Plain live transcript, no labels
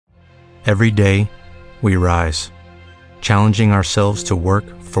Every day, we rise, challenging ourselves to work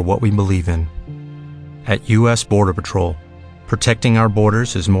for what we believe in. At U.S. Border Patrol, protecting our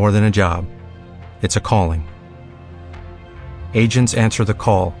borders is more than a job. It's a calling. Agents answer the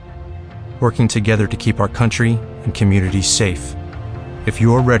call, working together to keep our country and communities safe. If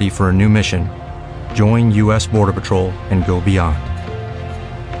you are ready for a new mission, join U.S. Border Patrol and go beyond.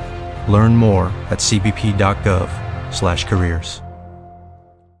 Learn more at cbp.gov/careers.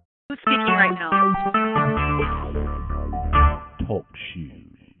 Who's speaking right now? Talk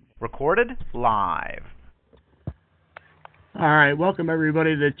shoes. Recorded live. All right, welcome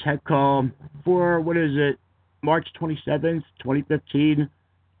everybody to the Tech Call for, March 27th, 2015.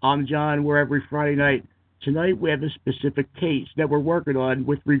 I'm John. We're every Friday night. Tonight we have a specific case that we're working on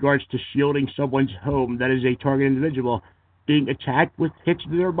with regards to shielding someone's home that is a target individual being attacked with hits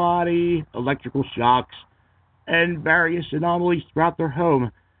to their body, electrical shocks, and various anomalies throughout their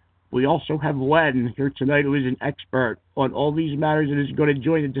home. We also have Len here tonight, who is an expert on all these matters and is going to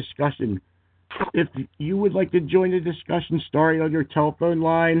join the discussion. If you would like to join the discussion, starting on your telephone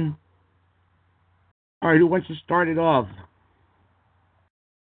line. All right, who wants to start it off?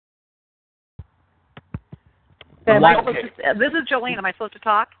 This is Jolene. Am I supposed to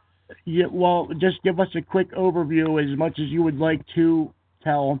talk? Yeah, well, just give us a quick overview, as much as you would like to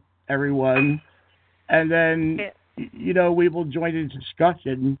tell everyone. And then, we will join the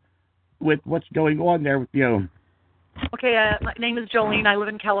discussion with what's going on there with you. Okay, my name is Jolene. I live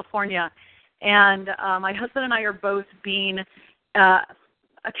in California. And my husband and I are both being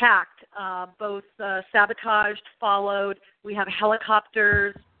attacked, both sabotaged, followed. We have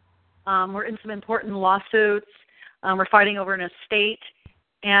helicopters. We're in some important lawsuits. We're fighting over an estate.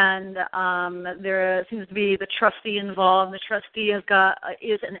 And there seems to be the trustee involved. The trustee is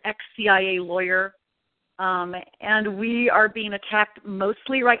an ex-CIA lawyer. And we are being attacked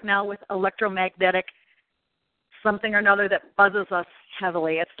mostly right now with electromagnetic something or another that buzzes us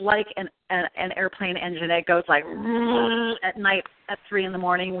heavily. It's like an airplane engine. It goes like at night at 3 in the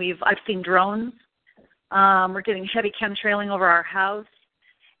morning. I've seen drones. We're getting heavy chemtrailing over our house,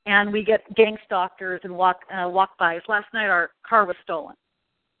 and we get gang stalkers and walk-bys. Last night our car was stolen,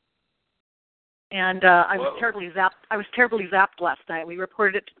 and I was terribly zapped last night. We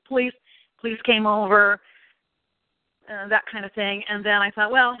reported it to the police. Police came over, that kind of thing, and then I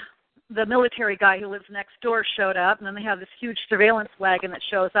thought, well, the military guy who lives next door showed up, and then they have this huge surveillance wagon that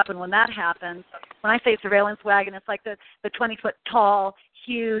shows up, and when that happens, when I say surveillance wagon, it's like the 20-foot tall,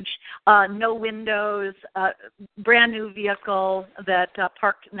 huge, no windows, brand new vehicle that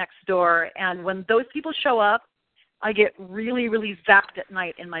parked next door, and when those people show up, I get really, really zapped at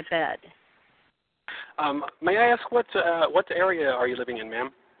night in my bed. May I ask what area are you living in,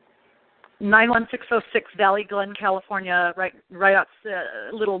 ma'am? 91606 Valley Glen, California, right out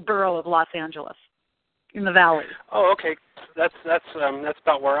little borough of Los Angeles, in the valley. Oh, okay. That's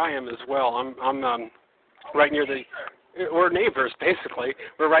about where I am as well. I'm right near we're neighbors basically.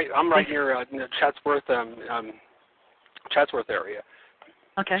 I'm right near Chatsworth area.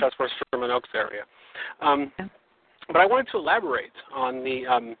 Okay. Chatsworth, Sherman Oaks area. But I wanted to elaborate on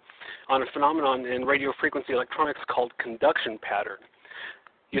on a phenomenon in radio frequency electronics called conduction pattern.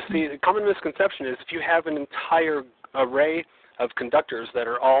 You see, the common misconception is if you have an entire array of conductors that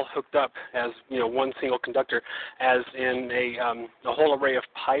are all hooked up as one single conductor, as in a whole array of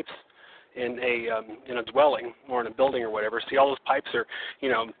pipes in a dwelling or in a building or whatever. See, all those pipes are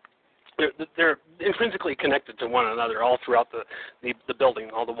they're intrinsically connected to one another all throughout the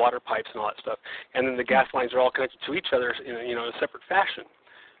building, all the water pipes and all that stuff, and then the gas lines are all connected to each other in a separate fashion.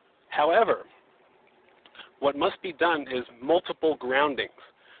 However, what must be done is multiple groundings,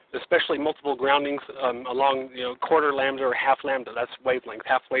 especially multiple groundings along quarter lambda or half lambda. That's wavelength,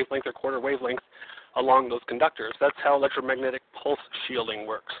 half wavelength or quarter wavelength along those conductors. That's how electromagnetic pulse shielding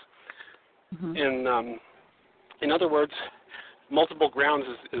works. Mm-hmm. In other words, multiple grounds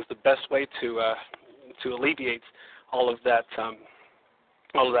is the best way to alleviate all of that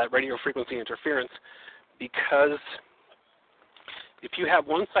radio frequency interference, because if you have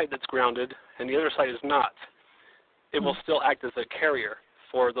one side that's grounded and the other side is not, it will still act as a carrier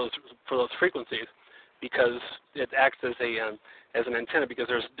for those frequencies, because it acts as an antenna, because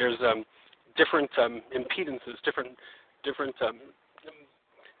there's different impedances, different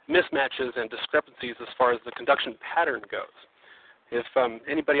mismatches and discrepancies as far as the conduction pattern goes. If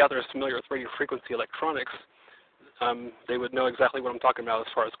anybody out there is familiar with radio frequency electronics, they would know exactly what I'm talking about as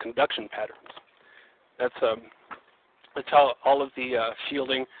far as conduction patterns. That's how all of the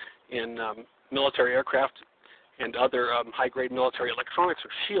shielding in military aircraft and other high-grade military electronics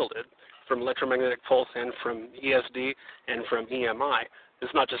are shielded from electromagnetic pulse and from ESD and from EMI.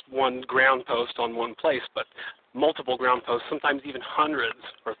 It's not just one ground post on one place, but multiple ground posts, sometimes even hundreds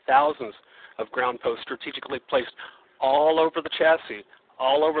or thousands of ground posts strategically placed all over the chassis,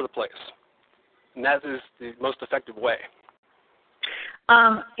 all over the place. And that is the most effective way.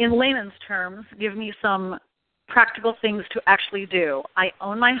 In layman's terms, give me some practical things to actually do. I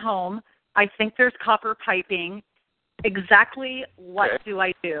own my home. I think there's copper piping. Exactly what do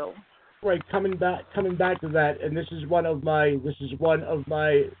I do? Right, coming back to that, and this is one of my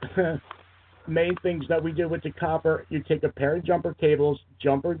main things that we do with the copper. You take a pair of jumper cables,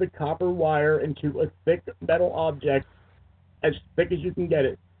 jumper the copper wire into a thick metal object, as thick as you can get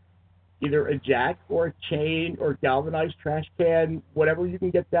it. Either a jack or a chain or galvanized trash can, whatever you can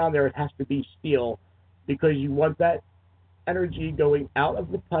get down there, it has to be steel, because you want that energy going out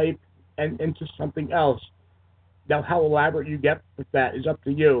of the pipe and into something else. Now, how elaborate you get with that is up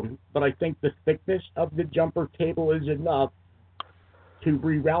to you, but I think the thickness of the jumper cable is enough to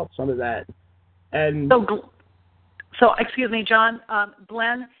reroute some of that. And so excuse me, John,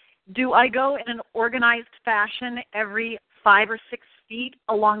 Glenn, do I go in an organized fashion every 5 or 6 feet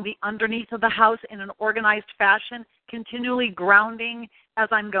along the underneath of the house in an organized fashion, continually grounding as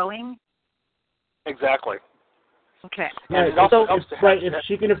I'm going? Exactly. Okay. And if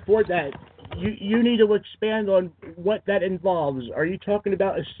she can afford that, you need to expand on what that involves. Are you talking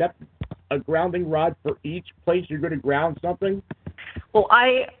about a grounding rod for each place you're going to ground something? Well,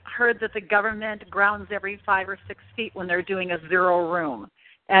 I heard that the government grounds every 5 or 6 feet when they're doing a zero room.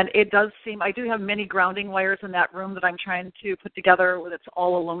 And it does seem, I do have many grounding wires in that room that I'm trying to put together with it's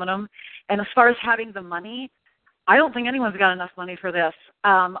all aluminum. And as far as having the money, I don't think anyone's got enough money for this.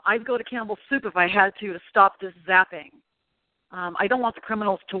 I'd go to Campbell's Soup if I had to stop this zapping. I don't want the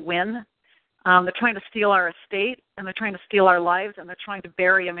criminals to win. They're trying to steal our estate, and they're trying to steal our lives, and they're trying to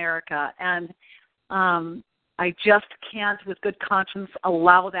bury America. And I just can't, with good conscience,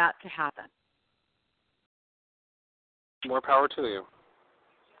 allow that to happen. More power to you.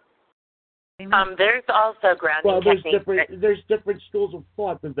 There's also grounding techniques. There's different schools of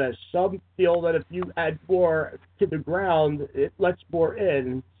thought to this. Some feel that if you add more to the ground, it lets more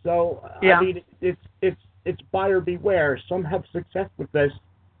in. So yeah. I mean, it's buyer beware. Some have success with this,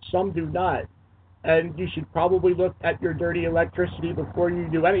 some do not. And you should probably look at your dirty electricity before you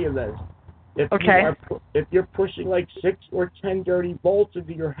do any of this. If you're pushing like 6 or 10 dirty volts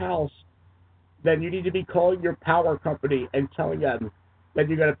into your house, then you need to be calling your power company and telling them that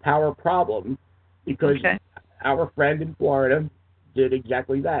you got a power problem, because our friend in Florida did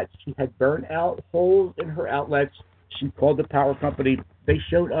exactly that. She had burnt out holes in her outlets. She called the power company. They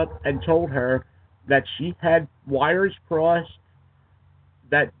showed up and told her that she had wires crossed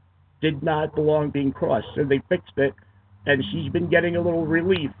that did not belong being crossed. So they fixed it, and she's been getting a little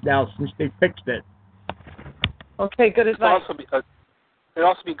relief now since they fixed it. Okay, good advice. It'd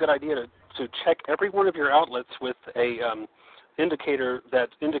also be a good idea to check every one of your outlets with a indicator that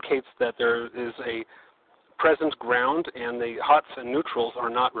indicates that there is a present ground and the hots and neutrals are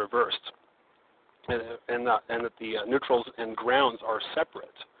not reversed, and that the neutrals and grounds are separate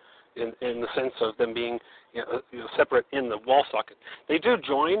in the sense of them being separate in the wall socket. They do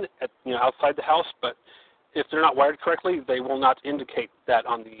join at outside the house, but if they're not wired correctly, they will not indicate that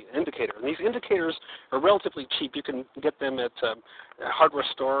on the indicator. And these indicators are relatively cheap. You can get them at a hardware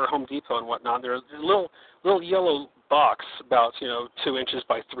store, Home Depot, and whatnot. They're a little yellow box, about 2 inches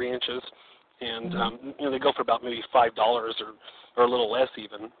by 3 inches, and they go for about maybe $5 or a little less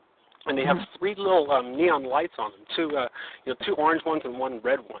even. And they have 3 little neon lights on them, 2 orange ones and 1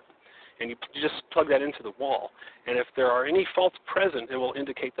 red one. And you just plug that into the wall. And if there are any faults present, it will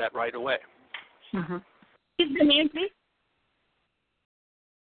indicate that right away. Mm-hmm. What is the name, please?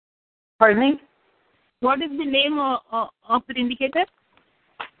 Pardon me? What is the name of the indicator?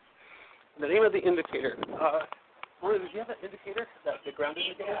 The name of the indicator. Do you have an indicator? The ground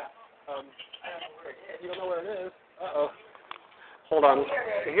indicator? You don't know where it is? Uh-oh. Hold on.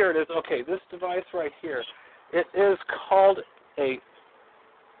 Here it is. Okay, this device right here. It is called a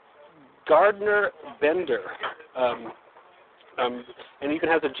Gardner Bender. And you can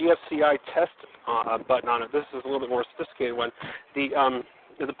have the GFCI test button on it. This is a little bit more sophisticated one.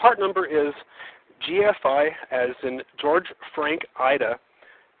 The part number is GFI, as in George Frank Ida,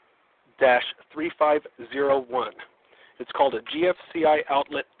 -3501. It's called a GFCI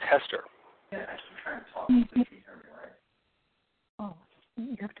outlet tester. Yeah, actually trying to talk to the hear me, right? Oh,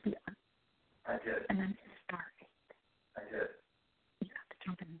 you have to be on. I did. And then start. I did. You have to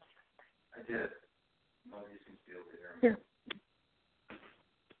jump in. I did. Nobody seems to be able to hear me. Here.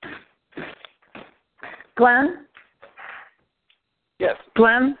 Glenn? Yes.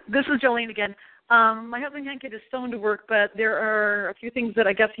 Glenn, this is Jolene again. My husband can't get his phone to work, but there are a few things that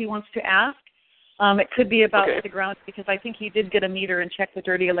I guess he wants to ask. It could be about the ground, because I think he did get a meter and check the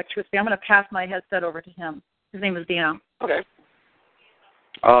dirty electricity. I'm going to pass my headset over to him. His name is Dan. Okay.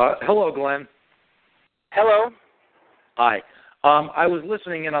 Hello, Glenn. Hello. Hi. I was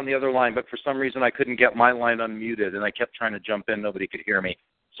listening in on the other line, but for some reason I couldn't get my line unmuted, and I kept trying to jump in. Nobody could hear me.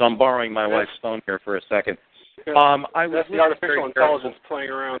 So I'm borrowing my wife's phone here for a second. That's the artificial intelligence playing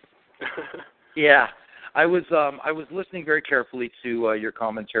around. Yeah. I was listening very carefully to your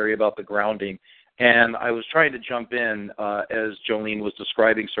commentary about the grounding, and I was trying to jump in as Jolene was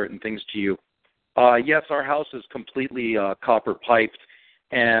describing certain things to you. Yes, our house is completely copper piped,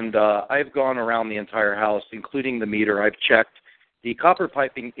 and I've gone around the entire house, including the meter. I've checked. The copper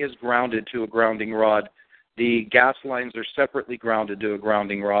piping is grounded to a grounding rod. The gas lines are separately grounded to a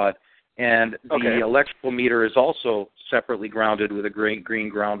grounding rod, and the electrical meter is also separately grounded with a green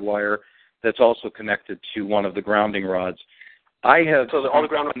ground wire that's also connected to one of the grounding rods. So all the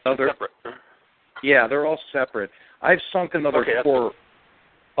ground rods are separate? Yeah, they're all separate. I've sunk another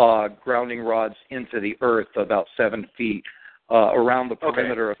 4 grounding rods into the earth about 7 feet around the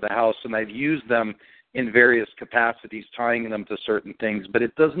perimeter of the house, and I've used them in various capacities, tying them to certain things, but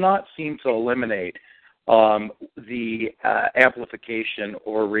it does not seem to eliminate the amplification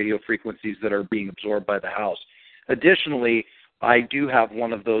or radio frequencies that are being absorbed by the house. Additionally, I do have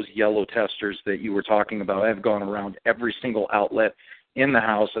one of those yellow testers that you were talking about. I've gone around every single outlet in the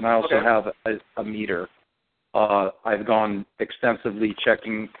house, and I also have a meter. I've gone extensively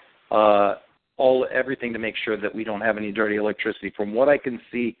checking everything to make sure that we don't have any dirty electricity. From what I can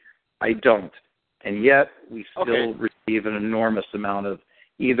see, I don't. And yet, we still receive an enormous amount of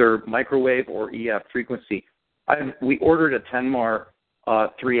either microwave or EF frequency. We ordered a 10-mar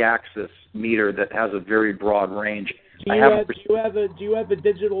 3-axis meter that has a very broad range. Do you have a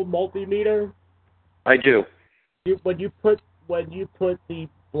digital multimeter? I do. When you put the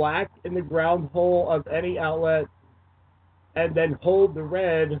black in the ground hole of any outlet, and then hold the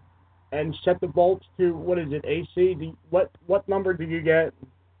red, and set the volts to AC? What number do you get?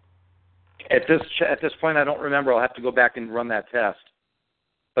 At this point, I don't remember. I'll have to go back and run that test.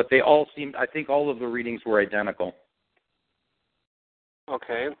 But they all seemed. I think all of the readings were identical.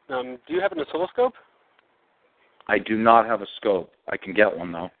 Okay. Do you have an oscilloscope? I do not have a scope. I can get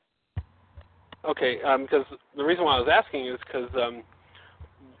one, though. Okay, because the reason why I was asking is because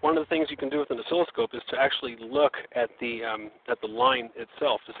one of the things you can do with an oscilloscope is to actually look at the line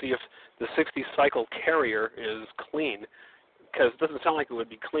itself to see if the 60-cycle carrier is clean. Because it doesn't sound like it would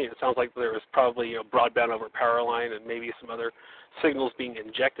be clean. It sounds like there was probably broadband over power line and maybe some other signals being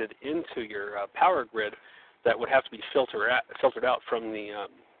injected into your power grid that would have to be filtered out from the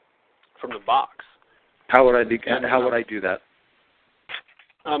box. How would I do that?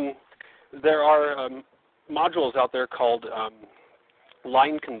 There are modules out there called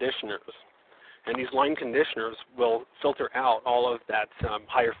line conditioners, and these line conditioners will filter out all of that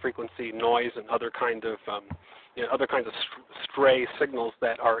higher frequency noise and other kind of stray signals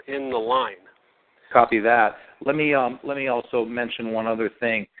that are in the line. Copy that. Let me also mention one other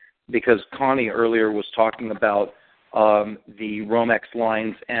thing, because Connie earlier was talking about the Romex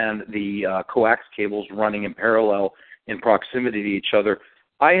lines and the coax cables running in parallel in proximity to each other.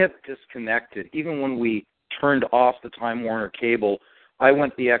 I have disconnected. Even when we turned off the Time Warner cable, I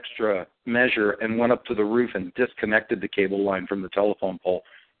went the extra measure and went up to the roof and disconnected the cable line from the telephone pole.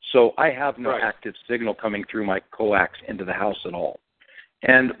 So I have no active signal coming through my coax into the house at all.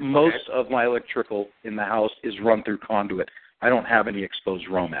 And most of my electrical in the house is run through conduit. I don't have any exposed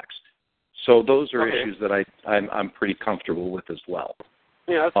Romex. So those are issues that I'm pretty comfortable with as well.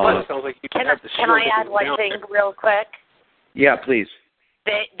 Yeah, that's fine. It sounds like you can I add one thing real quick? Yeah, please.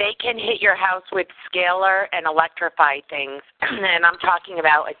 They can hit your house with scalar and electrify things. And I'm talking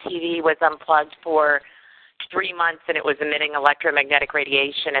about a TV was unplugged for 3 months and it was emitting electromagnetic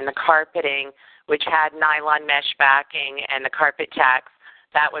radiation, and the carpeting, which had nylon mesh backing, and the carpet tacks,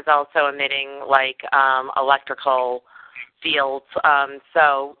 that was also emitting electrical fields.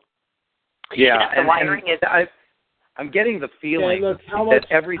 So the wiring is. I'm getting the feeling how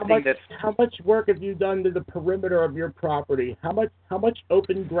much work have you done to the perimeter of your property? How much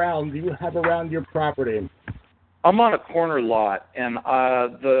open ground do you have around your property? I'm on a corner lot, and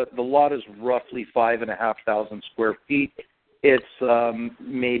the lot is roughly 5,500 square feet. It's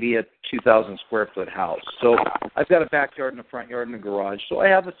maybe a 2,000 square foot house. So I've got a backyard and a front yard and a garage. So I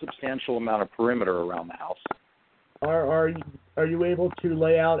have a substantial amount of perimeter around the house. Are you able to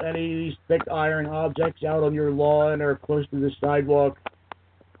lay out any of these thick iron objects out on your lawn or close to the sidewalk?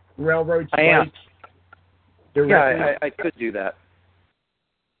 Railroad spikes? I am. Yeah, I could do that.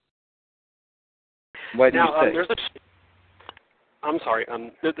 Why do you say?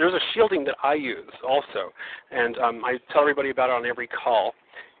 There's a shielding that I use also, and I tell everybody about it on every call.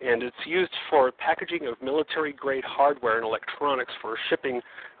 And it's used for packaging of military-grade hardware and electronics for shipping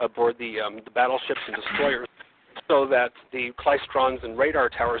aboard the battleships and destroyers, so that the Klystrons and radar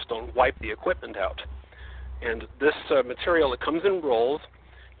towers don't wipe the equipment out. And this material, it comes in rolls.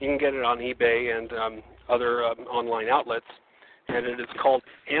 You can get it on eBay and other online outlets, and it is called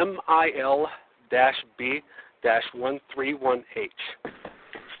MIL-B-131H.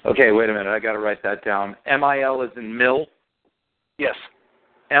 Okay, wait a minute. I got to write that down. MIL is in mill? Yes.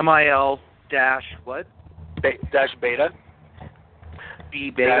 MIL dash what? Dash beta. B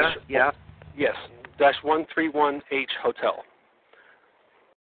beta, yeah. Yes, dash 131H hotel.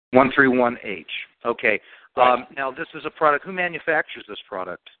 131H. Okay. Right. Now, this is a product. Who manufactures this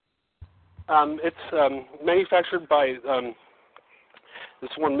product? It's manufactured by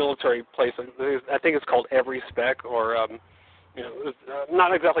this one military place. I think it's called Every Spec, or I'm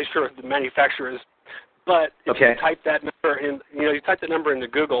not exactly sure who the manufacturer is. But if you type that number in, you type that number into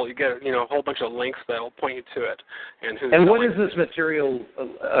Google, you get a whole bunch of links that will point you to it. And what is this material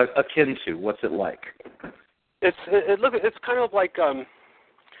akin to? What's it like? It's kind of like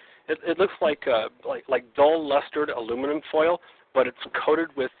it looks like dull lustered aluminum foil, but it's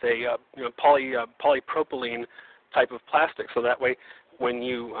coated with a polypropylene type of plastic. So that way, when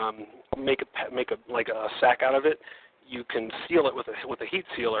you make a sack out of it, you can seal it with a heat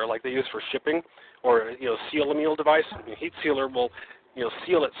sealer like they use for shipping, or seal a meal device. A heat sealer will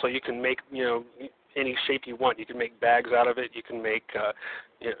seal it so you can make any shape you want. You can make bags out of it. You can make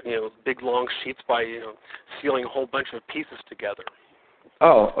big long sheets by sealing a whole bunch of pieces together.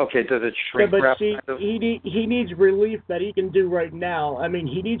 Oh, okay. Does it shrink wrap? But see, he needs relief that he can do right now. I mean,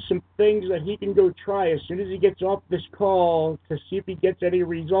 he needs some things that he can go try as soon as he gets off this call to see if he gets any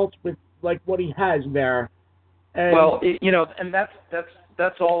results with like what he has there. And and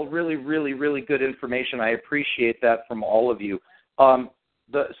that's all really, really, really good information. I appreciate that from all of you.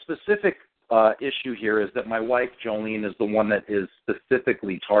 The specific issue here is that my wife, Jolene, is the one that is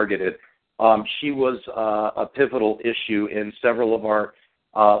specifically targeted. She was a pivotal issue in several of our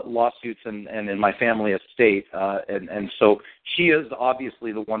lawsuits and in my family estate, and so she is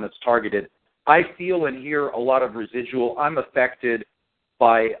obviously the one that's targeted. I feel and hear a lot of residual. I'm affected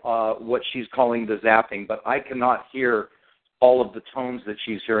by what she's calling the zapping, but I cannot hear all of the tones that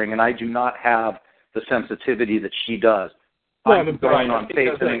she's hearing, and I do not have the sensitivity that she does. I'm going on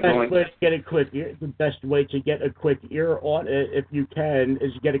faith and going. The best way to get a quick ear on it, if you can,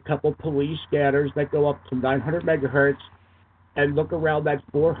 is get a couple police scanners that go up to 900 megahertz and look around that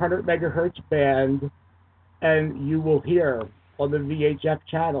 400 megahertz band, and you will hear on the VHF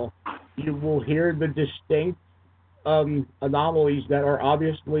channel, you will hear the distinct anomalies that are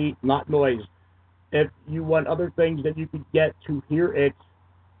obviously not noise. If you want other things that you could get to hear it,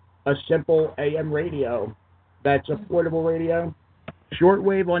 a simple AM radio, that's a portable radio.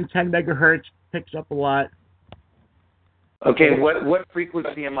 Shortwave on 10 megahertz picks up a lot. Okay, what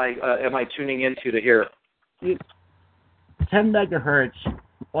frequency am I tuning into to hear? 10 megahertz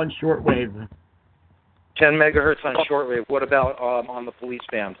on shortwave. 10 megahertz on shortwave. What about on the police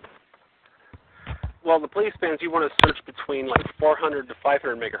band? Well, the police bands, you want to search between like 400 to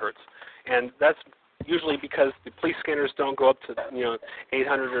 500 megahertz, and that's usually because the police scanners don't go up to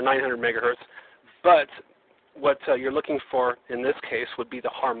 800 or 900 megahertz. But what you're looking for in this case would be the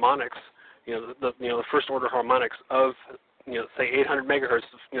harmonics, the first order harmonics of say 800 megahertz.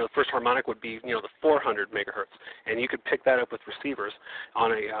 The first harmonic would be the 400 megahertz, and you could pick that up with receivers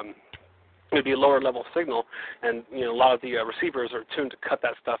on it would be a lower level signal, and a lot of the receivers are tuned to cut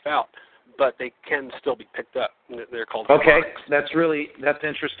that stuff out. But they can still be picked up. They're called harmonics. Okay, that's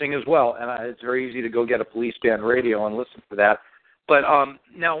interesting as well, and it's very easy to go get a police band radio and listen to that. But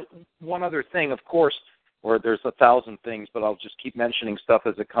now, one other thing, of course, or there's 1,000 things, but I'll just keep mentioning stuff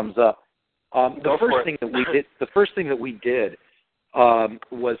as it comes up. The first thing that we did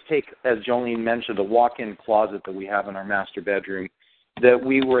was take, as Jolene mentioned, a walk-in closet that we have in our master bedroom that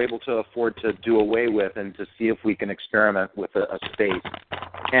we were able to afford to do away with and to see if we can experiment with a space.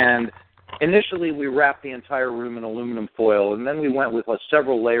 And initially, we wrapped the entire room in aluminum foil, and then we went with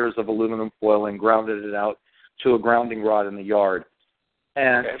several layers of aluminum foil and grounded it out to a grounding rod in the yard,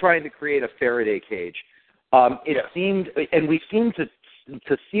 and trying to create a Faraday cage. Seemed, and we seemed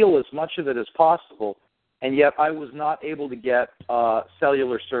to seal as much of it as possible, and yet I was not able to get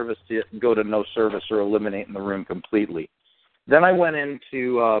cellular service to go to no service or eliminate in the room completely. Then I went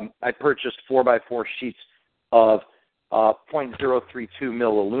into, I purchased 4x4 sheets of 0.032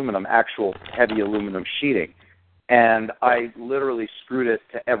 mil aluminum, actual heavy aluminum sheeting. and I literally screwed it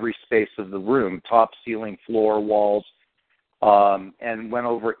to every space of the room, top, ceiling, floor, walls, and went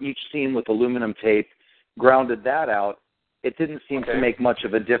over each seam with aluminum tape, grounded that out. It didn't seem to make much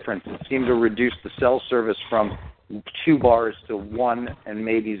of a difference. It seemed to reduce the cell service from 2 bars to 1 and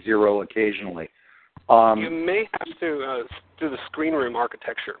maybe 0 occasionally. You may have to do the screen room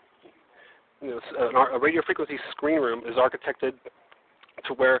architecture. A radio frequency screen room is architected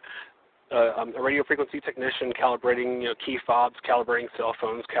to where a radio frequency technician calibrating key fobs, calibrating cell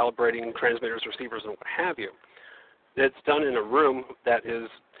phones, calibrating transmitters, receivers, and what have you. It's done in a room that is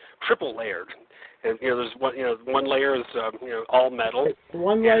triple layered. And there's one layer is all metal.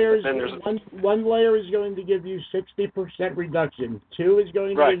 One layer is one layer is going to give you 60% reduction. 2 is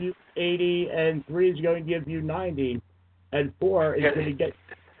going to give you 80, and 3 is going to give you 90, and 4 is going to get.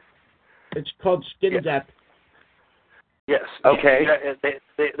 It's called skin depth. Yes. Okay.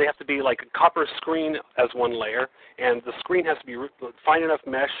 They have to be like a copper screen as one layer, and the screen has to be fine enough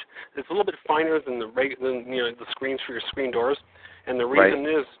mesh. It's a little bit finer than the screens for your screen doors, and the reason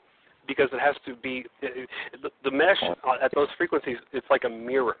is because it has to be the mesh at those frequencies. It's like a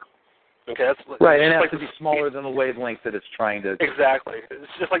mirror. Okay, that's right, and it has to be smaller than the wavelength that it's trying to. Exactly.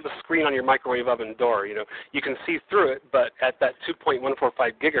 It's just like the screen on your microwave oven door. You can see through it, but at that 2.145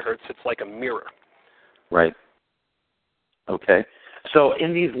 gigahertz, it's like a mirror. Right. Okay. So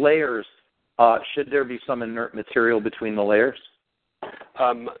in these layers, should there be some inert material between the layers?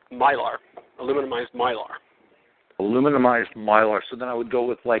 Mylar, aluminumized mylar. Aluminumized mylar. So then I would go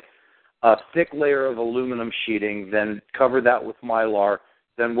with like a thick layer of aluminum sheeting, then cover that with mylar.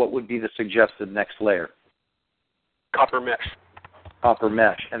 Then what would be the suggested next layer? Copper mesh. Copper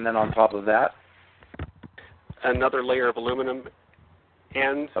mesh. And then on top of that? Another layer of aluminum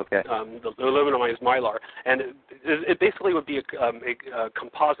and the aluminumized mylar. And it basically would be a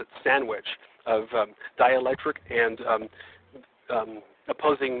composite sandwich of dielectric and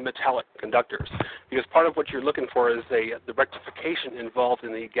opposing metallic conductors. Because part of what you're looking for is the rectification involved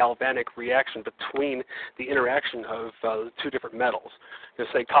in the galvanic reaction between the interaction of the 2 different metals.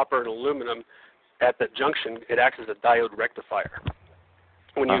 Say copper and aluminum, at that junction, it acts as a diode rectifier.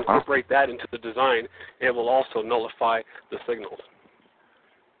 When you incorporate that into the design, it will also nullify the signals.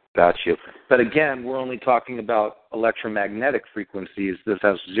 Got you. But again, we're only talking about electromagnetic frequencies. This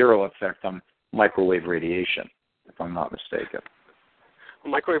has 0 effect on microwave radiation, if I'm not mistaken.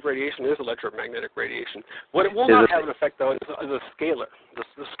 Well, microwave radiation is electromagnetic radiation. What it will not have an effect, though, is a scalar.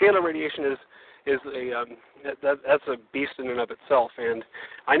 The scalar radiation is that's a beast in and of itself, and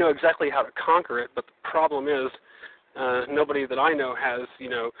I know exactly how to conquer it. But the problem is, nobody that I know has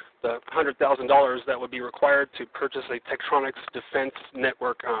the $100,000 that would be required to purchase a Tektronix Defense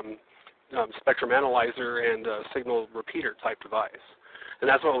Network spectrum analyzer and signal repeater type device, and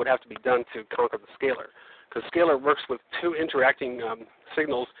that's what would have to be done to conquer the scalar. Because scalar works with 2 interacting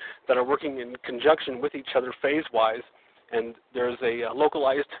signals that are working in conjunction with each other phase-wise, and there's a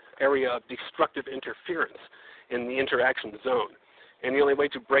localized area of destructive interference in the interaction zone. And the only way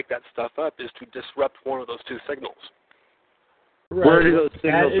to break that stuff up is to disrupt one of those 2 signals. Right. Where do those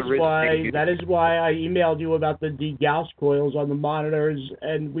signals originate? That is why I emailed you about the de-Gauss coils on the monitors,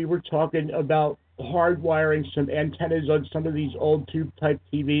 and we were talking about hardwiring some antennas on some of these old tube-type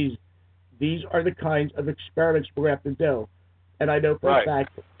TVs. These are the kinds of experiments we have to do. And I know for a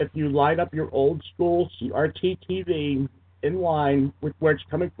fact, if you line up your old school CRT TV in line with where it's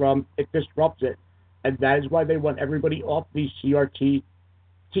coming from, it disrupts it. And that is why they want everybody off these CRT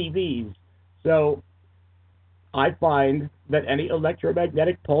TVs. So I find that any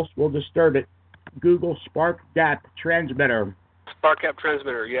electromagnetic pulse will disturb it. Google spark gap transmitter. Spark gap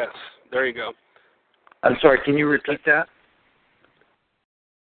transmitter, yes. There you go. I'm sorry, can you repeat that?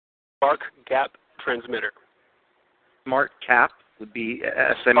 Spark gap transmitter. Smart cap would be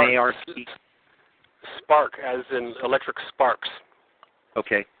SMARC. Spark, as in electric sparks.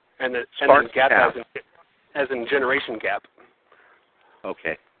 Okay. And then gap. as in generation gap.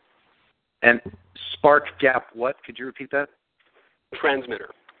 Okay. And spark gap what? Could you repeat that? Transmitter.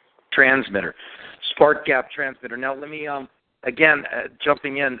 Transmitter. Spark gap transmitter. Now let me again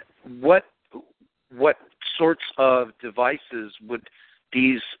jumping in. What sorts of devices would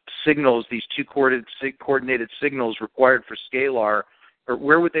these signals, these 2 coordinated signals required for scalar, or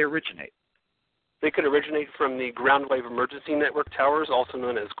where would they originate? They could originate from the ground wave emergency network towers, also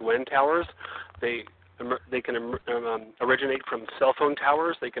known as GWEN towers. They can originate from cell phone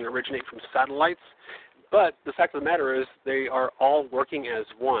towers. They can originate from satellites. But the fact of the matter is, they are all working as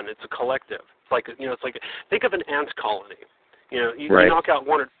one. It's a collective. It's like think of an ant colony. You knock out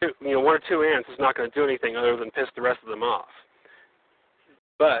 1 or 2. 1 or 2 ants is not going to do anything other than piss the rest of them off.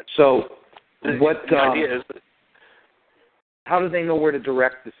 But so, the idea is How do they know where to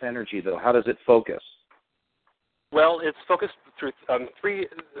direct this energy, though? How does it focus? Well, it's focused through three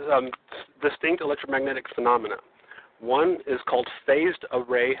distinct electromagnetic phenomena. One is called phased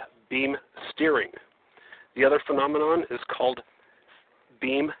array beam steering. The other phenomenon is called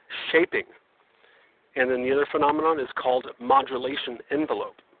beam shaping. And then the other phenomenon is called modulation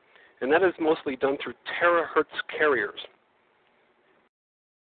envelope. And that is mostly done through terahertz carriers.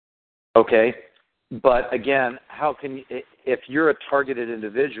 Okay. But again, how can you, if you're a targeted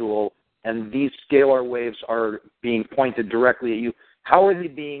individual and these scalar waves are being pointed directly at you, how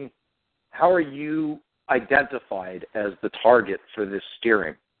are you identified as the target for this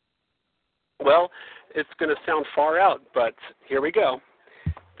steering? Well, it's going to sound far out, but here we go.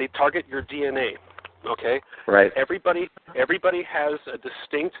 They target your DNA, okay? Right. Everybody has a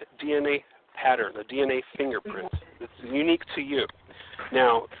distinct DNA pattern, a DNA fingerprint. It's unique to you.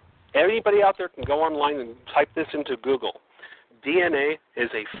 Now, anybody out there can go online and type this into Google. DNA is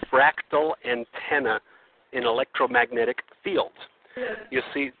a fractal antenna in electromagnetic fields. You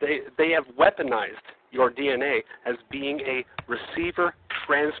see, they have weaponized your DNA as being a receiver,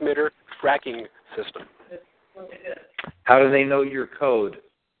 transmitter, tracking system. How do they know your code,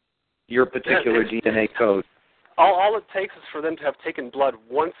 your particular DNA code? All it takes is for them to have taken blood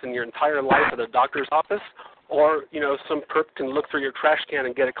once in your entire life at a doctor's office, or, some perp can look through your trash can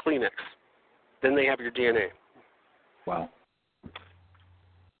and get a Kleenex. Then they have your DNA. Wow.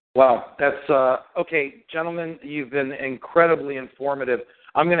 Wow, that's okay, gentlemen. You've been incredibly informative.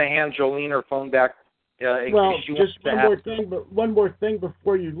 I'm going to hand Jolene her phone back. Just one more thing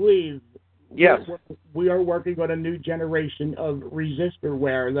before you leave. Yes. We are working on a new generation of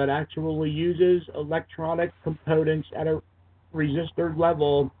resistorware that actually uses electronic components at a resistor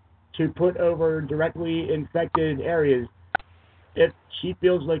level to put over directly infected areas. If she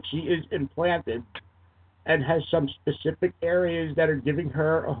feels like she is implanted and has some specific areas that are giving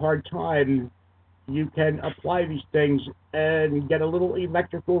her a hard time, you can apply these things and get a little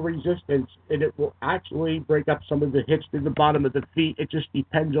electrical resistance, and it will actually break up some of the hits to the bottom of the feet. It just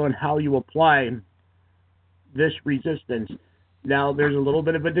depends on how you apply this resistance. Now, there's a little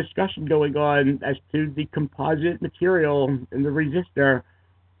bit of a discussion going on as to the composite material in the resistor.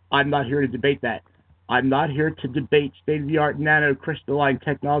 I'm not here to debate that. I'm not here to debate state-of-the-art nanocrystalline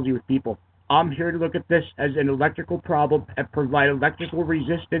technology with people. I'm here to look at this as an electrical problem and provide electrical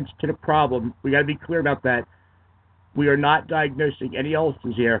resistance to the problem. We got to be clear about that. We are not diagnosing any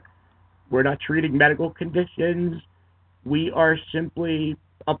illnesses here. We're not treating medical conditions. We are simply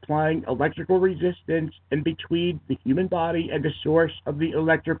applying electrical resistance in between the human body and the source of the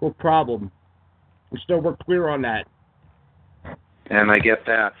electrical problem. So we're clear on that. And I get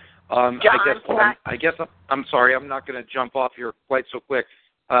that. John, I'm sorry. I'm not going to jump off here quite so quick.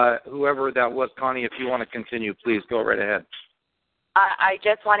 Whoever that was, Connie, if you want to continue, please go right ahead. I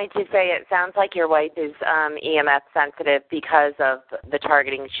just wanted to say it sounds like your wife is EMF sensitive because of the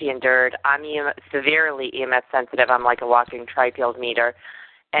targeting she endured. I'm severely EMF sensitive. I'm like a walking tri-field meter,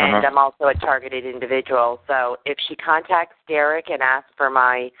 and I'm also a targeted individual. So if she contacts Derek and asks for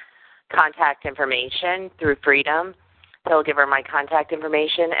my contact information through Freedom, he'll give her my contact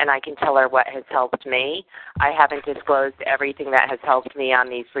information, and I can tell her what has helped me. I haven't disclosed everything that has helped me on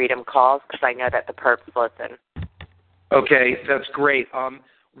these Freedom calls because I know that the perps listen. Okay, that's great.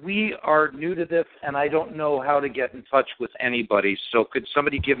 We are new to this, and I don't know how to get in touch with anybody. So could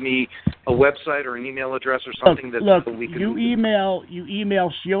somebody give me a website or an email address or something we can... You email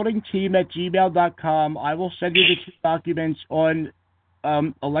shieldingteam@gmail.com. I will send you the 2 documents on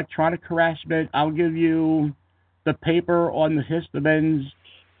electronic harassment. I'll give you the paper on the histamines.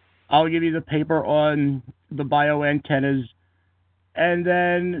 I'll give you the paper on the bioantennas. And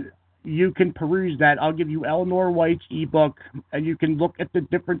then you can peruse that. I'll give you Eleanor White's ebook, and you can look at the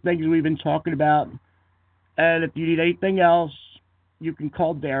different things we've been talking about. And if you need anything else, you can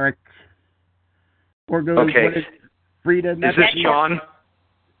call Derek or go to Freedom. Is this John?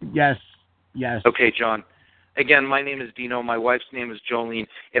 Yes. Okay, John. Again, my name is Dino. My wife's name is Jolene.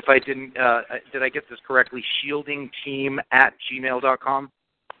 If I didn't, did I get this correctly? shieldingteam@gmail.com?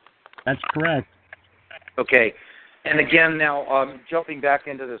 That's correct. Okay. And again, now, jumping back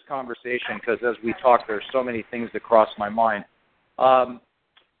into this conversation, because as we talk, there's so many things that cross my mind.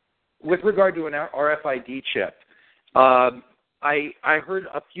 With regard to an RFID chip, I heard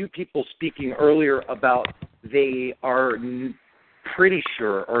a few people speaking earlier about they are pretty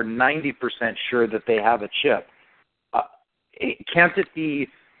sure or 90% sure that they have a chip. Can't it be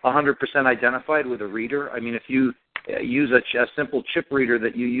 100% identified with a reader? I mean, if you use a simple chip reader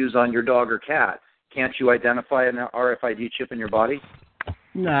that you use on your dog or cat, can't you identify an RFID chip in your body?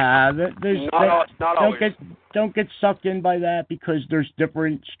 Nah, not always. Don't get sucked in by that, because there's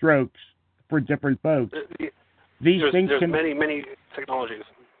different strokes for different folks. There's many technologies.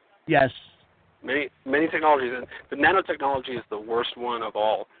 Yes. Many technologies. And the nanotechnology is the worst one of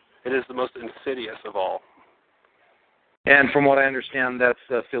all. It is the most insidious of all. And from what I understand, that's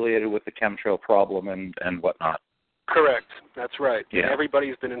affiliated with the chemtrail problem and whatnot. Correct. That's right. Yeah.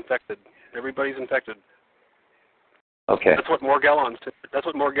 Everybody's been infected. Everybody's infected. Okay. That's what Morgellons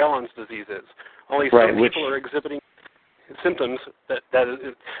disease is. Only some people are exhibiting symptoms that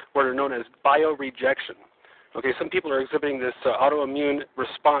is what are known as biorejection. Okay, some people are exhibiting this autoimmune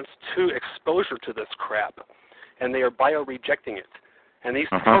response to exposure to this crap, and they are biorejecting it. And these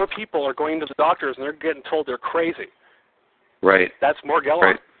poor people are going to the doctors, and they're getting told they're crazy. Right. That's Morgellons.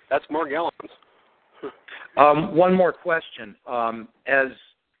 Right. That's Morgellons. One more question. As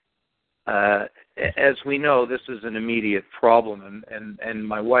we know, this is an immediate problem, and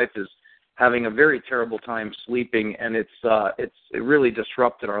my wife is having a very terrible time sleeping, and it really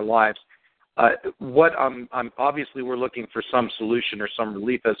disrupted our lives. Obviously we're looking for some solution or some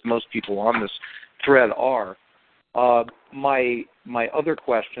relief, as most people on this thread are. My other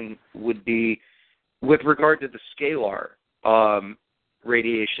question would be with regard to the scalar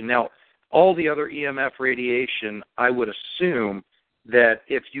radiation. Now, all the other EMF radiation, I would assume that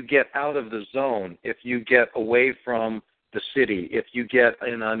if you get out of the zone, if you get away from the city, if you get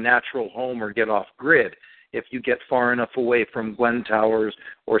in a natural home or get off grid, if you get far enough away from Gwen towers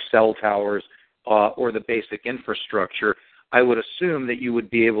or cell towers or the basic infrastructure, I would assume that you would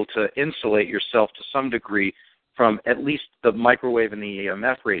be able to insulate yourself to some degree from at least the microwave and the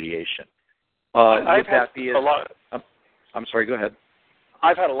EMF radiation. I'm sorry, go ahead.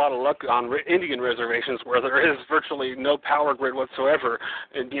 I've had a lot of luck on Indian reservations where there is virtually no power grid whatsoever,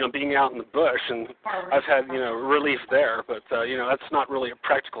 and being out in the bush, and I've had relief there. But that's not really a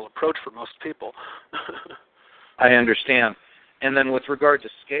practical approach for most people. I understand. And then with regard to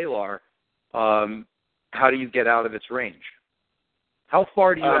scalar, how do you get out of its range? How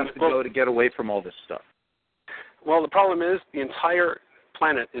far do you have to go to get away from all this stuff? Well, the problem is the entire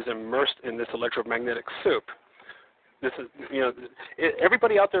planet is immersed in this electromagnetic soup. This is,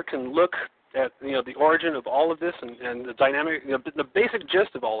 everybody out there can look at, the origin of all of this and the dynamic, the basic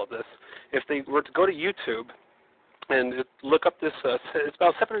gist of all of this. If they were to go to YouTube and look up this, it's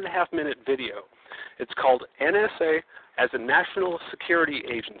about a 7.5 minute video. It's called NSA as a National Security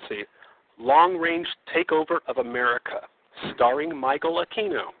Agency, Long Range Takeover of America, starring Michael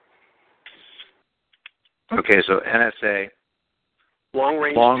Aquino. Okay, so NSA. Long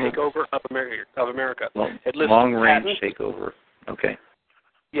Range Takeover of America. Long Range Takeover. Okay.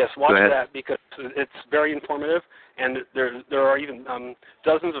 Yes, watch that because it's very informative, and there are even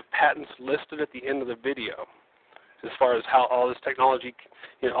dozens of patents listed at the end of the video, as far as how all this technology,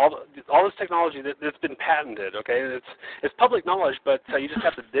 all this technology that's been patented. Okay, it's public knowledge, but you just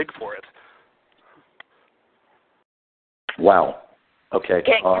have to dig for it. Wow. Okay.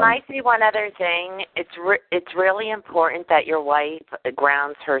 Can I say one other thing? It's really important that your wife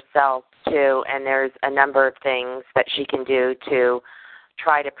grounds herself too, and there's a number of things that she can do to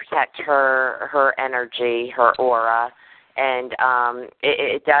try to protect her energy, her aura, and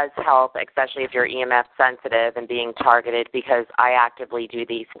it does help, especially if you're EMF sensitive and being targeted, because I actively do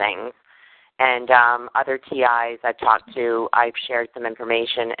these things. And other TIs I've talked to, I've shared some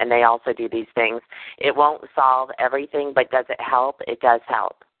information, and they also do these things. It won't solve everything, but does it help? It does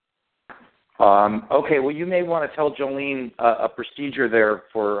help. Okay, well, you may want to tell Jolene a procedure there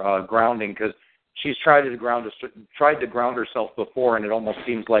for grounding, because she's tried to ground herself before, and it almost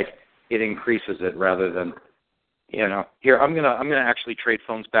seems like it increases it rather than, Here, I'm gonna actually trade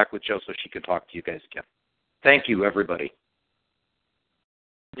phones back with Joe so she can talk to you guys again. Thank you, everybody.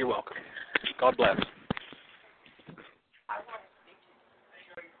 You're welcome. God bless.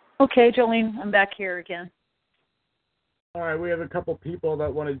 Okay, Jolene, I'm back here again. All right, we have a couple people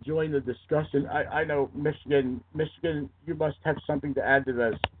that want to join the discussion. I know Michigan, you must have something to add to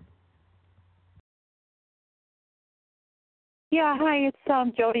this. Yeah, hi,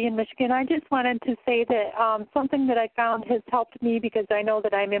 it's Jody in Michigan. I just wanted to say that something that I found has helped me, because I know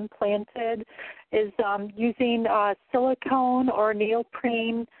that I'm implanted, is using silicone or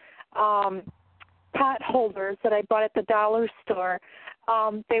neoprene pot holders that I bought at the dollar store.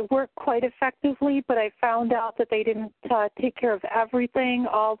 They work quite effectively, but I found out that they didn't take care of everything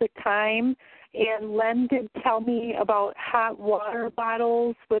all the time. And Len did tell me about hot water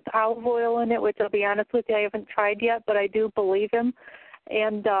bottles with olive oil in it, which I'll be honest with you, I haven't tried yet, but I do believe him.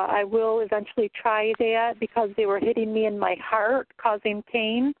 And I will eventually try that, because they were hitting me in my heart, causing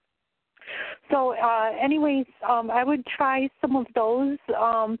pain. So, anyways, I would try some of those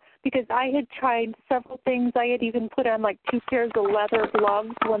because I had tried several things. I had even put on like 2 pairs of leather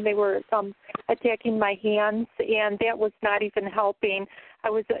gloves when they were attacking my hands, and that was not even helping. I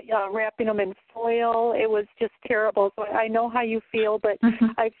was wrapping them in foil. It was just terrible. So I know how you feel, but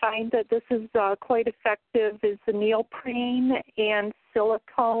I find that this is quite effective. Is the neoprene and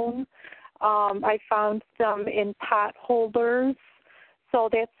silicone. I found them in pot holders. So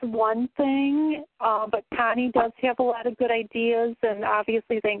that's one thing, but Connie does have a lot of good ideas, and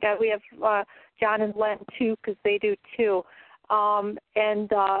obviously, thank God we have John and Len, too, because they do, too.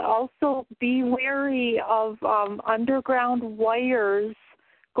 And also be wary of underground wires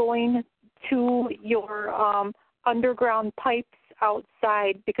going to your underground pipes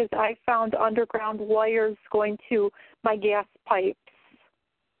outside, because I found underground wires going to my gas pipes.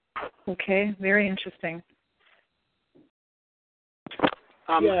 Okay, very interesting.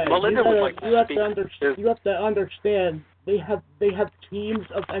 Melinda would like to speak. You have to understand, they have teams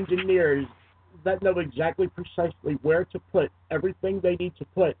of engineers that know exactly precisely where to put everything they need to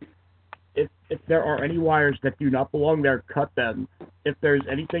put. If there are any wires that do not belong there, cut them. If there's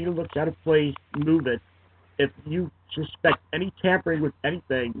anything that looks out of place, move it. If you suspect any tampering with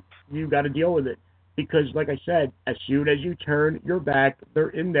anything, you got to deal with it. Because, like I said, as soon as you turn your back, they're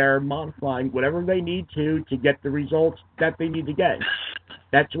in there modifying whatever they need to get the results that they need to get.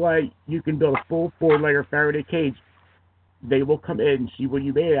 That's why you can build a full 4-layer Faraday cage. They will come in, see what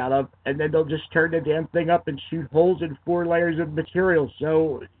you made it out of, and then they'll just turn the damn thing up and shoot holes in 4 layers of material.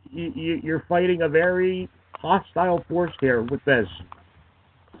 So you're fighting a very hostile force here with this.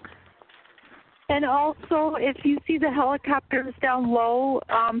 And also, if you see the helicopters down low,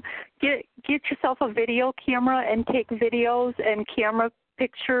 get yourself a video camera and take videos and camera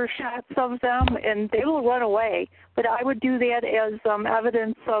picture shots of them, and they will run away. But I would do that as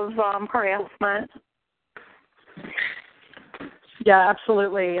evidence of harassment. Yeah,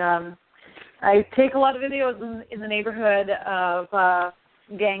 absolutely. I take a lot of videos in the neighborhood of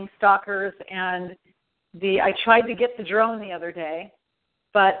gang stalkers, and I tried to get the drone the other day,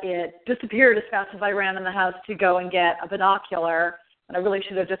 but it disappeared as fast as I ran in the house to go and get a binocular, and I really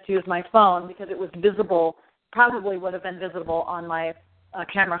should have just used my phone because it was visible, probably would have been visible on my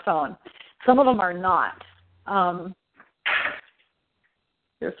camera phone. Some of them are not.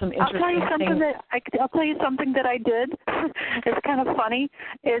 There's some interesting things. I'll tell you something that I did. It's kind of funny.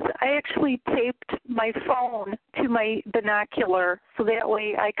 Is I actually taped my phone to my binocular so that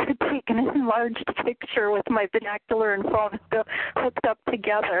way I could take an enlarged picture with my binocular and phone hooked up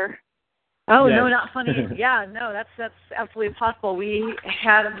together. Oh, yes. No, not funny. Yeah, no, that's absolutely possible. We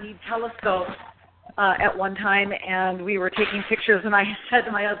had a Meade telescope at one time, and we were taking pictures, and I said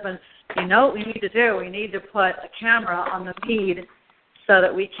to my husband, you know what we need to do? We need to put a camera on the Meade so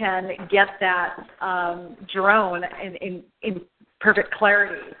that we can get that drone in perfect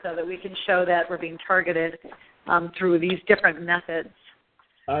clarity so that we can show that we're being targeted through these different methods.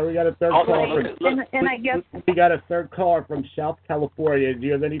 We got a third caller. We got a third caller from South California. Do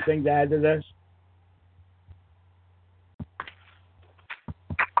you have anything to add to this?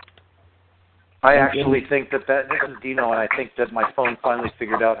 I actually think that this is Dino, and I think that my phone finally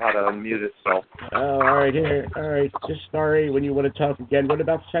figured out how to unmute itself. Oh, all right, here. All right, just sorry when you want to talk again. What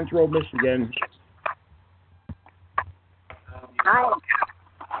about Central Michigan? Hi.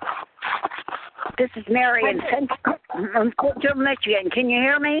 This is Mary in Central Michigan. Can you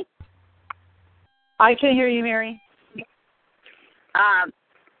hear me? I can hear you, Mary. I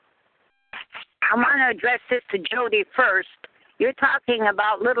want to address this to Jody first. You're talking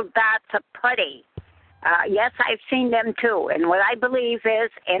about little dots of putty. Yes, I've seen them too. And what I believe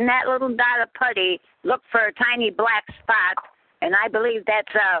is, in that little dot of putty, look for a tiny black spot, and I believe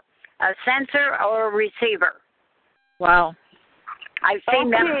that's a sensor or a receiver. Wow. I've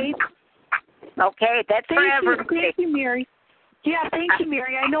seen them. Okay, that's for everybody. Thank you, Mary. Yeah, thank you,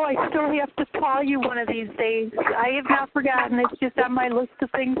 Mary. I know I still have to call you one of these days. I have not forgotten. It's just on my list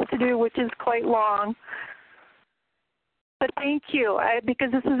of things to do, which is quite long. But thank you,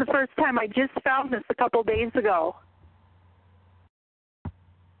 because this is the first time. I just found this a couple days ago.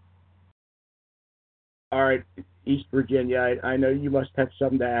 All right, East Virginia, I know you must have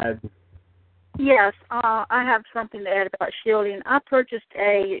something to add. Yes, I have something to add about shielding. I purchased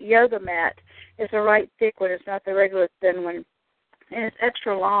a yoga mat. It's a right thick one. It's not the regular thin one. And it's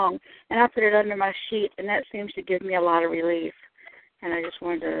extra long. And I put it under my sheet, and that seems to give me a lot of relief. And I just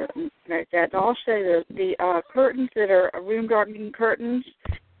wanted to make that. Also, the curtains that are room darkening curtains,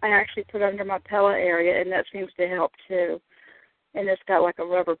 I actually put under my pillow area, and that seems to help too. And it's got like a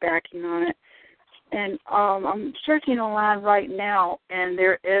rubber backing on it. And I'm searching online right now, and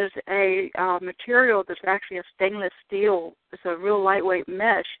there is a material that's actually a stainless steel. It's a real lightweight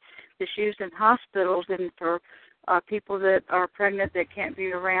mesh that's used in hospitals and for people that are pregnant that can't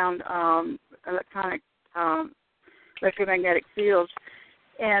be around electromagnetic fields.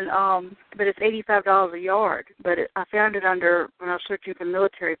 And but it's $85 a yard. But I found it under when I was searching for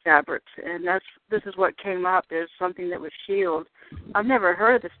military fabrics, and this is what came up as something that was shield. I've never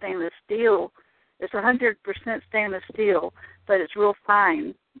heard of the stainless steel. It's 100% stainless steel, but it's real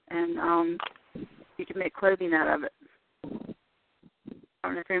fine, and you can make clothing out of it. I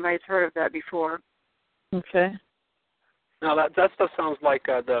don't know if anybody's heard of that before. Okay. Now that stuff sounds like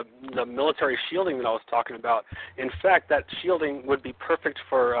the military shielding that I was talking about. In fact, that shielding would be perfect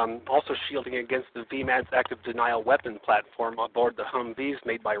for also shielding against the VMAD's active denial weapon platform aboard the Humvees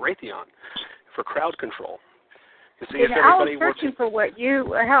made by Raytheon for crowd control. You see, if everybody I was searching for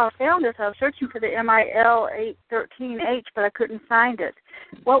how I found this. I was searching for the MIL-813H, but I couldn't find it.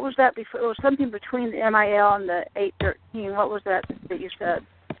 What was that before? It was something between the MIL and the 813. What was that you said?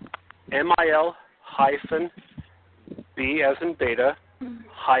 MIL-B as in beta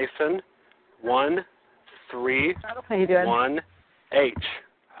 -131H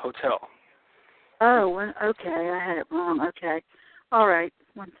hotel. Oh, okay. I had it wrong. Okay. All right.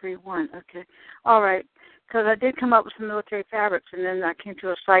 131. Okay. All right. Because I did come up with some military fabrics, and then I came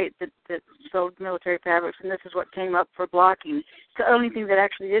to a site that sold military fabrics, and this is what came up for blocking. It's the only thing that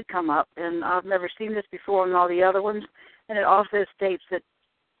actually did come up, and I've never seen this before in all the other ones. And it also states that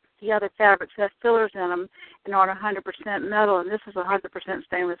the other fabrics have fillers in them and aren't 100% metal, and this is 100%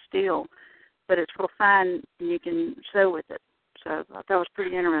 stainless steel. But it's real fine, and you can sew with it. So I thought that was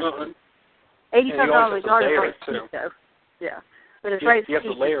pretty interesting. $85 a yard is cheap, though. Yeah. But it's right. You have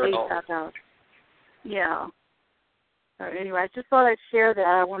to layer it all. Yeah. So anyway, I just thought I'd share that.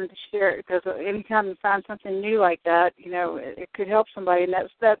 I wanted to share it because anytime you find something new like that, it could help somebody. And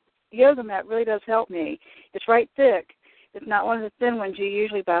that yoga mat really does help me. It's right thick. It's not one of the thin ones you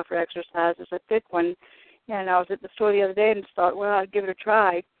usually buy for exercise. It's a thick one. And I was at the store the other day and thought, well, I'd give it a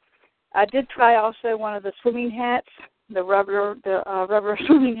try. I did try also one of the swimming hats, the rubber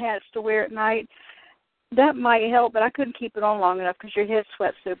swimming hats to wear at night. That might help, but I couldn't keep it on long enough because your head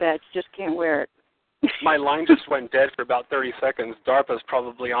sweats so bad you just can't wear it. My line just went dead for about 30 seconds. DARPA's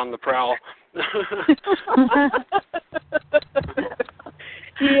probably on the prowl.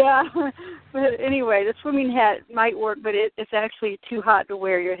 Yeah, but anyway, the swimming hat might work, but it's actually too hot to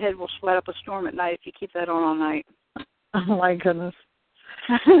wear. Your head will sweat up a storm at night if you keep that on all night. Oh, my goodness.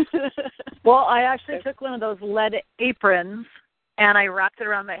 Well, I actually took one of those lead aprons, and I wrapped it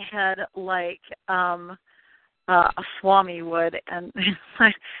around my head like a swami would, and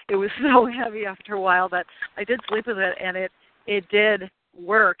it was so heavy after a while that I did sleep with it, and it did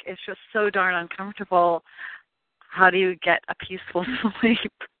work. It's just so darn uncomfortable. How do you get a peaceful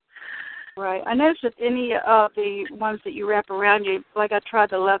sleep? Right. I noticed that any of the ones that you wrap around you, like I tried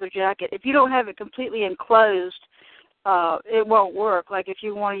the leather jacket, if you don't have it completely enclosed, it won't work. Like if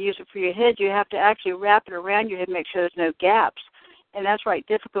you want to use it for your head, you have to actually wrap it around your head, make sure there's no gaps. And that's right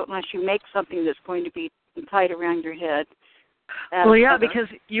difficult unless you make something that's going to be tight around your head. Well, yeah, because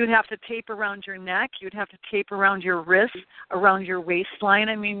you'd have to tape around your neck, you'd have to tape around your wrist, around your waistline.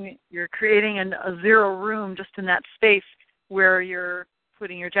 I mean, you're creating a zero room just in that space where you're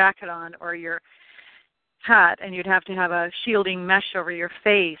putting your jacket on or your hat, and you'd have to have a shielding mesh over your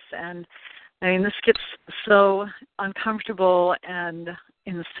face. And, I mean, this gets so uncomfortable and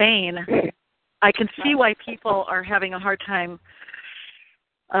insane. I can see why people are having a hard time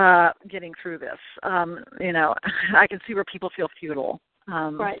getting through this. I can see where people feel futile.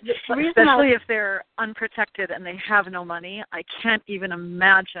 Right. Especially if they're unprotected and they have no money. I can't even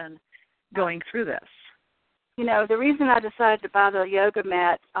imagine going through this. The reason I decided to buy the yoga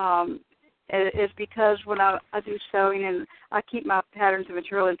mat is because when I do sewing and I keep my patterns of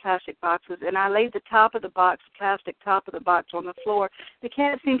material in plastic boxes, and I laid the top of the box, plastic top of the box on the floor. The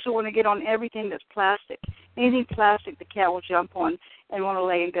cat seems to want to get on everything that's plastic. Anything plastic, the cat will jump on and want to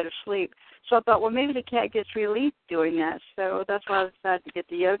lay and go to sleep. So I thought, well, maybe the cat gets relief doing that. So that's why I decided to get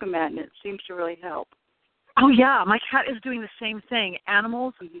the yoga mat, and it seems to really help. Oh, yeah, my cat is doing the same thing.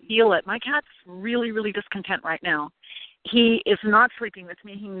 Animals feel it. My cat's really, really discontent right now. He is not sleeping with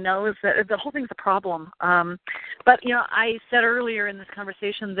me. He knows that the whole thing's a problem. But, I said earlier in this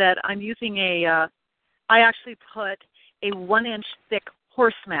conversation that I'm using I actually put a 1-inch thick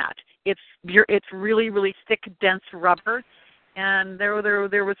horse mat. It's really, really thick, dense rubber. And there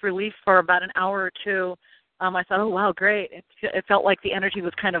was relief for about an hour or two. I thought, oh, wow, great. It felt like the energy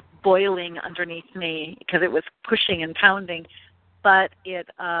was kind of boiling underneath me because it was pushing and pounding. but it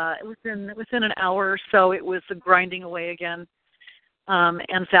within an hour or so, it was grinding away again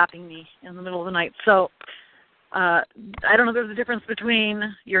and zapping me in the middle of the night. So I don't know if there's a difference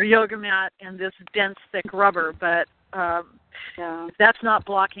between your yoga mat and this dense, thick rubber, but if that's not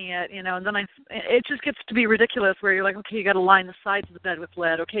blocking it, and then it just gets to be ridiculous where you're like, okay, you got to line the sides of the bed with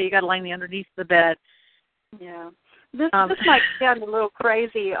lead. Okay, you got to line the underneath the bed. Yeah. This might sound a little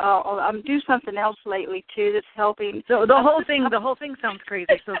crazy. I'm doing something else lately too that's helping. So the whole thing sounds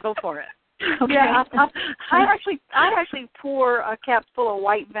crazy. So go for it. Okay. Yeah, I actually pour a cap full of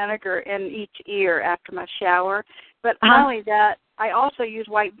white vinegar in each ear after my shower. But not only that, I also use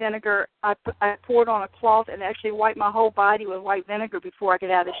white vinegar. I pour it on a cloth and actually wipe my whole body with white vinegar before I get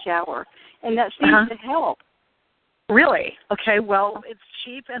out of the shower, and that seems to help. Really? Okay, well, it's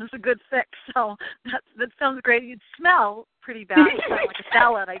cheap and it's a good fix, so that sounds great. You'd smell pretty bad. It's like a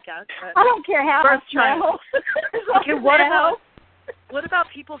salad, I guess. But I don't care how I smell. Okay, what about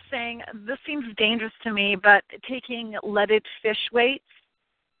people saying, this seems dangerous to me, but taking leaded fish weights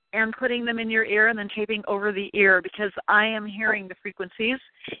and putting them in your ear and then taping over the ear, because I am hearing the frequencies.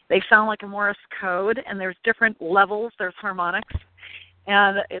 They sound like a Morse code, and there's different levels. There's harmonics,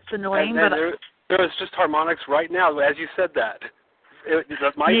 and it's annoying. And there was just harmonics right now as you said that.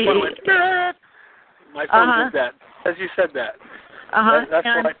 My phone went. My phone did that as you said that.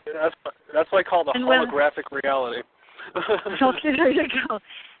 That's what I call the holographic reality. Okay, there you go.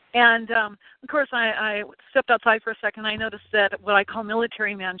 And, of course, I stepped outside for a second. I noticed that what I call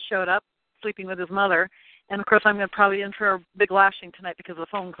military man showed up, sleeping with his mother. And, of course, I'm going to probably in for a big lashing tonight because of the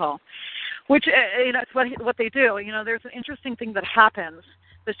phone call, which, it's what they do. There's an interesting thing that happens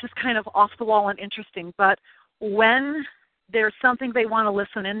that's just kind of off the wall and interesting. But when there's something they want to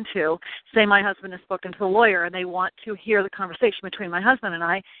listen into, say my husband has spoken to a lawyer and they want to hear the conversation between my husband and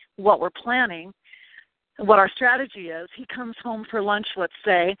I, what we're planning, what our strategy is, he comes home for lunch, let's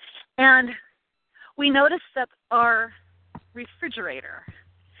say, and we notice that our refrigerator,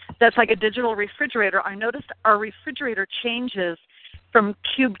 that's like a digital refrigerator, I noticed our refrigerator changes from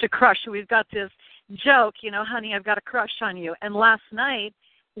cube to crush. So we've got this joke, honey, I've got a crush on you. And last night,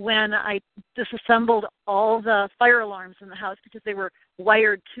 when I disassembled all the fire alarms in the house because they were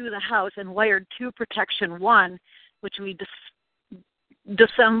wired to the house and wired to Protection 1, which we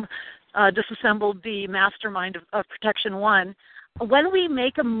disassembled the mastermind of Protection 1. When we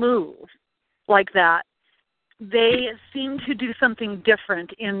make a move like that, they seem to do something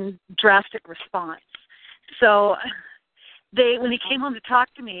different in drastic response. So when he came home to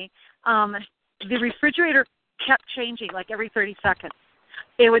talk to me, the refrigerator kept changing like every 30 seconds.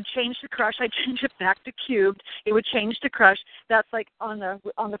 It would change to crush. I'd change it back to cubed. It would change to crush. That's like on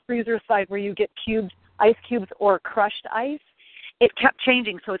the freezer side where you get cubed ice cubes or crushed ice. It kept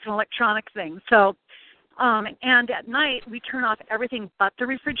changing, so it's an electronic thing. So, and at night, we turn off everything but the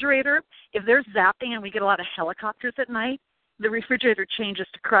refrigerator. If there's zapping and we get a lot of helicopters at night, the refrigerator changes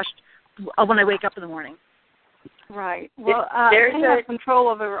to crushed when I wake up in the morning. Right. Well, they have control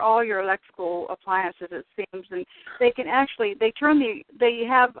over all your electrical appliances, it seems, and they can actually, they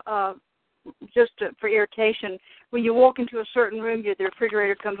have, for irritation, when you walk into a certain room, the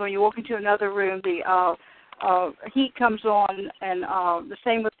refrigerator comes on. You walk into another room, the heat comes on, and the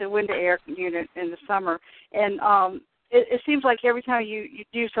same with the window air unit in the summer. And it seems like every time you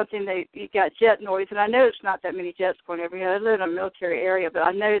do something, you got jet noise. And I know it's not that many jets going over here. I live in a military area, but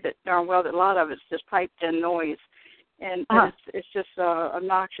I know that darn well that a lot of it's just piped-in noise. And it's just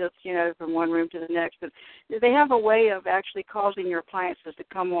obnoxious, from one room to the next. But they have a way of actually causing your appliances to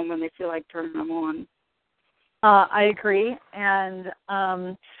come on when they feel like turning them on. I agree, and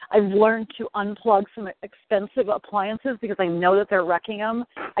I've learned to unplug some expensive appliances because I know that they're wrecking them.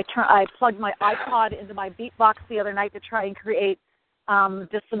 I plugged my iPod into my beatbox the other night to try and create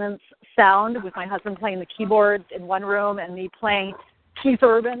dissonance sound with my husband playing the keyboard in one room and me playing Keith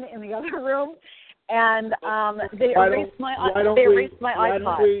Urban in the other room, and they erased my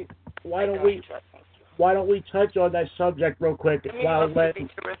iPod. Why don't we touch on that subject real quick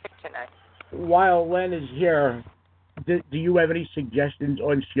while Len is here? Do you have any suggestions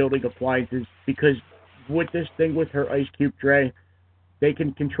on shielding appliances? Because with this thing with her ice cube tray, they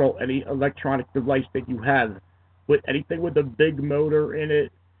can control any electronic device that you have. With anything with a big motor in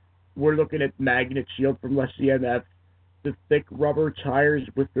it, we're looking at magnet shield from less CMF, the thick rubber tires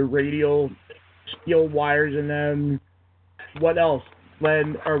with the radial steel wires in them. What else,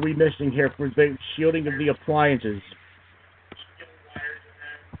 Len, are we missing here for the shielding of the appliances?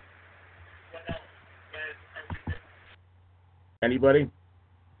 Anybody?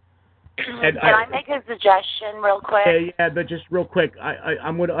 Can I make a suggestion real quick? Yeah, but just real quick.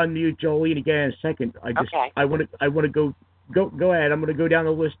 I'm going to unmute Jolene again in a second. I want to go Go ahead. I'm going to go down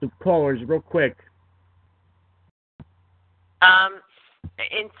the list of callers real quick.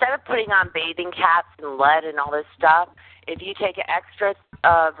 Instead of putting on bathing caps and lead and all this stuff, if you take an extra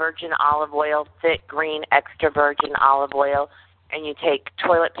virgin olive oil, thick green extra virgin olive oil, and you take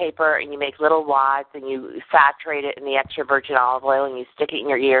toilet paper and you make little wads and you saturate it in the extra virgin olive oil and you stick it in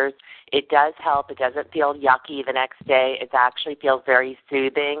your ears, it does help. It doesn't feel yucky the next day. It actually feels very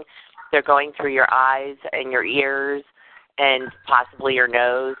soothing. They're going through your eyes and your ears and possibly your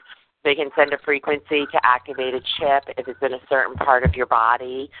nose. They can send a frequency to activate a chip if it's in a certain part of your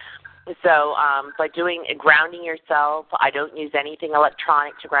body. So by grounding yourself, I don't use anything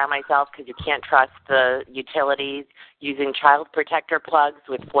electronic to ground myself because you can't trust the utilities. Using child protector plugs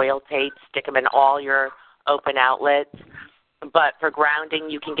with foil tape, stick them in all your open outlets. But for grounding,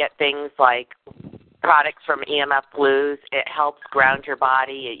 you can get things like products from EMF Blues. It helps ground your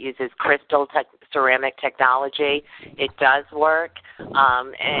body. It uses crystal ceramic technology. It does work,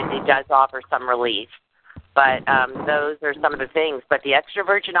 and it does offer some relief. But those are some of the things. But the extra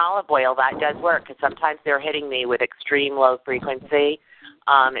virgin olive oil, that does work because sometimes they're hitting me with extreme low frequency.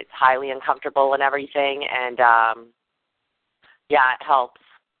 It's highly uncomfortable and everything. And, yeah, it helps.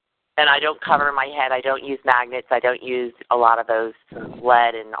 And I don't cover my head. I don't use magnets. I don't use a lot of those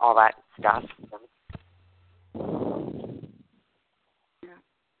lead and all that stuff.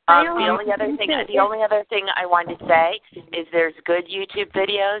 The only other thing I wanted to say is there's good YouTube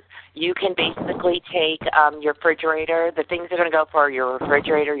videos. You can basically take your refrigerator. The things that are going to go for your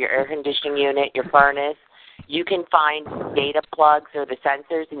refrigerator, your air conditioning unit, your furnace. You can find data plugs or the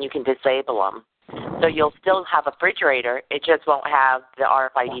sensors, and you can disable them. So you'll still have a refrigerator. It just won't have the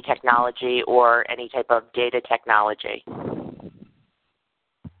RFID technology or any type of data technology.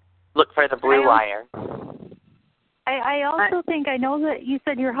 Look for the blue wire. I also think, I know that you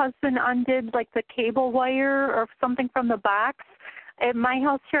said your husband undid like the cable wire or something from the box. At my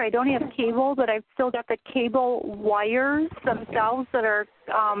house here, I don't have cable, but I've still got the cable wires themselves that are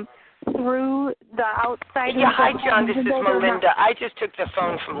through the outside. Yeah, hi, John. This is Melinda. I just took the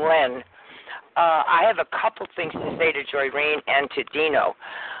phone from Len. I have a couple things to say to Joyreen and to Dino.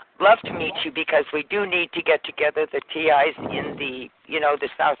 Love to meet you because we do need to get together the TIs in the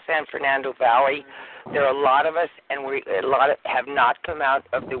South San Fernando Valley. There are a lot of us, and a lot have not come out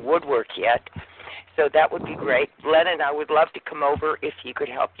of the woodwork yet. So that would be great. Len and I would love to come over if he could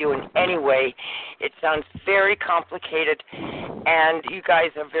help you in any way. It sounds very complicated, and you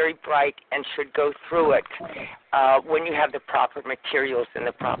guys are very bright and should go through it when you have the proper materials in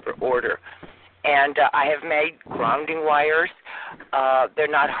the proper order. And I have made grounding wires. They're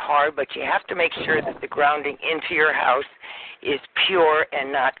not hard, but you have to make sure that the grounding into your house is pure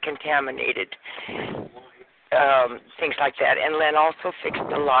and not contaminated. Things like that. And Len also fixed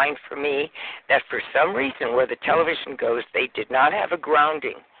a line for me that for some reason where the television goes, they did not have a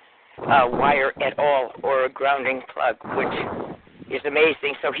grounding wire at all or a grounding plug, which is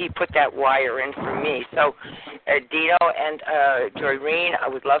amazing. So he put that wire in for me. So Dino and Joyreen, I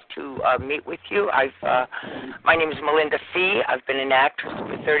would love to meet with you. My name is Melinda Fee. I've been an actress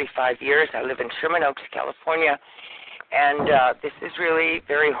for 35 years. I live in Sherman Oaks, California. And this is really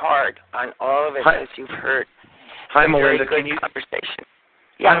very hard on all of us, as you've heard. Hi, Melinda. Very good conversation.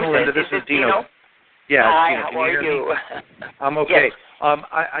 Yeah, hi, Melinda. This is Dino. Yeah, hi, Dino. how are you? I'm okay. Yes.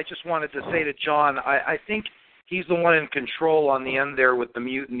 I just wanted to say to John, I think he's the one in control on the end there with the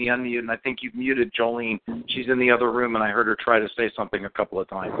mute and the unmute, and I think you've muted Jolene. She's in the other room, and I heard her try to say something a couple of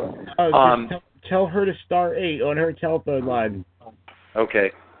times. Tell her to star 8 on her telephone line.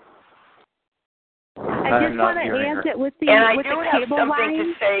 Okay. I just want to add that with the and I with do the have cable something line,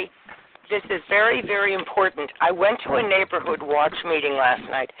 to say. This is very, very important. I went to a neighborhood watch meeting last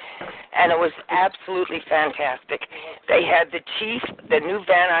night, and it was absolutely fantastic. They had the chief, the new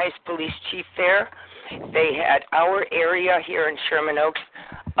Van Nuys police chief there. They had our area here in Sherman Oaks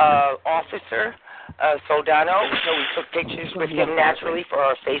officer, Soldano, so we took pictures with him naturally for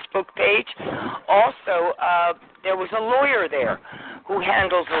our Facebook page. Also, there was a lawyer there who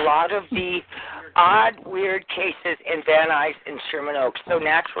handles a lot of the odd, weird cases in Van Nuys and Sherman Oaks. So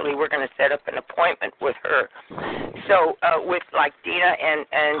naturally, we're going to set up an appointment with her. So with like Dina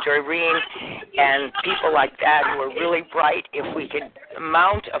and Joyreen and people like that who are really bright, if we could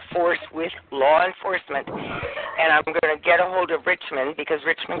mount a force with law enforcement, and I'm going to get a hold of Richmond because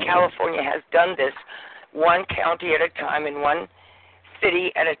Richmond, California has done this one county at a time and one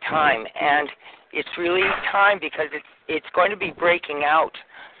city at a time, and it's really time because it's going to be breaking out.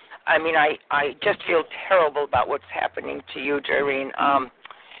 I mean, I just feel terrible about what's happening to you, Joyreen.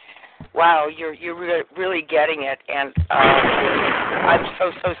 Wow, you're really getting it, and I'm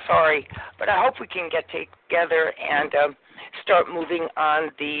so sorry. But I hope we can get together and start moving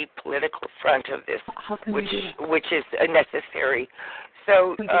on the political front of this, which is necessary.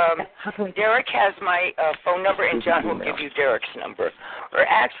 So Derek has my phone number, and John will give you Derek's number. Or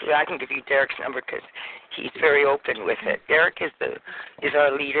actually, I can give you Derek's number because he's very open with it. Derek is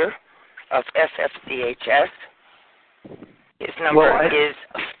our leader of FFCHS. His number is...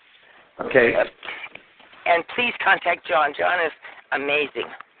 Okay. And please contact John. John is amazing.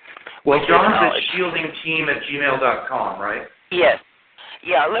 Well, John's at shieldingteam@gmail.com, right? Yes.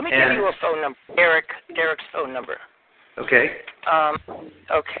 Yeah, let me give you a phone number. Derek's phone number. Okay.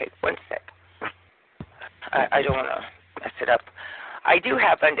 Okay, one sec. I don't want to mess it up. I do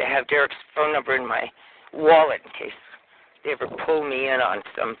happen to have Derek's phone number in my wallet in case they ever pull me in on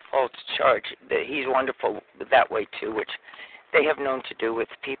some false charge. He's wonderful that way, too, which they have known to do with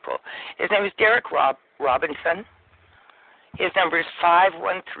people. His name is Derek Robinson. His number is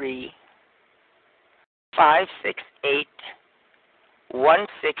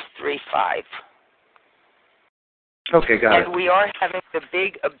 513-568-1635. Okay, got it. And we are having the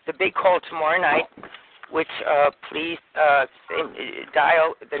big call tomorrow night, which please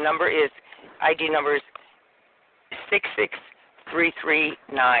dial. The number is ID number is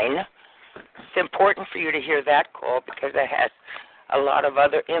 66339. It's important for you to hear that call because it has a lot of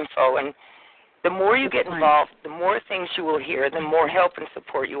other info. And the more you get involved, the more things you will hear, the more help and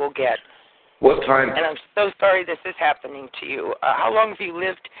support you will get. What time? And I'm so sorry this is happening to you. How long have you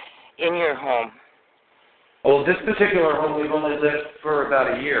lived in your home? Well, this particular home we've only lived for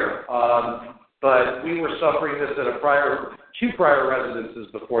about a year, but we were suffering this at two prior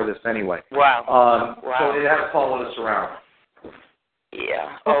residences before this anyway. Wow. Wow. So it has followed us around.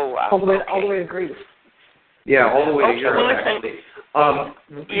 Yeah. Oh, wow. All the way to Greece. Yeah, all the way to Europe, well, actually.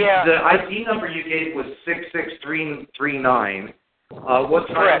 The ID number you gave was 66339. What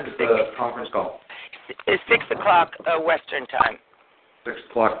time is the conference call? It's 6 o'clock Western time. 6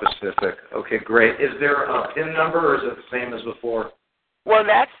 o'clock Pacific. Okay, great. Is there a PIN number, or is it the same as before? Well,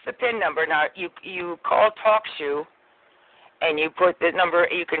 that's the PIN number. Now, you call TalkShoe, and you put the number.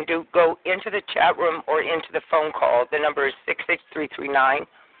 You can go into the chat room or into the phone call. The number is 66339.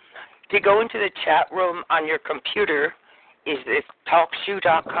 To go into the chat room on your computer is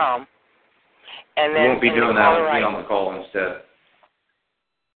talkshoe.com. And then you won't be doing that. We'll be on the call instead.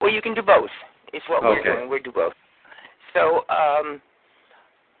 Well, you can do both. Is what we're doing. We do both. So,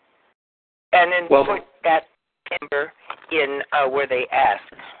 and then put that number in where they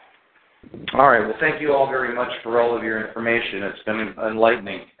ask. All right. Well, thank you all very much for all of your information. It's been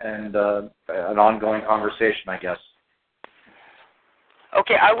enlightening and an ongoing conversation, I guess.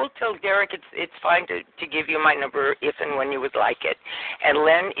 Okay, I will tell Derek it's fine to give you my number if and when you would like it. And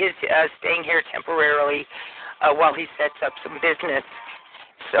Len is staying here temporarily while he sets up some business.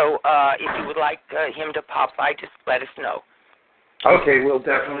 So if you would like him to pop by, just let us know. Okay, we'll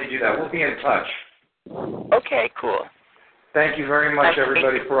definitely do that. We'll be in touch. Okay, cool. Thank you very much,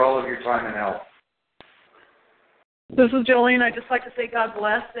 everybody, for all of your time and help. This is Jolene. I'd just like to say God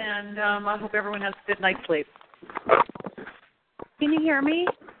bless, and I hope everyone has a good night's sleep. Can you hear me?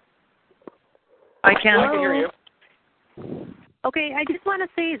 I can hear you. Okay, I just want to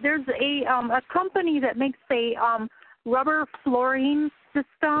say there's a company that makes a rubber flooring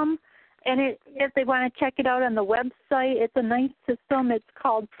system, and if they want to check it out on the website, it's a nice system. It's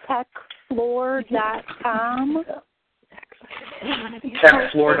called techfloor.com.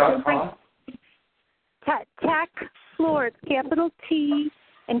 Techfloor.com? Techfloor. It's capital T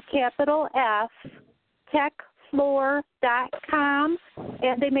and capital F. Techfloor.com,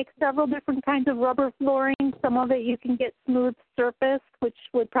 and they make several different kinds of rubber flooring. Some of it you can get smooth surface, which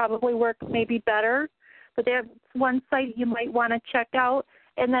would probably work maybe better. But that's one site you might want to check out.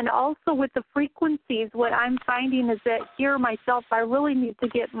 And then also with the frequencies, what I'm finding is that here myself, I really need to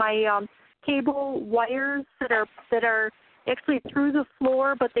get my cable wires that are actually through the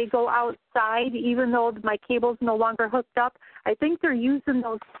floor, but they go outside, even though my cable's no longer hooked up. I think they're using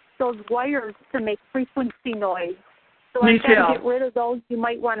those wires to make frequency noise. So I got to get rid of those. You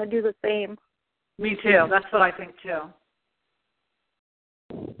might want to do the same. Me too. That's what I think too.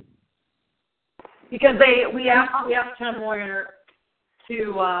 Because we asked Tom Moyer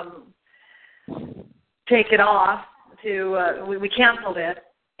to take it off. We canceled it,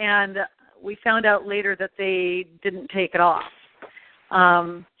 and we found out later that they didn't take it off.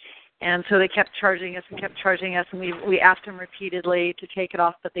 And so they kept charging us, and we asked them repeatedly to take it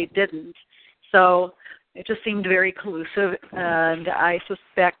off, but they didn't. So it just seemed very collusive, and I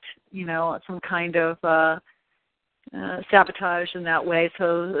suspect, some kind of sabotage in that way,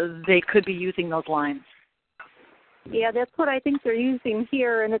 so they could be using those lines. Yeah, that's what I think they're using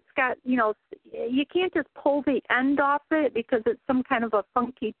here, and it's got, you can't just pull the end off it because it's some kind of a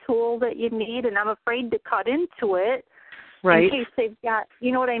funky tool that you need, and I'm afraid to cut into it in case they've got,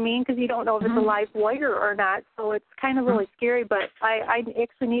 you know what I mean, because you don't know if it's a live wire or not, so it's kind of really scary, but I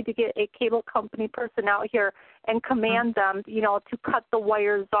actually need to get a cable company person out here and command them, to cut the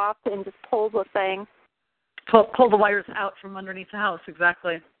wires off and just pull the thing. Pull the wires out from underneath the house,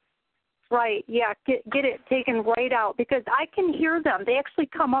 exactly. Right, yeah, get it taken right out because I can hear them. They actually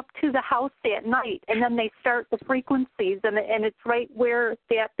come up to the house at night, and then they start the frequencies, and it's right where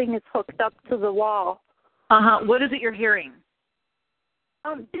that thing is hooked up to the wall. What is it you're hearing?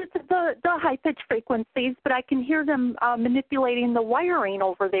 It's the high-pitched frequencies, but I can hear them manipulating the wiring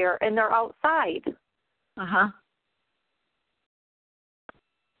over there, and they're outside.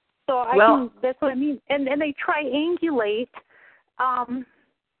 So that's what I mean. And they triangulate,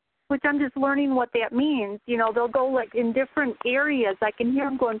 which I'm just learning what that means. They'll go like in different areas. I can hear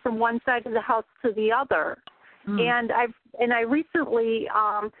them going from one side of the house to the other. And I recently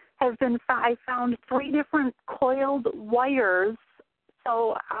I found 3 different coiled wires.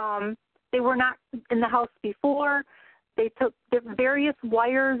 So they were not in the house before. They took various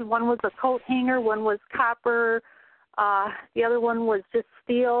wires. One was a coat hanger, one was copper, the other one was just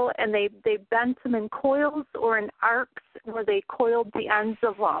steel, and they bent them in coils or in arcs where they coiled the ends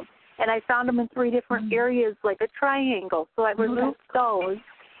of them. And I found them in 3 different areas, like a triangle. So I removed those.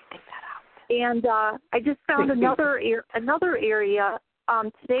 And I just found another area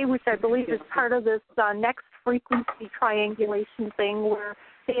today, which I believe is part of this next frequency triangulation thing, where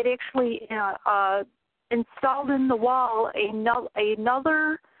they had actually installed in the wall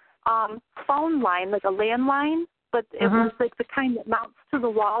another phone line, like a landline, but it was like the kind that mounts to the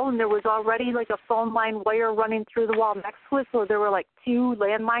wall, and there was already like a phone line wire running through the wall next to it, so there were like 2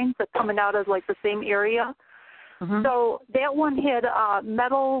 landlines that coming out of like the same area. So that one had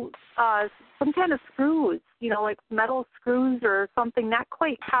metal, some kind of screws, like metal screws or something, not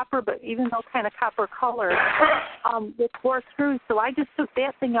quite copper, but even though kind of copper color, with 4 screws. So I just took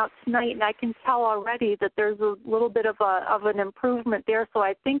that thing out tonight, and I can tell already that there's a little bit of an improvement there. So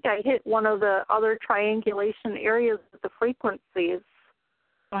I think I hit one of the other triangulation areas with the frequencies.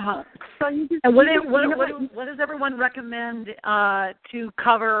 So you just, and what does everyone recommend to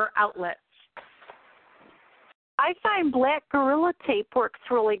cover outlets? I find black Gorilla Tape works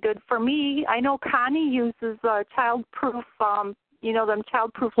really good for me. I know Connie uses childproof, them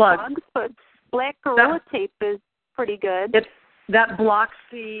childproof plugs, but black Gorilla Tape is pretty good. That blocks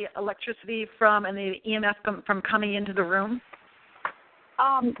the electricity and the EMF from coming into the room?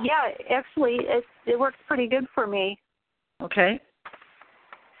 Yeah, actually, it works pretty good for me. Okay.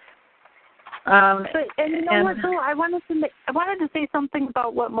 I wanted to say something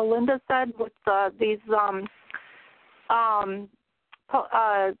about what Melinda said with these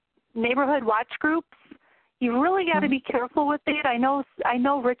neighborhood watch groups. You really got to be careful with it. I know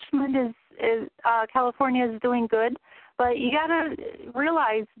Richmond is California is doing good, but you got to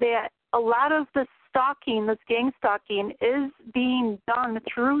realize that a lot of the stalking, this gang stalking, is being done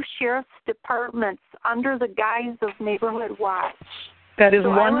through sheriff's departments under the guise of neighborhood watch. That is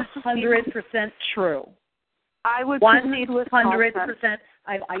 100% true. I would proceed with 100%.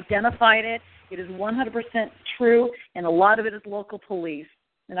 I've identified it. It is 100% true, and a lot of it is local police.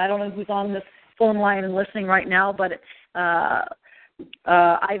 And I don't know who's on this phone line and listening right now, but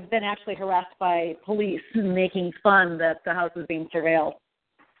I've been actually harassed by police making fun that the house is being surveilled.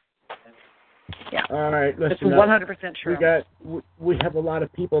 Yeah. All right, listen. It's 100% true. We have a lot of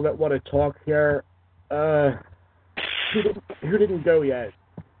people that want to talk here. Who didn't go yet?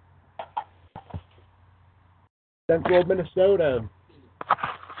 Central Minnesota.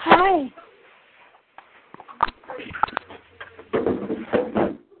 Hi.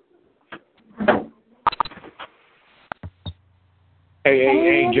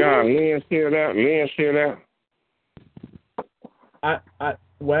 Hey, John, Lynn's still there?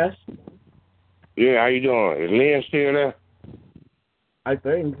 Wes? Yeah, how you doing? Is Lynn still there? I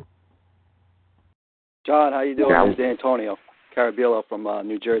think. John, how you doing? It's Antonio Carabillo from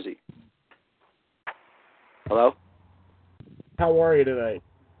New Jersey. Hello? How are you today?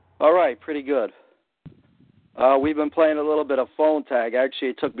 All right, pretty good. We've been playing a little bit of phone tag. Actually,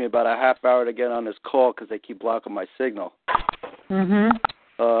 it took me about a half hour to get on this call because they keep blocking my signal.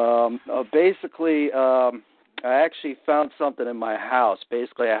 Basically, I actually found something in my house.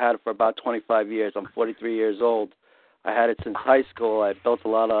 Basically, I had it for about 25 years. I'm 43 years old. I had it since high school. I built a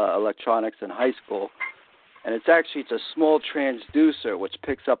lot of electronics in high school. And it's a small transducer which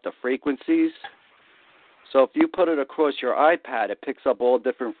picks up the frequencies. So if you put it across your iPad, it picks up all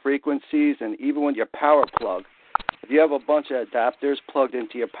different frequencies, and even with your power plug, if you have a bunch of adapters plugged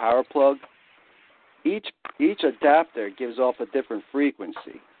into your power plug, each adapter gives off a different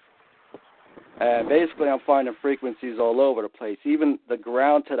frequency. And basically, I'm finding frequencies all over the place. Even the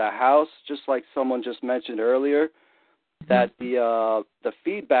ground to the house, just like someone just mentioned earlier, that the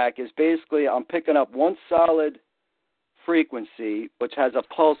feedback is basically I'm picking up one solid frequency, which has a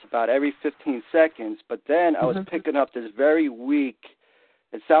pulse about every 15 seconds, but then I was picking up this very weak,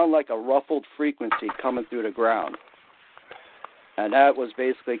 it sounded like a ruffled frequency coming through the ground. And that was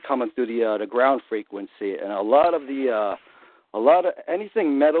basically coming through the ground frequency. And a lot of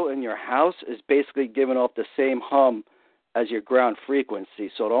anything metal in your house is basically giving off the same hum as your ground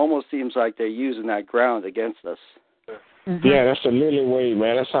frequency. So it almost seems like they're using that ground against us. Yeah, that's the lily wave,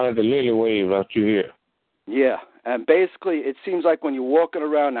 man. That sounded the lily wave out you here. Yeah, and basically it seems like when you're walking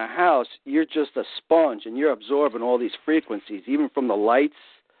around the house, you're just a sponge and you're absorbing all these frequencies, even from the lights.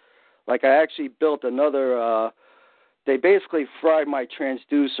 Like I actually built another, they basically fried my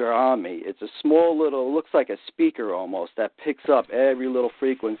transducer on me. It's a small little, looks like a speaker almost, that picks up every little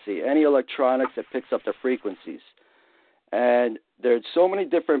frequency, any electronics that picks up the frequencies. And there's so many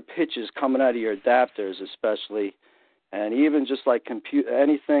different pitches coming out of your adapters especially. And even just like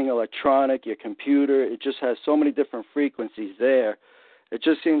anything electronic, your computer, it just has so many different frequencies there. It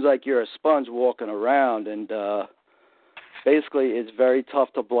just seems like you're a sponge walking around, and basically it's very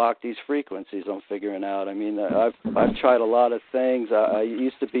tough to block these frequencies, I'm figuring out. I mean, I've tried a lot of things. I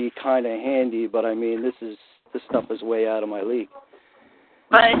used to be kind of handy, but I mean, this stuff is way out of my league.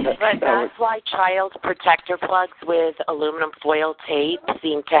 But that's why child protector plugs with aluminum foil tape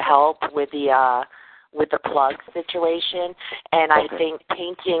seem to help with the plug situation. And I think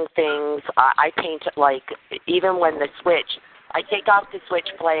painting things, I paint like even when the switch, I take off the switch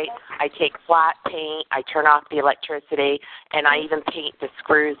plate, I take flat paint, I turn off the electricity, and I even paint the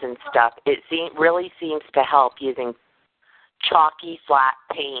screws and stuff. It really seems to help using chalky flat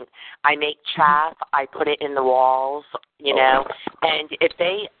paint. I make chaff, I put it in the walls, you know, and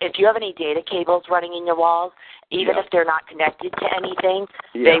if you have any data cables running in your walls, even if they're not connected to anything,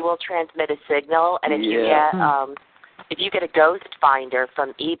 they will transmit a signal. And if you get a ghost finder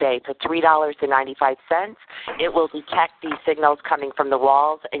from eBay for $3.95, it will detect these signals coming from the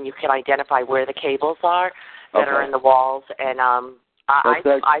walls, and you can identify where the cables are that are in the walls. And I've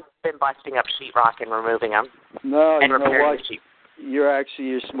been busting up sheetrock and removing them. No, and you know repairing what? the sheet. You're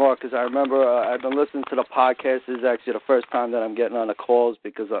smart, because I remember I've been listening to the podcast. This is actually the first time that I'm getting on the calls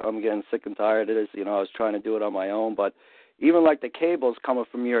because I'm getting sick and tired of this. You know, I was trying to do it on my own, but even like the cables coming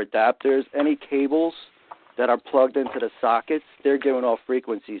from your adapters, any cables that are plugged into the sockets, they're giving off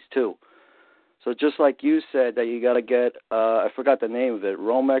frequencies too. So just like you said that you got to get, I forgot the name of it,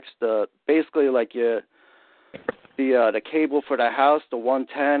 Romex, basically like the cable for the house, the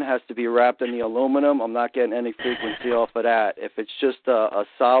 110 has to be wrapped in the aluminum. I'm not getting any frequency off of that. If it's just a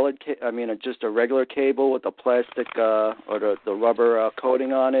solid, just a regular cable with the plastic or the rubber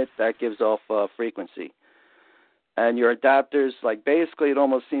coating on it, that gives off frequency. And your adapters, like basically it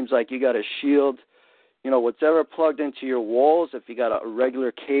almost seems like you got a shield. You know, whatever plugged into your walls, if you got a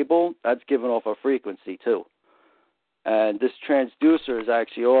regular cable, that's giving off a frequency too. And this transducer is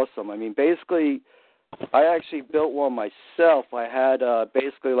actually awesome. I mean, basically, I actually built one myself. I had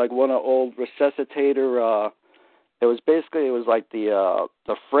basically like one of the old resuscitator. It was like the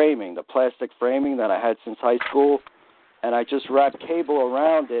framing, the plastic framing that I had since high school, and I just wrapped cable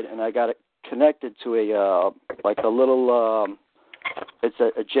around it, and I got it connected to a little. It's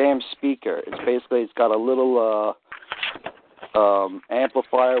a jam speaker. It's got a little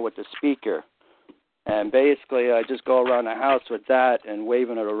amplifier with the speaker. And basically, I just go around the house with that and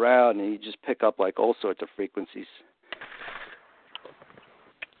waving it around, and you just pick up like all sorts of frequencies.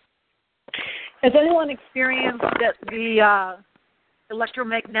 Has anyone experienced that the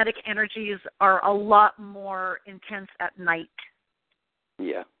electromagnetic energies are a lot more intense at night?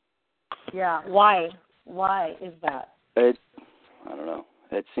 Yeah. Yeah. Why? Why is that? I don't know.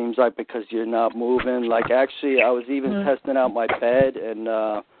 It seems like because you're not moving. Like actually, I was even testing out my bed, and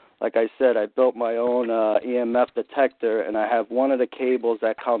like I said, I built my own EMF detector, and I have one of the cables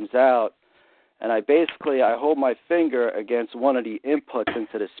that comes out, and I hold my finger against one of the inputs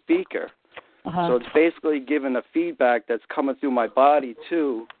into the speaker. So it's basically giving the feedback that's coming through my body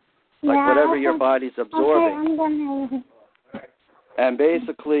too, like whatever your body's absorbing. And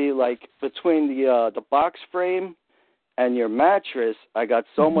basically, like between the box frame and your mattress, I got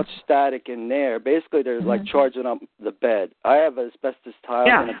so much static in there. Basically, they're like charging up the bed. I have asbestos tiles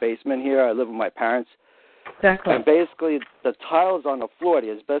in the basement here. I live with my parents. Exactly. And basically, the tiles on the floor,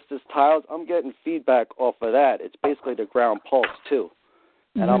 the asbestos tiles, I'm getting feedback off of that. It's basically the ground pulse, too.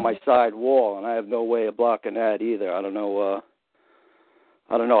 and on my side wall, and I have no way of blocking that either. I don't know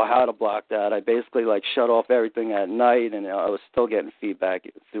how to block that. I basically like shut off everything at night, and I was still getting feedback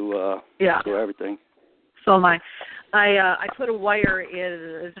through everything. So am I. I put a wire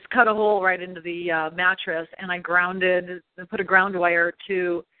in, just cut a hole right into the mattress, and I put a ground wire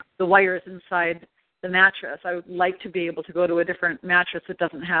to the wires inside the mattress. I would like to be able to go to a different mattress that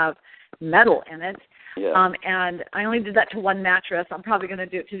doesn't have metal in it. Yeah. And I only did that to one mattress. I'm probably going to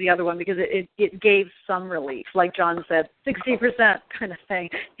do it to the other one because it gave some relief. Like John said, 60% kind of thing.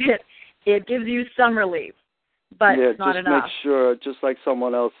 It gives you some relief, but it's not enough. Just make sure, just like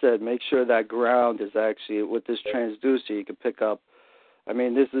someone else said, make sure that ground is actually, with this transducer, you can pick up. I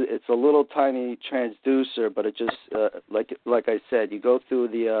mean, it's a little tiny transducer, but it just, like I said, you go through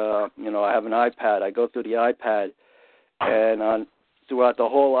the, I have an iPad. I go through the iPad, and throughout the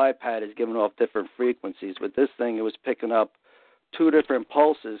whole iPad is giving off different frequencies. With this thing, it was picking up 2 different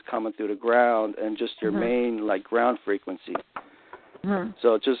pulses coming through the ground and just your main, ground frequency. Mm-hmm.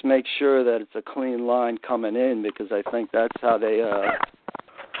 So just make sure that it's a clean line coming in, because I think that's how they,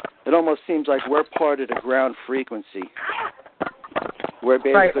 it almost seems like we're part of the ground frequency. We're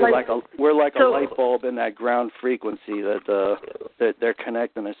basically we're like a light bulb in that ground frequency that they're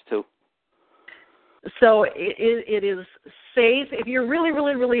connecting us to. So it is safe if you're really,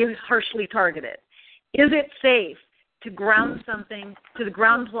 really, really harshly targeted. Is it safe to ground something to the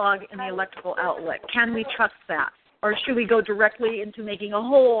ground plug in the electrical outlet? Can we trust that? Or should we go directly into making a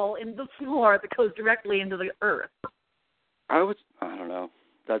hole in the floor that goes directly into the earth? I don't know.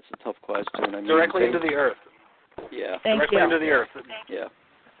 That's a tough question. I mean, directly into the earth. Yeah. Directly into the earth. Yeah.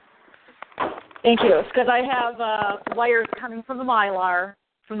 Thank you. Because I have wires coming from the Mylar,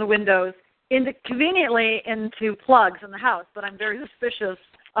 from the windows, conveniently into plugs in the house, but I'm very suspicious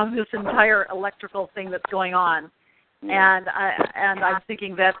of this entire electrical thing that's going on. Yeah. And I'm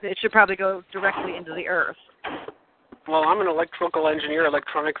thinking that it should probably go directly into the earth. Well, I'm an electrical engineer,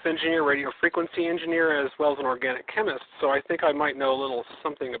 electronics engineer, radio frequency engineer, as well as an organic chemist, so I think I might know a little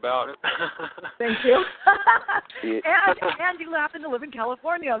something about it. Thank you. And you happen to live in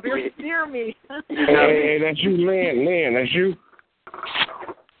California, very near me. Hey, that's you, Lynn, that's you.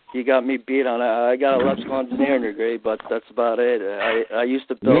 You got me beat on it. I got an electrical engineering degree, but that's about it. I used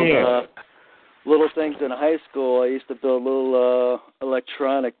to build little things in high school. I used to build little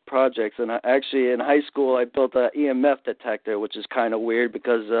electronic projects, and actually in high school I built an EMF detector, which is kind of weird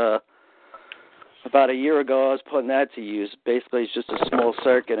because about a year ago I was putting that to use. Basically, it's just a small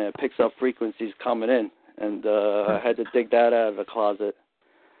circuit, and it picks up frequencies coming in, and I had to dig that out of the closet.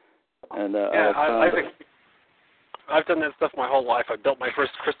 And I've done that stuff my whole life. I built my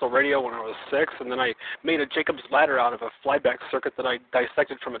first crystal radio when I was 6, and then I made a Jacob's ladder out of a flyback circuit that I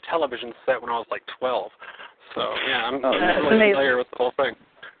dissected from a television set when I was like 12. So, yeah, I'm really familiar with the whole thing.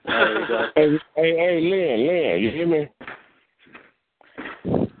 There you go. Hey, Lynn, you hear me?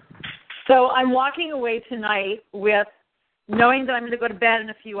 So I'm walking away tonight with knowing that I'm going to go to bed in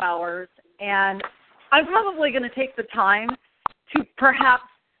a few hours, and I'm probably going to take the time to perhaps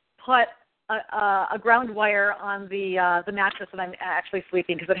put a ground wire on the mattress that I'm actually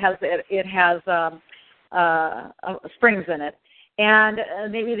sleeping, because it has springs in it, and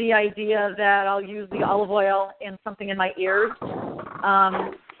maybe the idea that I'll use the olive oil in something in my ears,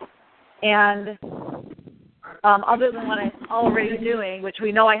 and other than what I'm already doing, which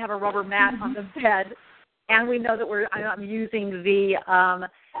we know I have a rubber mat on the bed, and we know that I'm using the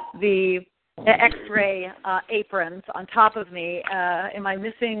X-ray aprons on top of me. Am I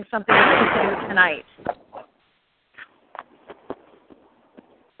missing something I can do tonight?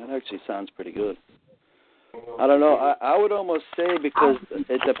 That actually sounds pretty good. I don't know. I would almost say, because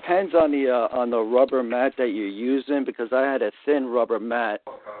it depends on the rubber mat that you're using, because I had a thin rubber mat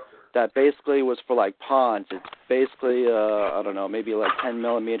that basically was for like ponds. It's basically I don't know, maybe like 10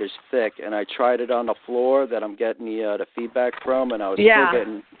 millimeters thick, and I tried it on the floor that I'm getting the feedback from, and I was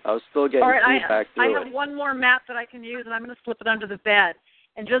still getting feedback through it. I have one more mat that I can use, and I'm going to slip it under the bed.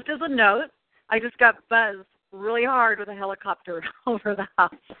 And just as a note, I just got buzzed really hard with a helicopter over the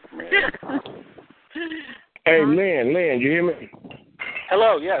house. Hey, Lynn, you hear me?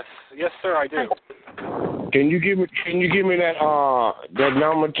 Hello, yes, sir, I do. Can you give me that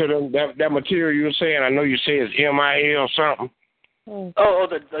number to that material you were saying? I know you say it's MIL something. Oh,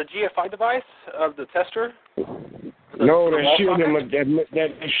 the GFI device of the tester? No, that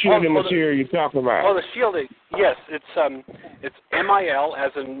shielding material you're talking about. Oh, the shielding. Yes, it's MIL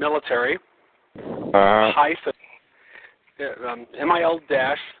as in military. Hyphen MIL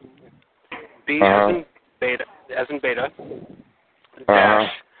dash B as in beta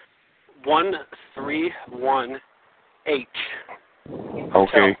dash 131H.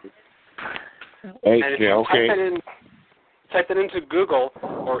 Okay. And if you okay. type that into Google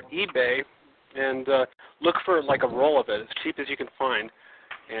or eBay, and look for like a roll of it, as cheap as you can find,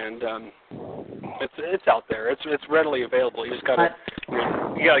 and it's out there. It's readily available. You just gotta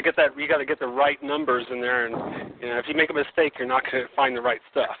get that. You gotta get the right numbers in there, and if you make a mistake, you're not gonna find the right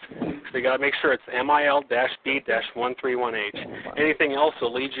stuff. So you gotta make sure it's MIL-B-131H. Anything else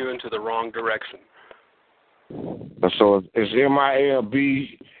will lead you into the wrong direction. So it's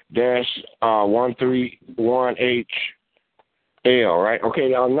MIL-131HL, right? Okay.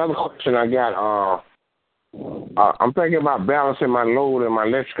 Now another question I got. I'm thinking about balancing my load in my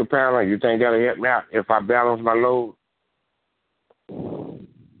electrical panel. You think that'll help me out if I balance my load?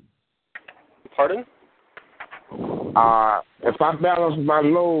 Pardon? If I balance my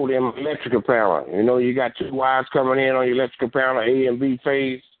load in my electrical panel, you got two wires coming in on your electrical panel, A and B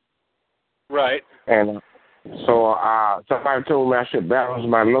phase. Right. And so somebody told me I should balance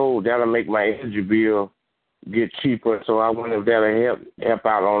my load. That'll make my energy bill get cheaper. So I wonder if that'll help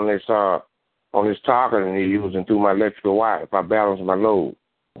out on this target that you're using through my electrical wire if I balance my load.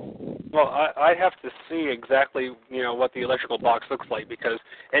 Well, I have to see exactly, what the electrical box looks like, because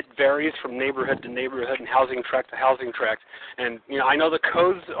it varies from neighborhood to neighborhood and housing tract to housing tract. And, I know the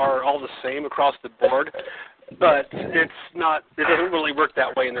codes are all the same across the board, but it doesn't really work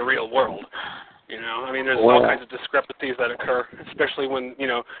that way in the real world. There's all kinds of discrepancies that occur, especially when you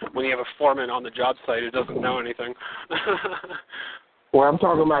have a foreman on the job site who doesn't know anything. Well, I'm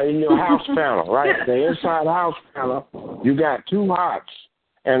talking about in your house panel, right? The inside house panel, you got two hots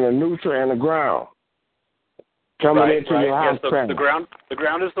and a neutral and a ground coming into your house panel. The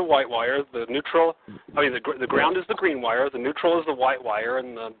ground is the white wire. The neutral, the ground is the green wire. The neutral is the white wire,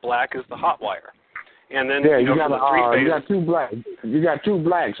 and the black is the hot wire. And then you got two blacks. You got two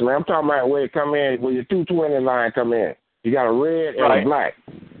blacks, man. I'm talking about where it come in, where your 220 line come in. You got a red and a black.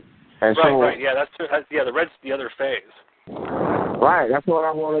 And right. Yeah, the red's the other phase. Right, that's what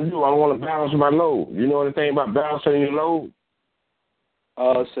I want to do. I want to balance my load. You know anything about balancing your load?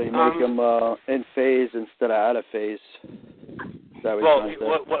 So you make them in phase instead of out of phase.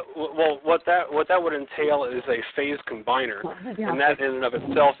 What that would entail is a phase combiner, and that in and of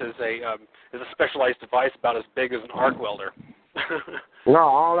itself is a specialized device about as big as an arc welder. No,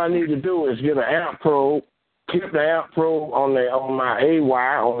 all I need to do is get an amp probe, clip the amp probe on my A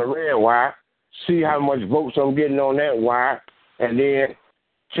wire, on the red wire, see how much volts I'm getting on that wire, and then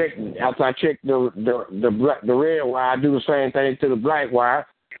after I check the red wire, I do the same thing to the black wire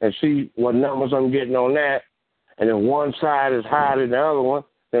and see what numbers I'm getting on that. And if one side is higher than the other one,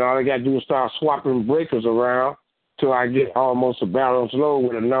 then all I got to do is start swapping breakers around till I get almost a balanced load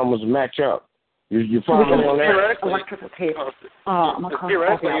where the numbers match up. You follow me on that? Electrical tape.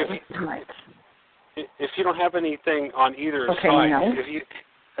 Theoretically, if you don't have anything on either side,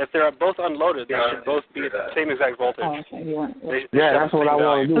 if they're both unloaded, they should both be at the same exact voltage. That's what I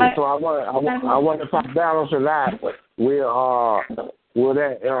want to do. So I want if I balance it out, will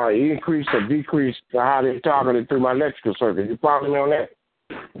that increase or decrease how they're targeted through my electrical circuit? You follow me on that?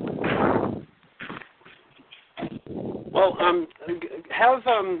 Well, have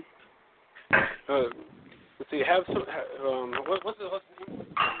let's see, have some. What's the name?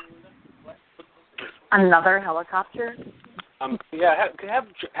 Another helicopter.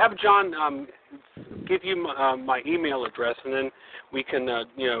 Have John give you my email address, and then we can, if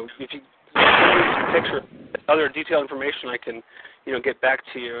you send me some picture, other detailed information, I can, get back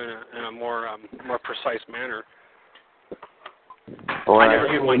to you in a more precise manner. All right. I never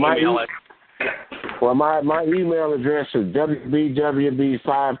give my email address. Well, my email address is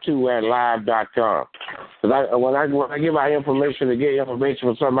wbwb52@live.com. When I give out information to get information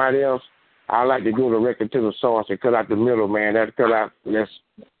from somebody else, I like to go directly to the source and cut out the middleman. That cut out less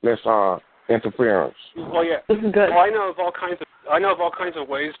interference. Well, yeah. This is good. Well, I know of all kinds of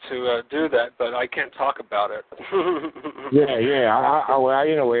ways to do that, but I can't talk about it.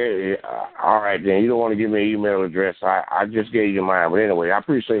 All right then. You don't want to give me an email address. I just gave you mine, but anyway, I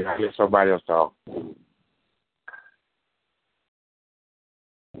appreciate it. I let somebody else talk.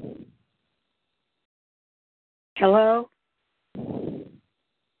 Hello.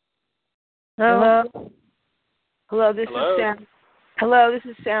 Hello. Hello. This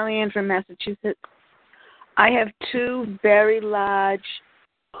is Sally Ann from Massachusetts. I have two very large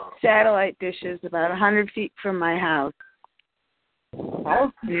satellite dishes about 100 feet from my house.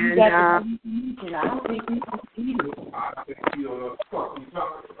 Wow.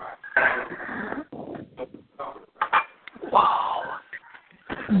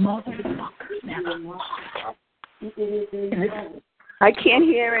 I can't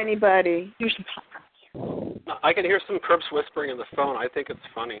hear anybody. I can hear some perps whispering in the phone. I think it's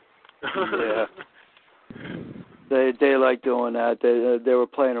funny. Yeah. They like doing that. They were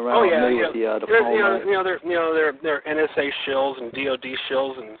playing around with me with the phone. They're NSA shills and DoD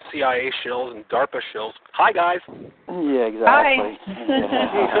shills and CIA shills and DARPA shills. Hi guys. Yeah, exactly.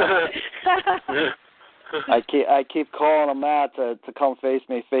 Hi. I keep calling them out to come face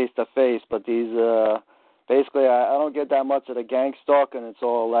me face to face, but these basically I don't get that much of the gang stalking. It's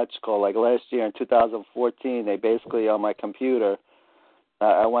all electrical. Like last year in 2014, they basically on my computer.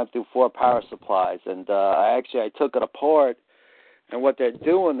 I went through 4 power supplies, and I took it apart, and what they're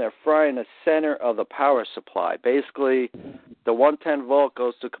doing, they're frying the center of the power supply. Basically, the 110 volt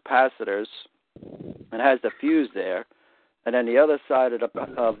goes to capacitors and has the fuse there, and then the other side of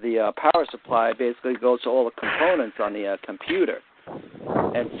the power supply basically goes to all the components on the computer.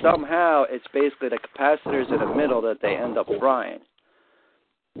 And somehow it's basically the capacitors in the middle that they end up frying.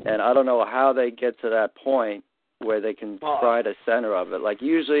 And I don't know how they get to that point where they can fry the center of it. Like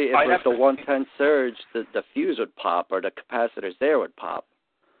usually if it's the 110 surge, the fuse would pop or the capacitors there would pop.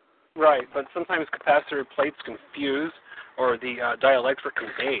 Right, but sometimes capacitor plates can fuse or the dielectric can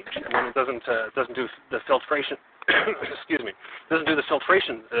age, and then it doesn't do the filtration. Excuse me, doesn't do the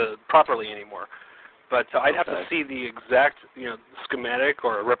filtration properly anymore. But I'd have to see the exact, schematic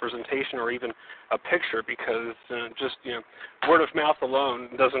or a representation or even a picture because just word of mouth alone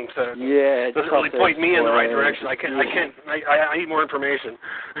doesn't really point me in the right direction. I need more information.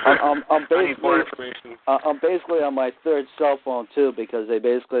 I'm I need more information. I'm basically on my 3rd cell phone too because they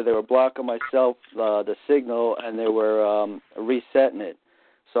were blocking the signal and they were resetting it.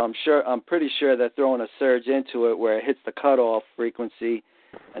 So I'm pretty sure they're throwing a surge into it where it hits the cutoff frequency.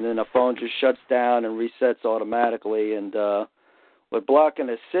 And then the phone just shuts down and resets automatically. And with blocking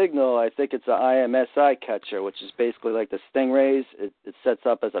the signal, I think it's an IMSI catcher, which is basically like the Stingrays. It sets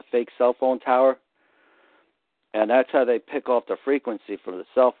up as a fake cell phone tower. And that's how they pick off the frequency from the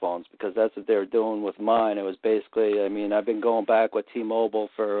cell phones because that's what they were doing with mine. It was basically, I've been going back with T-Mobile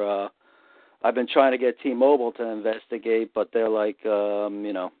for I've been trying to get T-Mobile to investigate, but they're like,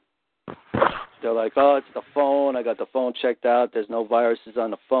 they're like, oh, it's the phone. I got the phone checked out. There's no viruses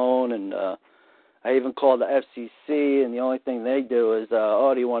on the phone. And I even called the FCC, and the only thing they do is,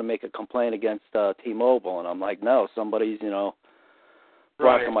 do you want to make a complaint against T-Mobile? And I'm like, no, somebody's,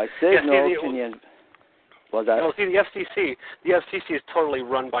 blocking my signal. What's that? No, see, the FCC is totally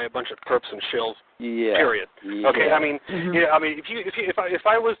run by a bunch of perps and shills. Yeah. Period. Yeah. Okay. If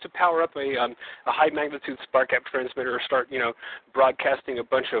I was to power up a high magnitude spark gap transmitter or start broadcasting a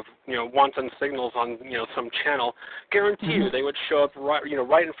bunch of wanton signals on some channel, guarantee you they would show up right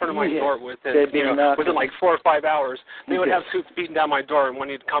in front of my door within like 4 or 5 hours. They would have suits beating down my door and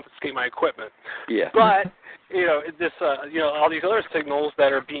wanting to confiscate my equipment. Yeah. But all these other signals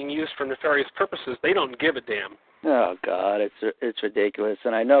that are being used for nefarious purposes, they don't give a damn. Oh God, it's ridiculous.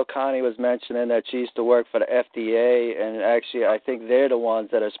 And I know Connie was mentioning that she used to work for the FDA, and actually I think they're the ones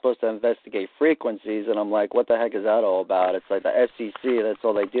that are supposed to investigate frequencies. And I'm like, what the heck is that all about? It's like the FCC, that's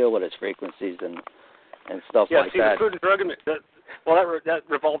all they deal with is frequencies and stuff like that. Yeah, see, the Food and Drug that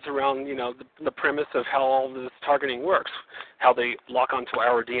revolves around the premise of how all this targeting works, how they lock onto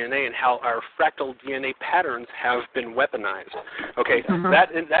our DNA, and how our fractal DNA patterns have been weaponized. Okay,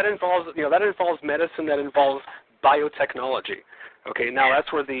 that involves medicine, that involves biotechnology. Okay, now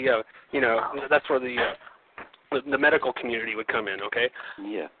that's where the the medical community would come in. Okay.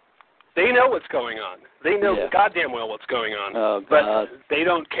 Yeah. They know what's going on. They know goddamn well what's going on. But they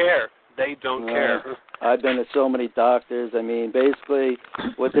don't care. They don't care. I've been to so many doctors. Basically,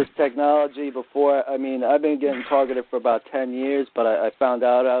 with this technology before, I've been getting targeted for about 10 years, but I found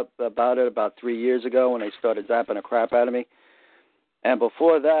out about it about 3 years ago when they started zapping the crap out of me. And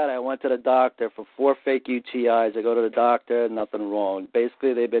before that, I went to the doctor for 4 fake UTIs. I go to the doctor, nothing wrong.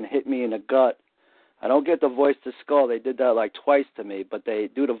 Basically, they've been hitting me in the gut. I don't get the voice to skull. They did that like twice to me, but they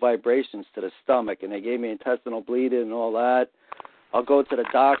do the vibrations to the stomach, and they gave me intestinal bleeding and all that. I'll go to the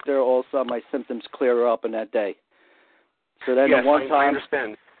doctor. All of a sudden, my symptoms clear up in that day. So then I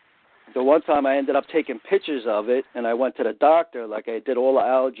understand. The one time I ended up taking pictures of it, and I went to the doctor. Like I did all the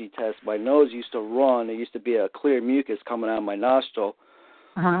allergy tests. My nose used to run. There used to be a clear mucus coming out of my nostril.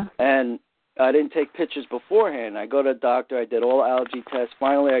 And I didn't take pictures beforehand. I go to the doctor. I did all the allergy tests.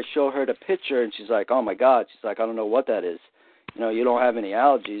 Finally, I show her the picture, and she's like, oh, my God. She's like, I don't know what that is. You don't have any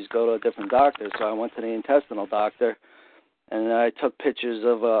allergies. Go to a different doctor. So I went to the intestinal doctor. And I took pictures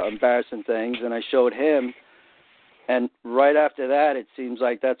of embarrassing things, and I showed him. And right after that, it seems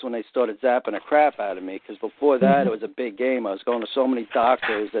like that's when they started zapping the crap out of me, because before that, it was a big game. I was going to so many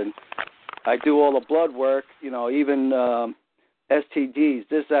doctors, and I do all the blood work. Even STDs,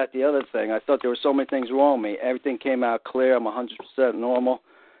 this, that, the other thing. I thought there were so many things wrong with me. Everything came out clear. I'm 100% normal.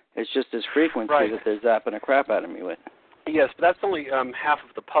 It's just this frequency that they're zapping the crap out of me with. Yes, but that's only half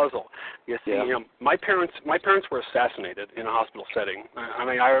of the puzzle. You see, my parents were assassinated in a hospital setting. I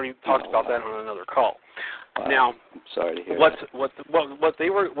mean, I already talked about that on another call. Wow. Now, I'm sorry to hear what they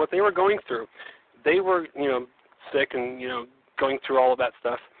were going through, they were sick and going through all of that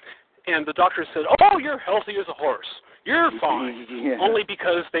stuff, and the doctor said, "Oh, you're healthy as a horse. You're fine." Only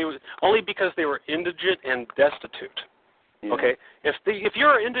because they were indigent and destitute. Yeah. Okay, if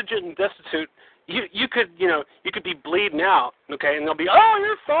you're indigent and destitute, you could be bleeding out, okay, and they'll be, "Oh,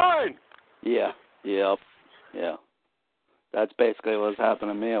 you're fine." Yeah. That's basically what was happening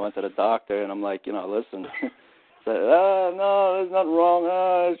to me. I went to the doctor, and I'm like, listen, said, no, there's nothing wrong.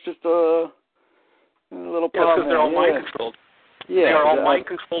 It's just a little problem. Because they're all mind controlled. Yeah, they are all mind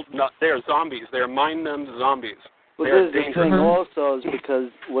controlled. They are zombies. They are mind numbed zombies. But this the thing also is because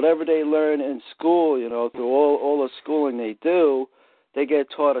whatever they learn in school, through all the schooling they do, they get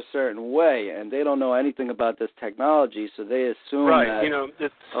taught a certain way, and they don't know anything about this technology, so they assume that.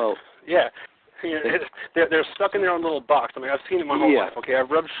 They're stuck in their own little box. I mean, I've seen it my whole life. Okay,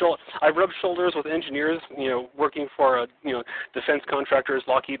 I've rubbed shoulders with engineers, working for defense contractors,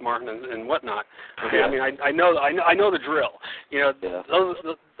 Lockheed Martin, and whatnot. Okay, I mean, I know the drill.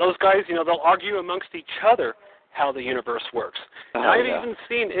 Those guys, they'll argue amongst each other how the universe works. And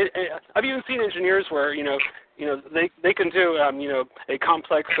I've even seen engineers where they can do a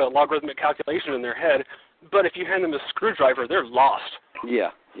complex logarithmic calculation in their head, but if you hand them a screwdriver, they're lost. Yeah.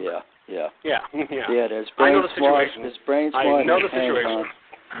 There's I know brain the situation. There's brain smart. I know the situation.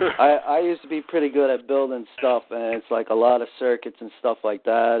 I used to be pretty good at building stuff, and it's like a lot of circuits and stuff like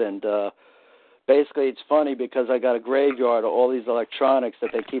that. And basically, it's funny because I got a graveyard of all these electronics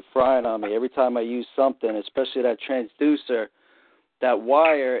that they keep frying on me. Every time I use something, especially that transducer, that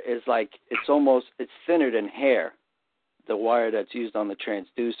wire is like it's thinner than hair. The wire that's used on the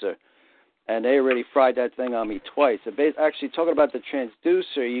transducer. And they already fried that thing on me twice. Actually, talking about the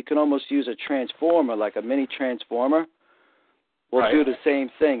transducer, you can almost use a transformer, like a mini transformer. Will do the same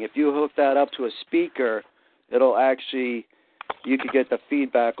thing. If you hook that up to a speaker, it'll actually, you could get the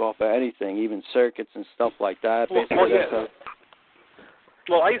feedback off of anything, even circuits and stuff like that.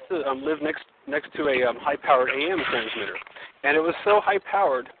 Well, I used to live next to a high-powered AM transmitter, and it was so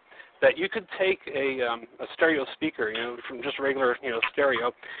high-powered that you could take a stereo speaker, from just regular,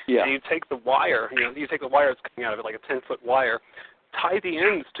 stereo, and you take the wire, you take the wire that's coming out of it, like a 10-foot wire, tie the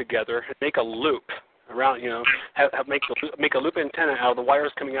ends together, and make a loop around, make a loop antenna out of the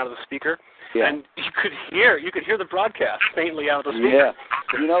wires coming out of the speaker, and you could hear the broadcast faintly out of the speaker.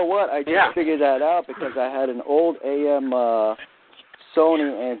 Yeah. You know what? I just figured that out because I had an old AM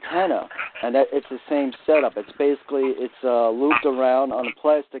Sony antenna, and it's the same setup. It's looped around on a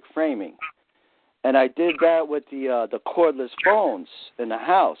plastic framing, and I did that with the cordless phones in the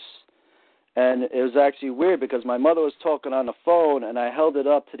house, and it was actually weird because my mother was talking on the phone, and I held it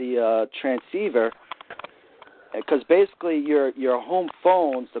up to the transceiver, because basically your home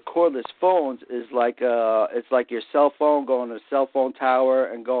phones, the cordless phones, is like it's like your cell phone going to the cell phone tower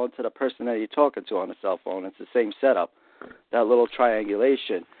and going to the person that you're talking to on the cell phone. It's the same setup. That little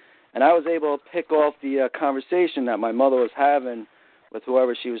triangulation. And I was able to pick off the conversation that my mother was having with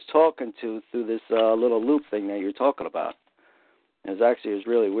whoever she was talking to through this little loop thing that you're talking about. It was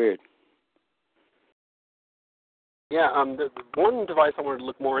really weird. Yeah, the one device I wanted to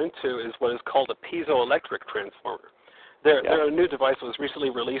look more into is what is called a piezoelectric transformer. They're a new device that was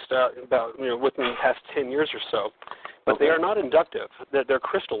recently released about within the past 10 years or so, but they are not inductive. They're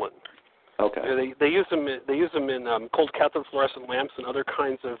crystalline. Okay. They use them in cold cathode fluorescent lamps and other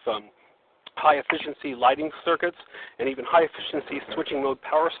kinds of high efficiency lighting circuits and even high efficiency switching mode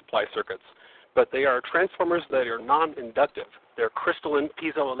power supply circuits. But they are transformers that are non-inductive. They're crystalline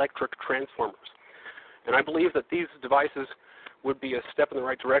piezoelectric transformers. And I believe that these devices would be a step in the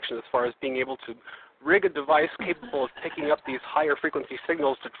right direction as far as being able to rig a device capable of picking up these higher frequency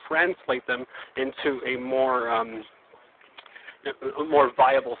signals to translate them into a more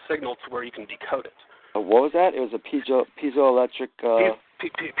viable signal to where you can decode it. What was that? It was a piezoelectric...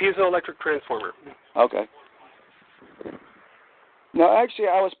 Piezoelectric transformer. Okay. No, actually,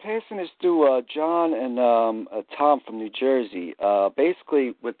 I was passing this through John and Tom from New Jersey.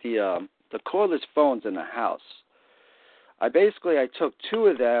 Basically, with the cordless phones in the house, I took two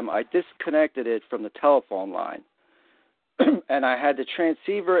of them, I disconnected it from the telephone line, and I had the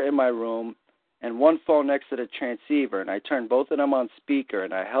transceiver in my room and one phone next to the transceiver, and I turned both of them on speaker,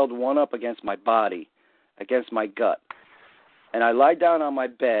 and I held one up against my body, against my gut. And I lie down on my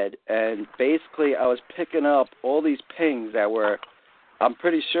bed, and basically I was picking up all these pings that were, I'm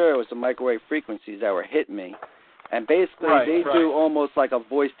pretty sure it was the microwave frequencies that were hitting me. And basically they do almost like a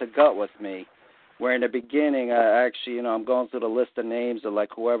voice to gut with me, where in the beginning I actually, I'm going through the list of names of like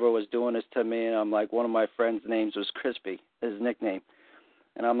whoever was doing this to me, and I'm like, one of my friends' names was Crispy, his nickname.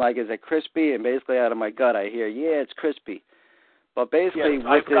 And I'm like, is it Crispy? And basically out of my gut I hear, yeah, it's Crispy. But basically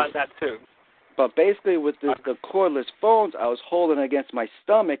I've got that too. But basically with the cordless phones, I was holding against my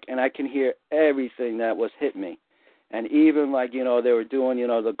stomach, and I can hear everything that was hitting me. And even like, they were doing,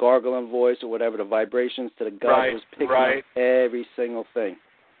 the gargling voice or whatever, the vibrations to the gut was picking up every single thing.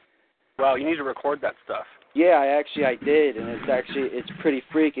 Wow, you need to record that stuff. Yeah, I did, and it's pretty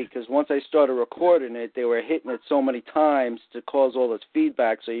freaky because once I started recording it, they were hitting it so many times to cause all this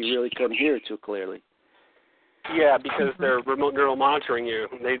feedback, so you really couldn't hear it too clearly. Yeah, because they're remote neural monitoring you.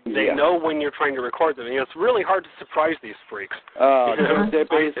 They know when you're trying to record them. It's really hard to surprise these freaks. They're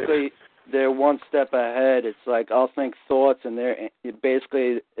basically they're one step ahead. It's like I'll think thoughts, and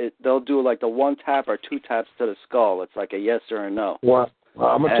they'll do like the one tap or two taps to the skull. It's like a yes or a no. Well,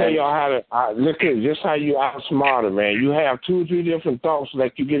 I'm gonna tell y'all how to look at it, just how you outsmart it, man. You have 2 or 3 different thoughts,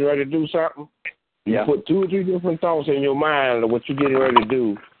 like you getting ready to do something. You put 2 or 3 different thoughts in your mind of what you're getting ready to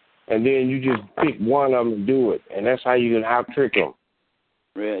do. And then you just pick one of them and do it, and that's how you can out-trick them.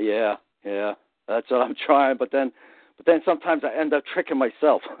 Yeah. That's what I'm trying, but then sometimes I end up tricking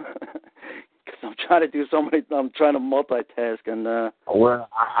myself because I'm trying to do so many. I'm trying to multitask, and well,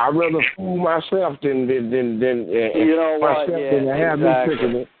 I'd rather fool myself than you know what? than have me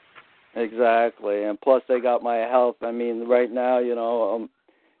tricking it. Exactly, and plus they got my health. I mean, right now,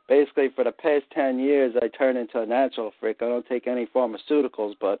 basically for the past 10 years, I turned into a natural freak. I don't take any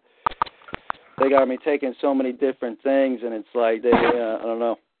pharmaceuticals, but they got me taking so many different things, and it's like I don't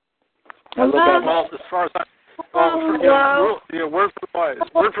know. I look at well, as far as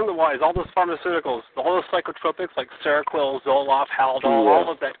word from the wise. All those pharmaceuticals, all those psychotropics like Seroquel, Zoloft, Haldol,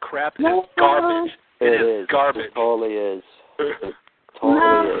 all of that crap is garbage. It is garbage. It totally is. It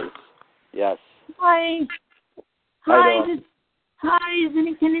totally is. Yes. Hi.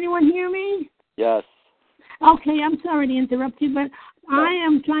 Can anyone hear me? Yes. Okay, I'm sorry to interrupt you, but I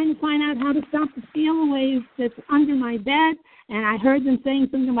am trying to find out how to stop the scalar waves that's under my bed, and I heard them saying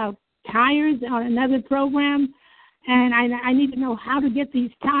something about tires on another program, and I need to know how to get these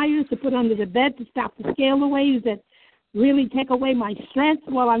tires to put under the bed to stop the scalar waves that really take away my strength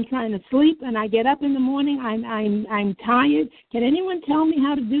while I'm trying to sleep, and I get up in the morning, I'm tired. Can anyone tell me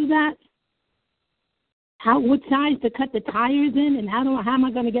how to do that? What size to cut the tires in, and how am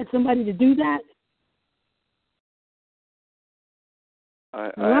I going to get somebody to do that? I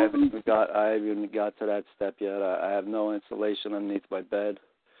haven't got to that step yet. I have no insulation underneath my bed.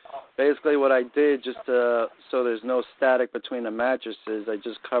 Basically, what I did just so there's no static between the mattresses, I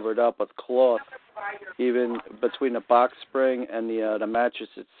just covered up with cloth, even between the box spring and the mattress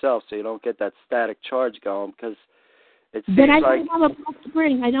itself, so you don't get that static charge going because. But I don't have a box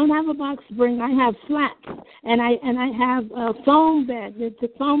spring. I don't have a box spring. I have slats, and I have a foam bed. It's a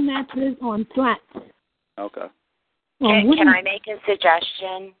foam mattress on slats. Okay. Can I make a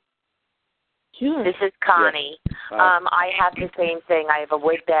suggestion? Sure. This is Connie. Yes. I have the same thing. I have a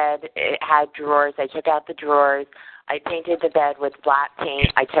wood bed. It had drawers. I took out the drawers. I painted the bed with flat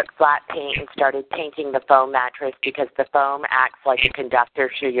paint. I took flat paint and started painting the foam mattress because the foam acts like a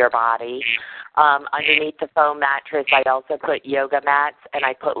conductor to your body. Underneath the foam mattress, I also put yoga mats, and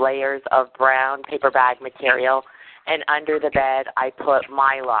I put layers of brown paper bag material. And under the bed, I put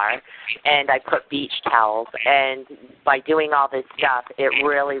Mylar, and I put beach towels. And by doing all this stuff, it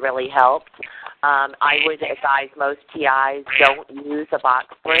really, really helped. I would advise most TIs don't use a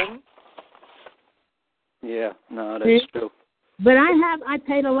box spring. Yeah, no, that's true. But I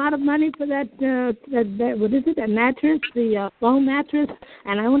paid a lot of money for that what is it, that mattress, the foam mattress,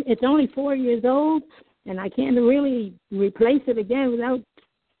 and it's only 4 years old, and I can't really replace it again without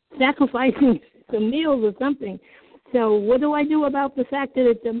sacrificing some meals or something. So what do I do about the fact that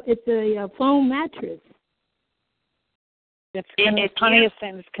it's a foam mattress? It's funniest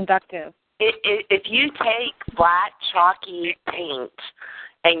thing. It's conductive. If you take flat, chalky paint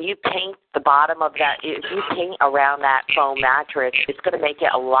and you paint the bottom of that, if you paint around that foam mattress, it's going to make it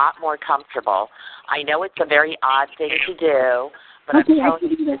a lot more comfortable. I know it's a very odd thing to do, but I'm telling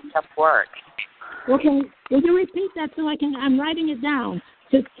you, this stuff works. Okay, will you repeat that so I'm writing it down.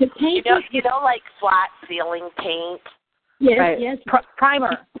 To paint you know, like flat ceiling paint? Yes, right. Yes.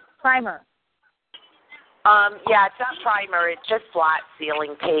 Primer. Yeah, it's not primer. It's just flat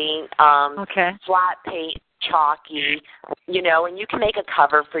ceiling paint. Okay. Flat paint chalky, and you can make a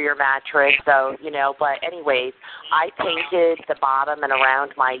cover for your mattress. So, but anyways, I painted the bottom and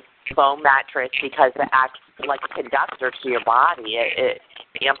around my foam mattress because it acts like a conductor to your body. It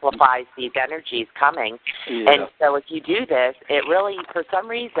amplifies these energies coming. Yeah. And so if you do this, it really, for some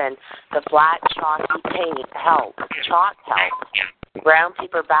reason, the flat chalky paint helps. Chalk helps. Brown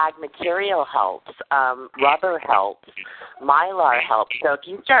paper bag material helps. Rubber helps. Mylar helps. So if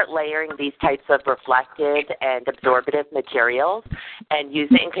you start layering these types of reflective and absorptive materials and use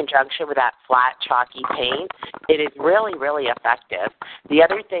it in conjunction with that flat chalky paint, it is really, really effective. The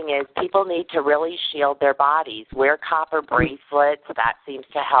other thing is people need to really shield their bodies. Wear copper bracelets. That seems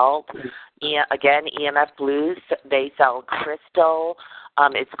to help. Again, EMF Blues, they sell crystal.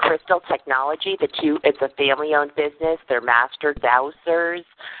 It's Crystal Technology. It's a family-owned business. They're master dowsers,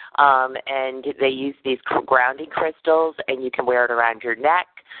 and they use these grounding crystals, and you can wear it around your neck.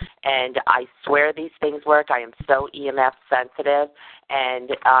 And I swear these things work. I am so EMF sensitive.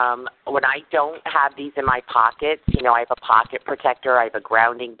 And when I don't have these in my pockets, I have a pocket protector. I have a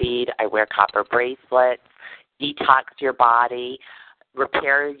grounding bead. I wear copper bracelets. Detox your body.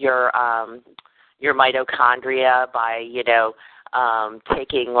 Repair your mitochondria by,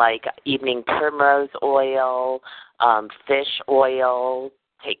 taking like evening primrose oil, fish oil,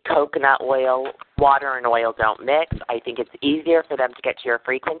 take coconut oil. Water and oil don't mix. I think it's easier for them to get to your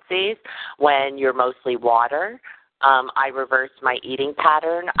frequencies when you're mostly water. I reversed my eating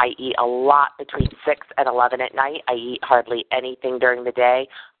pattern. I eat a lot between 6 and 11 at night. I eat hardly anything during the day.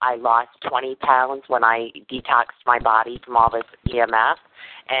 I lost 20 pounds when I detoxed my body from all this EMF,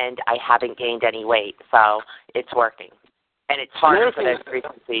 and I haven't gained any weight. So it's working. And it's hard for those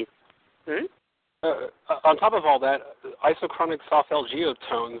frequencies. On top of all that, isochronic soft L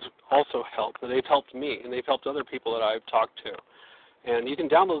geotones also help. They've helped me, and they've helped other people that I've talked to. And you can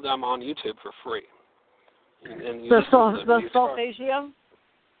download them on YouTube for free. And the solfeggio?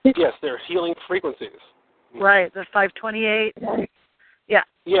 Yes, they're healing frequencies. Right, the 528. Yeah.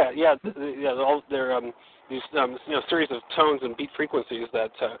 They're these series of tones and beat frequencies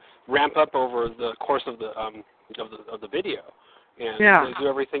that ramp up over the course of the video. And they do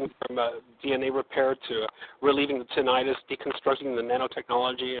everything from DNA repair to relieving the tinnitus, deconstructing the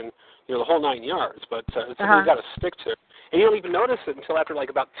nanotechnology, and the whole 9 yards. But it's something you've got to stick to. And you don't even notice it until after like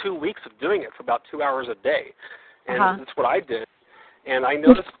about 2 weeks of doing it for about 2 hours a day. And that's what I did. And I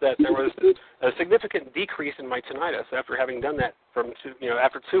noticed that there was a significant decrease in my tinnitus after having done that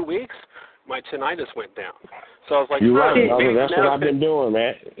after 2 weeks. My tinnitus went down. So I was like, you're right, brother. That's what I've been doing,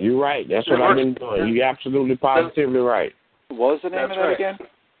 man. You're right. That's what I've been doing. You're absolutely positively right. What was the name of that again?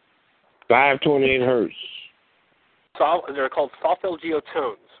 528 hertz. They're called soft L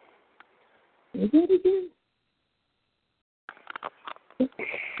geotones. Is that again?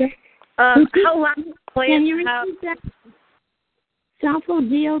 How long can you repeat that? Soft L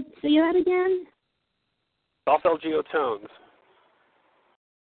geo. Say that again. Soft L geotones.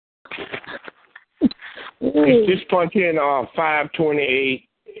 Just punch in 528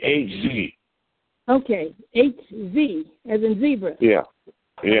 HZ. Okay, HZ as in zebra. Yeah,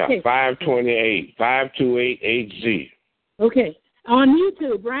 okay. 528 HZ. Okay, on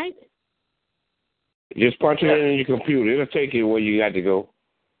YouTube, right? Just punch it in your computer. It'll take you where you got to go.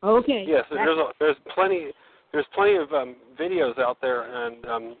 Okay. Yes, there's plenty of videos out there,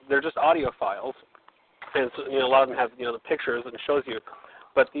 and they're just audio files, and so, a lot of them have the pictures and it shows you.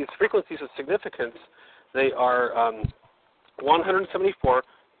 But these frequencies of significance, they are 174,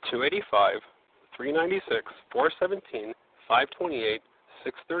 285, 396, 417, 528,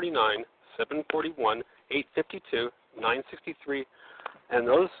 639, 741, 852, 963, and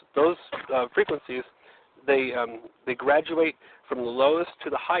those frequencies, they graduate from the lowest to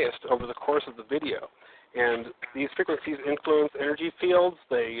the highest over the course of the video, and these frequencies influence energy fields.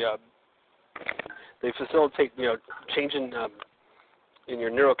 They facilitate change in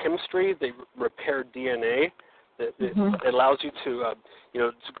your neurochemistry. They repair DNA. It allows you to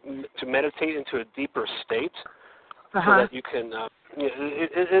meditate into a deeper state, so that you can.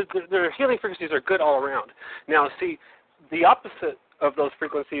 Their healing frequencies are good all around. Now, see, the opposite of those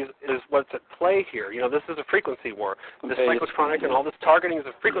frequencies is what's at play here. This is a frequency war. This psychotronic and all this targeting is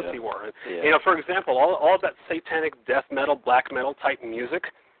a frequency war. Yeah. For example, all of that satanic death metal, black metal type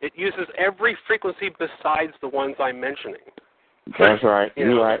music, it uses every frequency besides the ones I'm mentioning. That's right.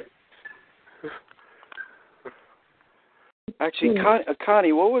 You're right. Actually,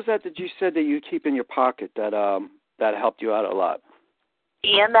 Connie, what was that you said that you keep in your pocket that helped you out a lot?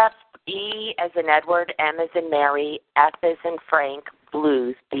 EMF, E as in Edward, M as in Mary, F as in Frank,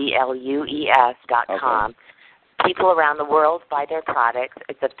 Blues, BLUES.com. People around the world buy their products.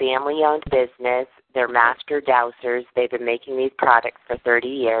 It's a family-owned business. They're master dowsers. They've been making these products for 30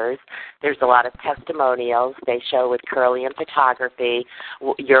 years. There's a lot of testimonials. They show with Curlium photography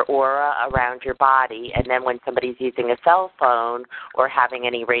your aura around your body, and then when somebody's using a cell phone or having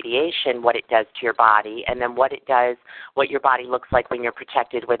any radiation, what it does to your body, and then what it does, what your body looks like when you're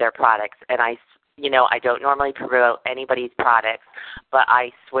protected with their products. And I don't normally promote anybody's products, but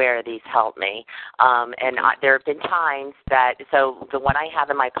I swear these help me. There have been times that, so the one I have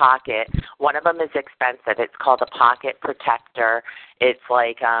in my pocket, one of them is expensive. It's called a Pocket Protector. It's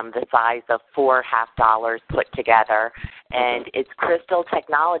like the size of $4 $50 put together, and it's crystal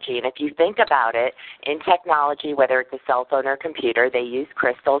technology. And if you think about it, in technology, whether it's a cell phone or computer, they use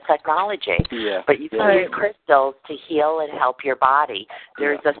crystal technology. Yeah. But you can use crystals to heal and help your body.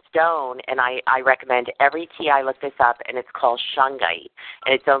 There's a stone, and I recommend every TI look this up, and it's called shungite.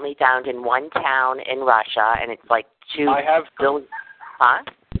 And it's only found in one town in Russia, and it's like Huh?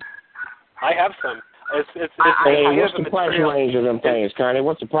 I have some. What's the price range of them things, Connie?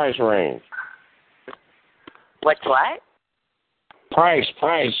 What's the price range? What's what? Price.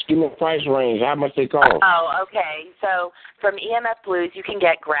 Give me a price range. How much they cost? Oh, okay. So from EMF Blues, you can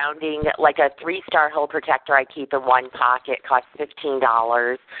get grounding, like a 3-star hole protector I keep in one pocket, costs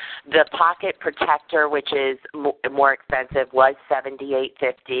 $15. The Pocket Protector, which is more expensive, was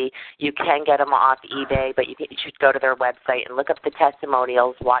 $78.50. You can get them off eBay, but you should go to their website and look up the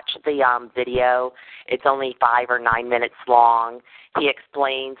testimonials. Watch the video. It's only 5 or 9 minutes long. He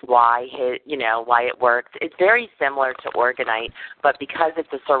explains why it works. It's very similar to Organite, but because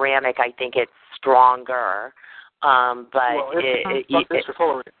it's a ceramic, I think it's stronger. Buckminster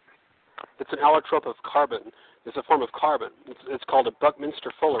fullerene. It's an allotrope of carbon. It's a form of carbon. It's called a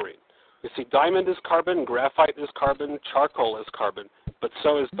Buckminster fullerene. You see, diamond is carbon, graphite is carbon, charcoal is carbon, but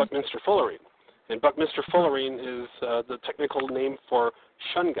so is Buckminster fullerene. And Buckminster fullerene is the technical name for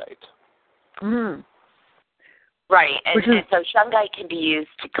shungite. Mm. Right, and so shungite can be used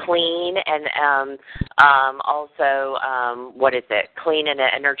to clean and also, clean and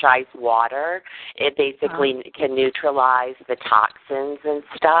energize water. It basically can neutralize the toxins and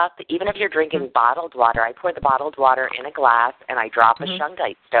stuff. Even if you're drinking bottled water, I pour the bottled water in a glass and I drop a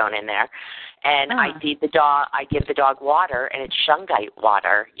shungite stone in there. And I give the dog water, and it's shungite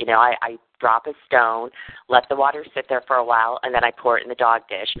water. I drop a stone, let the water sit there for a while, and then I pour it in the dog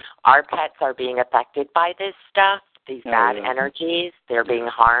dish. Our pets are being affected by this stuff, these bad energies. They're being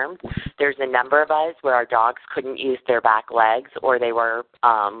harmed. There's a number of us where our dogs couldn't use their back legs, or they were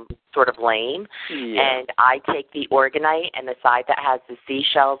sort of lame. Yeah. And I take the Organite and the side that has the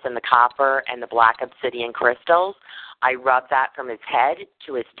seashells and the copper and the black obsidian crystals. I rub that from his head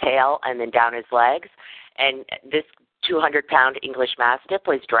to his tail and then down his legs. And this 200-pound English Mastiff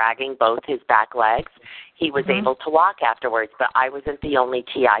was dragging both his back legs. He was able to walk afterwards, but I wasn't the only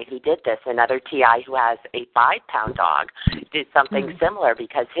TI who did this. Another TI who has a 5-pound dog did something similar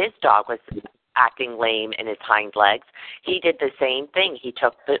because his dog was acting lame in his hind legs. He did the same thing. He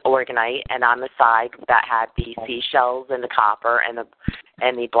took the Organite, and on the side that had the seashells and the copper and the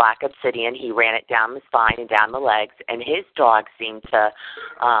black obsidian, he ran it down the spine and down the legs, and his dog seemed to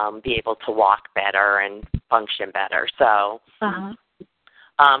be able to walk better and function better. So,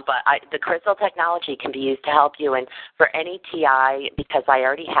 the crystal technology can be used to help you. And for any TI, because I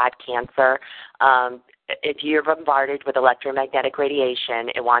already had cancer, if you're bombarded with electromagnetic radiation,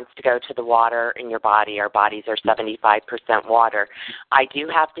 it wants to go to the water in your body. Our bodies are 75% water. I do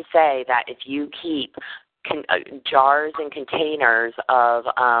have to say that if you keep jars and containers of,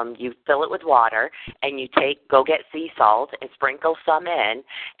 you fill it with water, and you go get sea salt and sprinkle some in,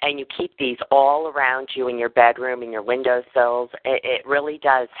 and you keep these all around you in your bedroom, in your windowsills, it really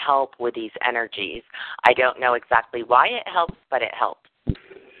does help with these energies. I don't know exactly why it helps, but it helps.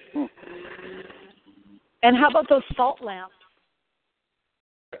 And how about those salt lamps?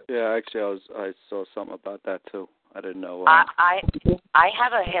 Yeah, actually, I saw something about that too. I didn't know. I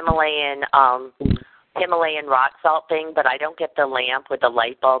have a Himalayan rock salt thing, but I don't get the lamp with the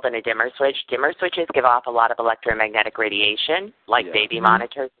light bulb and a dimmer switch. Dimmer switches give off a lot of electromagnetic radiation, like baby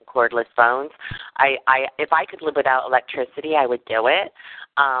monitors and cordless phones. If I could live without electricity, I would do it.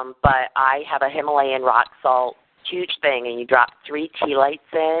 But I have a Himalayan rock salt huge thing, and you drop 3 tea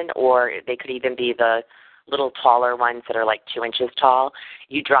lights in, or they could even be the little taller ones that are like 2 inches tall.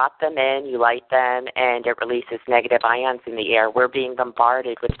 You drop them in, you light them, and it releases negative ions in the air. We're being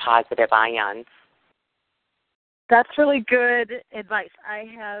bombarded with positive ions. That's really good advice. I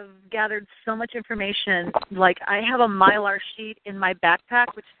have gathered so much information. Like, I have a Mylar sheet in my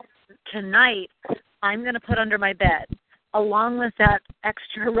backpack, which tonight I'm going to put under my bed. along with that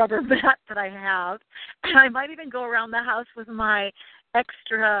extra rubber mat that I have. And I might even go around the house with my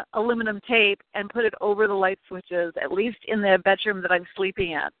extra aluminum tape and put it over the light switches, at least in the bedroom that I'm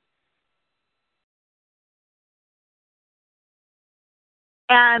sleeping in.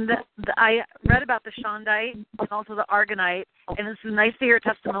 And I read about the shondite and also the argonite, and it's nice to hear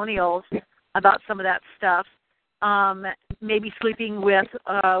testimonials about some of that stuff. Maybe sleeping with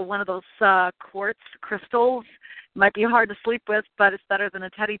one of those quartz crystals might be hard to sleep with, but it's better than a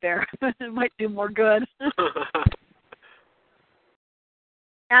teddy bear. It might do more good.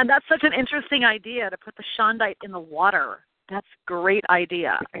 And that's such an interesting idea, to put the shondite in the water. That's a great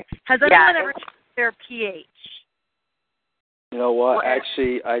idea. Has anyone ever checked their pH? You know what?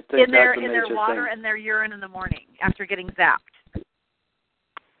 Actually, I think in their that's a major in their water thing. and their urine in the morning after getting zapped.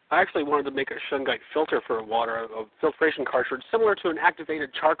 I actually wanted to make a shungite filter for water, a filtration cartridge similar to an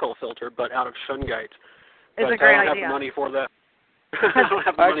activated charcoal filter, but out of shungite. It's a great I don't idea. have the money for that. I don't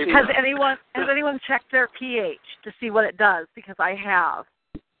have the money for that. Has anyone checked their pH to see what it does? Because I have.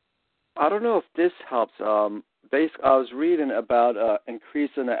 I don't know if this helps. I was reading about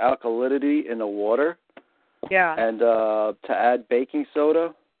increasing the alkalinity in the water. Yeah. And to add baking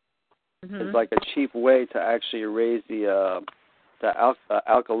soda Mm-hmm. is like a cheap way to actually raise the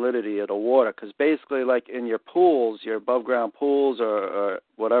alkalinity of the water. Because basically, like in your pools, your above-ground pools or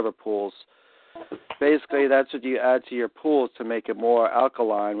whatever pools, basically that's what you add to your pools to make it more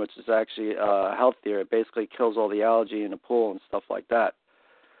alkaline, which is actually healthier. It basically kills all the algae in the pool and stuff like that.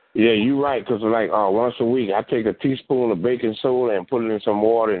 Yeah, you're right, because like once a week I take a teaspoon of baking soda and put it in some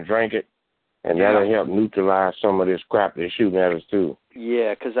water and drink it, and that'll help neutralize some of this crap they're shooting at us too.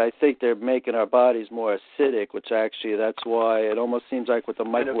 Yeah, because I think they're making our bodies more acidic, which actually that's why it almost seems like with the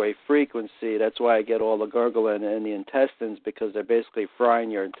microwave frequency, that's why I get all the gurgling in the intestines, because they're basically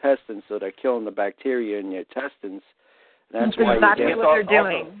frying your intestines, so they're killing the bacteria in your intestines. And that's why exactly you get what they're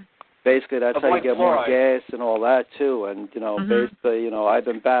doing. Basically, that's how you get more fluoride. gas and all that too. And basically, I've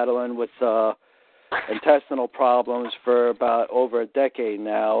been battling with intestinal problems for about over a decade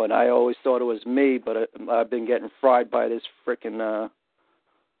now, and I always thought it was me, but I've been getting fried by this frickin'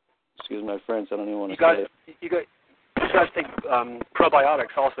 excuse my French, I don't even want to say it. You got to take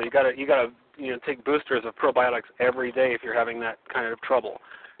probiotics also. You got to take boosters of probiotics every day if you're having that kind of trouble.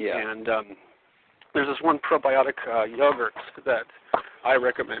 Yeah. And there's this one probiotic yogurt that I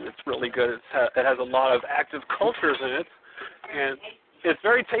recommend. It's really good. It has a lot of active cultures in it, and it's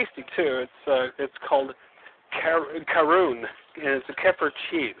very tasty too. It's called Karoon, and it's a kefir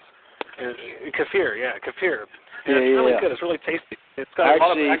cheese. And kefir. And it's really good. It's really tasty. It's got a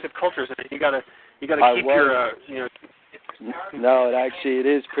lot of active cultures in it. You gotta keep your No, it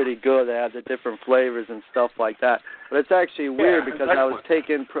is pretty good. They have the different flavors and stuff like that. But it's actually weird because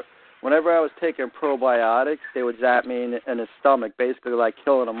whenever I was taking probiotics, they would zap me in the stomach, basically like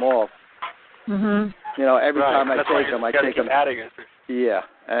killing them off. Mm-hmm. Every time I take them, I take them. Adding it. Yeah,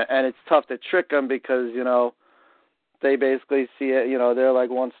 and it's tough to trick them because they basically see it. They're like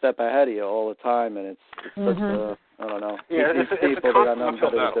one step ahead of you all the time, and it's such a, I don't know. Yeah, these it's people, a they got nothing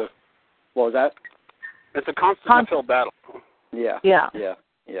better to do. What was that? It's a constant uphill battle. Yeah.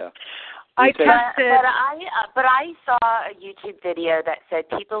 I tested. But I saw a YouTube video that said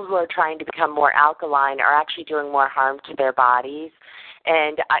people who are trying to become more alkaline are actually doing more harm to their bodies.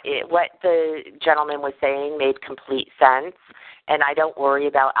 And what the gentleman was saying made complete sense. And I don't worry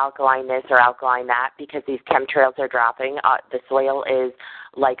about alkaline this or alkaline that because these chemtrails are dropping. The soil is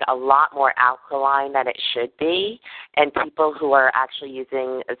like a lot more alkaline than it should be. And people who are actually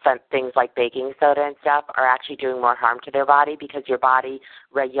using some things like baking soda and stuff are actually doing more harm to their body because your body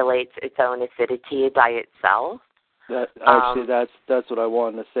regulates its own acidity by itself. That's what I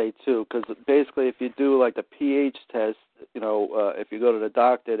wanted to say too, because basically if you do like the pH test, if you go to the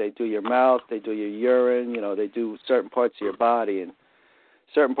doctor, they do your mouth, they do your urine, they do certain parts of your body, and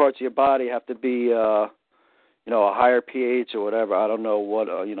certain parts of your body have to be, a higher pH or whatever. I don't know what,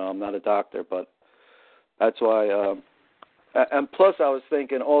 I'm not a doctor, but that's why. And plus, I was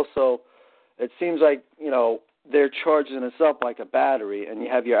thinking also, it seems like they're charging us up like a battery, and you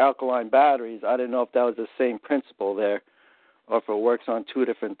have your alkaline batteries. I didn't know if that was the same principle there, or if it works on two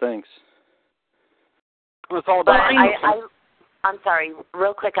different things. Well, it's all about. I'm sorry,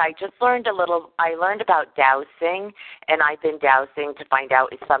 real quick. I learned about dowsing, and I've been dowsing to find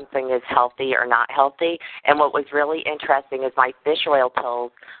out if something is healthy or not healthy. And what was really interesting is my fish oil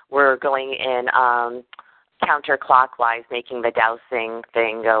pills were going in counterclockwise, making the dowsing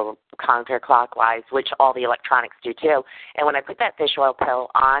thing go counterclockwise, which all the electronics do too. And when I put that fish oil pill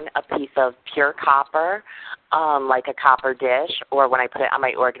on a piece of pure copper, like a copper dish, or when I put it on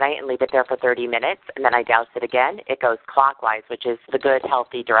my Organite and leave it there for 30 minutes, and then I douse it again, it goes clockwise, which is the good,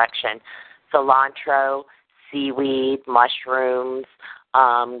 healthy direction. Cilantro, seaweed, mushrooms,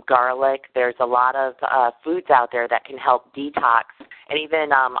 garlic. There's a lot of foods out there that can help detox, and even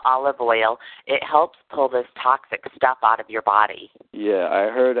olive oil. It helps pull this toxic stuff out of your body. Yeah, I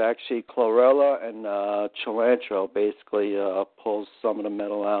heard actually chlorella and cilantro basically pulls some of the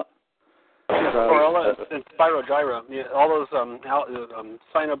metal out. Chlorella and spirogyra, all those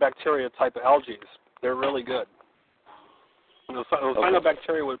cyanobacteria type of algae, they're really good.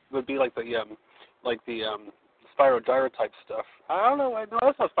 Cyanobacteria would be like the spirogyra type stuff. I don't know. No,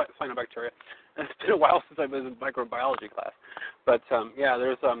 that's not cyanobacteria. It's been a while since I've been in microbiology class. But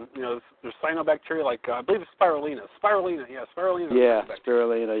there's there's cyanobacteria like I believe it's spirulina. Spirulina. Yeah,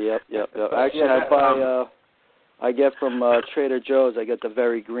 spirulina. Yep. Actually, I get from Trader Joe's. I get the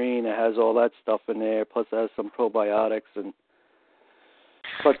Very Green. It has all that stuff in there. Plus, it has some probiotics and.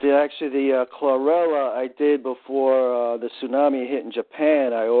 But the chlorella I did before the tsunami hit in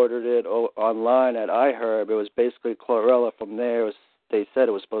Japan. I ordered it online at iHerb. It was basically chlorella from there. They said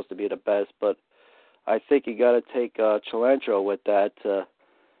it was supposed to be the best, but I think you got to take cilantro with that.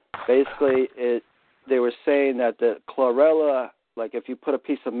 Basically, they were saying that the chlorella, like if you put a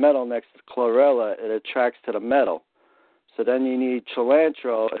piece of metal next to chlorella, it attracts to the metal. So then you need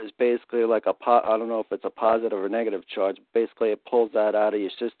cilantro is basically like I don't know if it's a positive or negative charge. Basically, it pulls that out of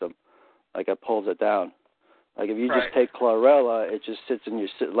your system, like it pulls it down. Like if you just take chlorella, it just sits in your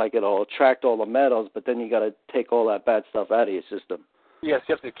like it'll attract all the metals, but then you got to take all that bad stuff out of your system. Yes,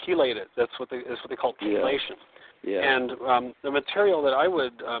 you have to chelate it. That's what they call chelation. Yeah. And the material that I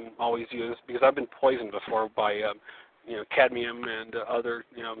would always use, because I've been poisoned before by cadmium and other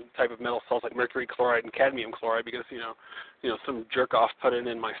type of metal salts like mercury chloride and cadmium chloride, because some jerk off put it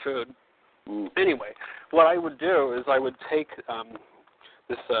in my food. Anyway, what I would do is I would take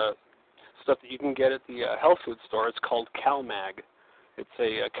this stuff that you can get at the health food store. It's called CalMag. It's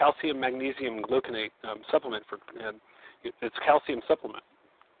a calcium magnesium gluconate supplement it's calcium supplement,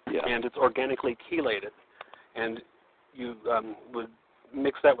 and it's organically chelated, and you would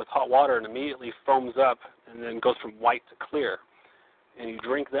mix that with hot water and immediately foams up and then goes from white to clear, and you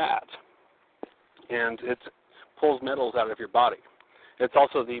drink that, and it pulls metals out of your body. It's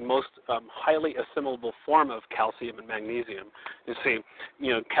also the most highly assimilable form of calcium and magnesium. You see,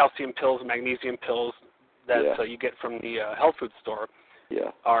 calcium pills and magnesium pills that you get from the health food store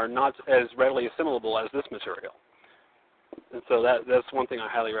are not as readily assimilable as this material. And so that's one thing I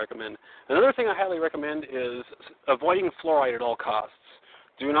highly recommend. Another thing I highly recommend is avoiding fluoride at all costs.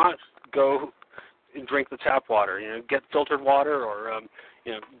 Do not go and drink the tap water. Get filtered water, or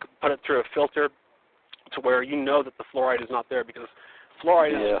put it through a filter to where you know that the fluoride is not there, because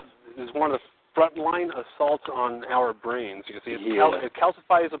fluoride is one of the frontline assaults on our brains. You see, it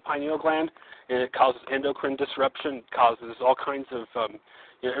calcifies the pineal gland, and it causes endocrine disruption. It causes all kinds of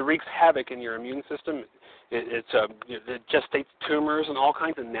it wreaks havoc in your immune system. It gestates tumors and all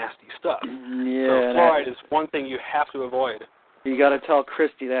kinds of nasty stuff. So fluoride is one thing you have to avoid. You got to tell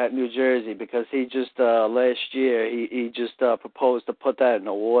Christy that in New Jersey, because he just last year he just proposed to put that in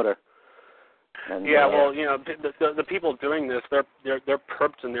the water. And, well, the people doing this, they're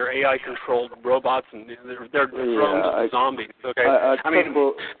perps and they're AI controlled robots, and they're drones zombies. Okay, I mean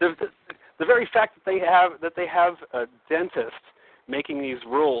the very fact that they have a dentist making these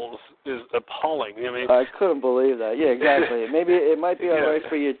rules is appalling. I couldn't believe that. Yeah, exactly. Maybe it might be all right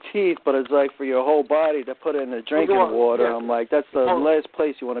for your teeth, but it's like for your whole body to put it in the drinking water. I'm like, that's the last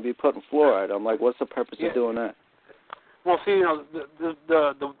place you want to be putting fluoride. I'm like, what's the purpose of doing that? Well, see,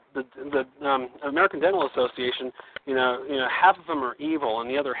 the American Dental Association, half of them are evil and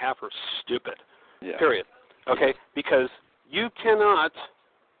the other half are stupid. Period. Okay, because you cannot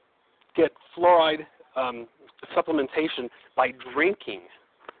get fluoride supplementation by drinking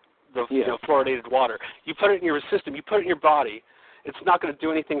the fluoridated water. You put it in your system, you put it in your body, it's not going to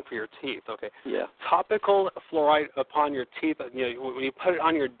do anything for your teeth, okay? Topical fluoride upon your teeth, when you put it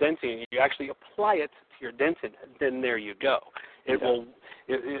on your dentin, you actually apply it to your dentin, then there you go. It will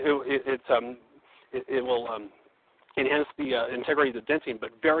enhance the integrity of the dentin,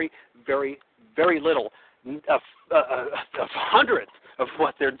 but very, very, very little, of hundredths of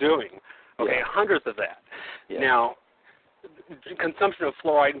what they're doing. Okay, hundreds of that. Now, consumption of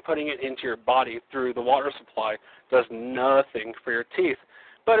fluoride and putting it into your body through the water supply does nothing for your teeth,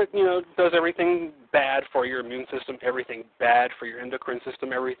 but it does everything bad for your immune system, everything bad for your endocrine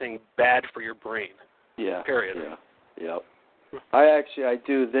system, everything bad for your brain. Yeah. Period. Yeah. Yep. I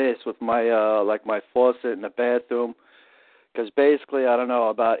do this with my like my faucet in the bathroom, because basically, I don't know,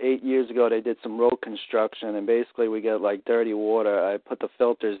 about 8 years ago they did some road construction, and basically we get like dirty water. I put the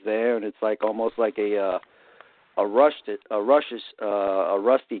filters there, and it's like almost like a rusty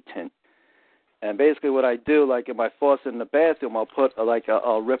tint. And basically what I do, like in my faucet in the bathroom, I'll put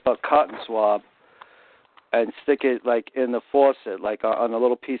I'll rip a cotton swab and stick it like in the faucet, like on a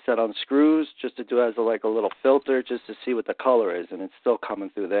little piece that unscrews, just to do as a little filter, just to see what the color is, and it's still coming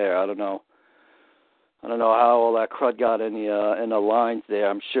through there. I don't know how all that crud got in the lines there.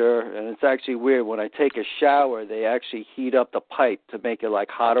 I'm sure, and it's actually weird. When I take a shower, they actually heat up the pipe to make it like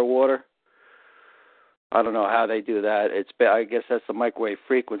hotter water. I don't know how they do that. I guess that's the microwave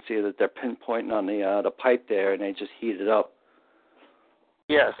frequency that they're pinpointing on the pipe there, and they just heat it up.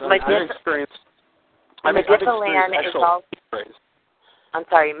 Yes, I've experienced. Midifilan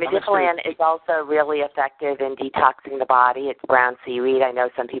is also really effective in detoxing the body. It's brown seaweed. I know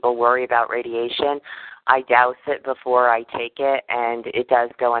some people worry about radiation. I douse it before I take it, and it does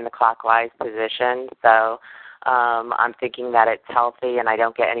go in the clockwise position. So I'm thinking that it's healthy, and I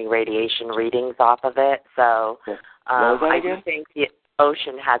don't get any radiation readings off of it. So I do think the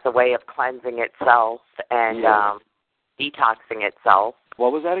ocean has a way of cleansing itself and detoxing itself.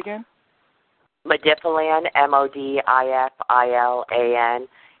 What was that again? Midifilan, Modifilan.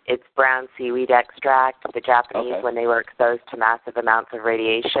 It's brown seaweed extract. The Japanese, when they were exposed to massive amounts of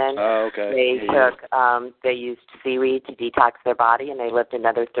radiation, they used seaweed to detox their body, and they lived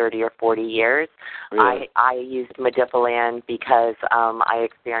another 30 or 40 years. Really? I used Midifilan because I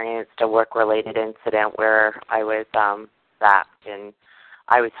experienced a work-related incident where I was zapped, and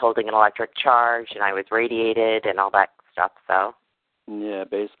I was holding an electric charge, and I was radiated and all that stuff. So. Yeah,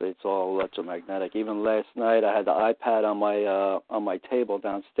 basically it's all electromagnetic. Even last night I had the iPad on my table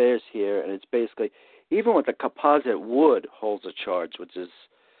downstairs here, and it's basically, even with the composite wood, holds a charge, which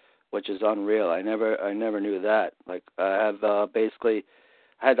is unreal. I never knew that. Like I have I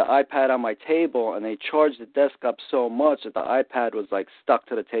had the iPad on my table, and they charged the desk up so much that the iPad was like stuck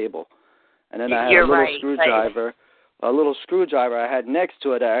to the table. And then I had a little screwdriver I had next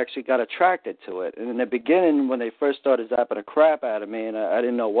to it. I actually got attracted to it. And in the beginning, when they first started zapping the crap out of me, and I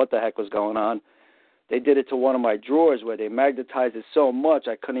didn't know what the heck was going on, they did it to one of my drawers where they magnetized it so much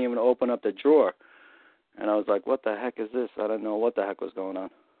I couldn't even open up the drawer. And I was like, what the heck is this? I didn't know what the heck was going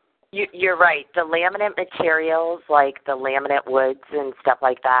on. You're right. The laminate materials, like the laminate woods and stuff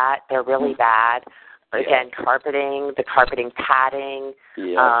like that, they're really bad. Again, the carpeting padding,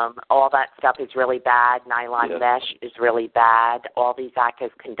 all that stuff is really bad. Nylon mesh is really bad. All these act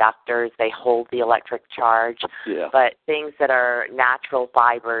as conductors. They hold the electric charge. Yeah. But things that are natural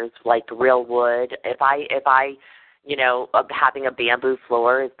fibers, like real wood, if I having a bamboo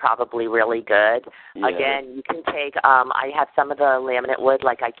floor is probably really good. Yeah. Again, you can take, I have some of the laminate wood,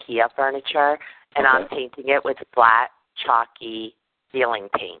 like IKEA furniture, and I'm painting it with flat, chalky ceiling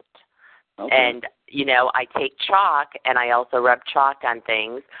paint. Okay. And, I take chalk, and I also rub chalk on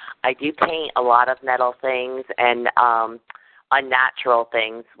things. I do paint a lot of metal things and unnatural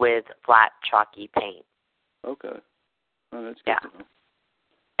things with flat, chalky paint. Okay. Oh, that's good to know.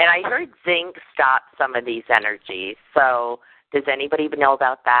 And I heard zinc stops some of these energies. So does anybody even know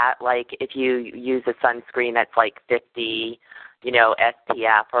about that? Like if you use a sunscreen that's like 50,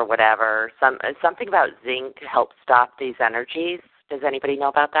 SPF or whatever, something about zinc helps stop these energies. Does anybody know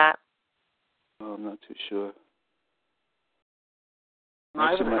about that? Oh, I'm not too sure. No,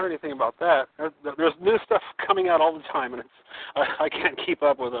 I haven't heard anything about that. There's new stuff coming out all the time, and I can't keep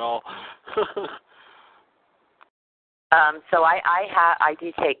up with it all. So I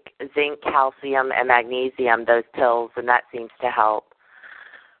do take zinc, calcium, and magnesium, those pills, and that seems to help.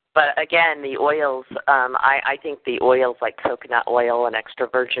 But again, the oils, I think the oils like coconut oil and extra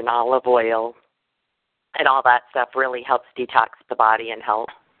virgin olive oil and all that stuff really helps detox the body and help.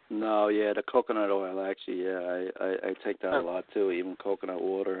 No, the coconut oil, actually, I take that a lot too, even coconut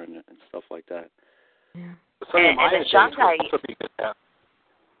water and stuff like that. Yeah. And the shungite,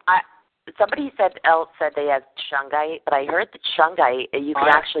 somebody else said they have shungite, but I heard that shungite, you can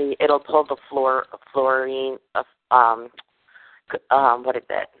actually, it'll pull the fluorine, what is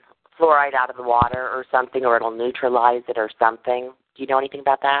it, fluoride out of the water or something, or it'll neutralize it or something. Do you know anything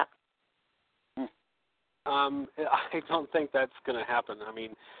about that? I don't think that's going to happen. I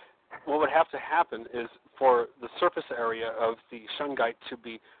mean, what would have to happen is for the surface area of the shungite to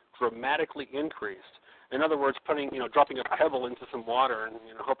be dramatically increased. In other words, dropping a pebble into some water and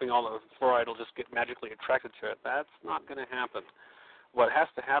hoping all the fluoride will just get magically attracted to it. That's not going to happen. What has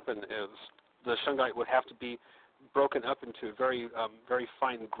to happen is the shungite would have to be broken up into very very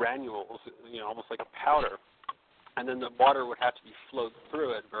fine granules, almost like a powder, and then the water would have to be flowed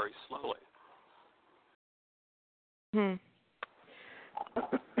through it very slowly.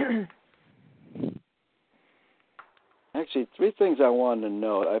 Actually, 3 things I wanted to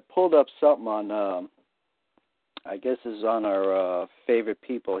note. I pulled up something on, I guess this is on our favorite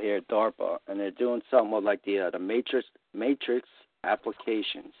people here at DARPA, and they're doing something with like the matrix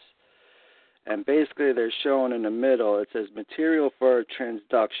applications. And basically they're showing in the middle, it says material for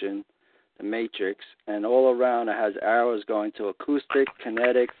transduction, the matrix, and all around it has arrows going to acoustic,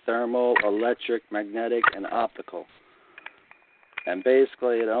 kinetic, thermal, electric, magnetic, and optical. And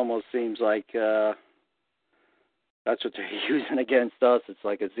basically it almost seems like that's what they're using against us. It's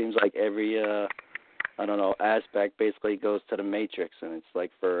like it seems like every aspect basically goes to the matrix, and it's like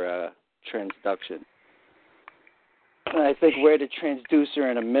for transduction. And I think we're the transducer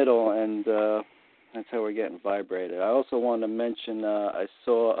in the middle, and that's how we're getting vibrated. I also wanted to mention I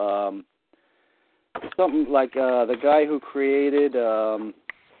saw something like the guy who created the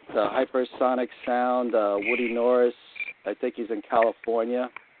hypersonic sound, Woody Norris. I think he's in California.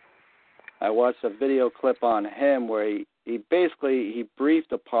 I watched a video clip on him where he basically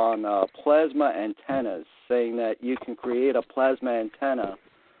briefed upon plasma antennas, saying that you can create a plasma antenna.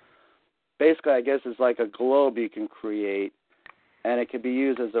 Basically, I guess it's like a globe you can create, and it can be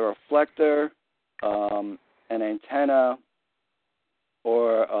used as a reflector, an antenna,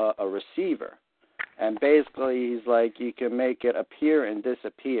 or a receiver. And basically, he's like, you can make it appear and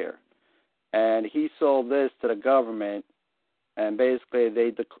disappear. And he sold this to the government, and basically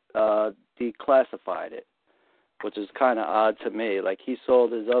they declassified it, which is kind of odd to me. Like, he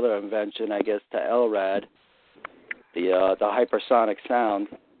sold his other invention, I guess, to LRAD, the hypersonic sound.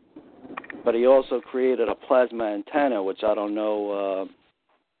 But he also created a plasma antenna, which I don't know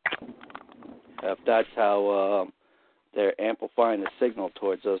if that's how they're amplifying the signal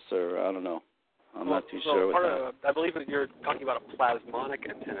towards us, or I don't know. I'm not too sure with that. I believe that you're talking about a plasmonic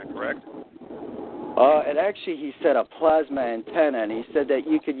antenna, correct? And actually, he said a plasma antenna, and he said that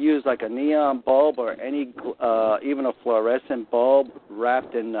you could use like a neon bulb or any, even a fluorescent bulb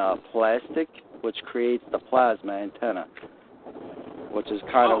wrapped in plastic, which creates the plasma antenna, which is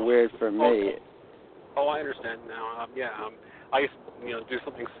kind of weird for me. Oh, I understand now. I used to do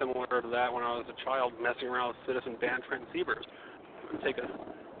something similar to that when I was a child, messing around with citizen band transceivers. I'd take a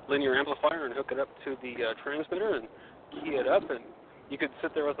linear amplifier and hook it up to the transmitter and key it up, and you could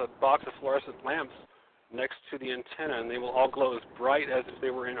sit there with a box of fluorescent lamps next to the antenna, and they will all glow as bright as if they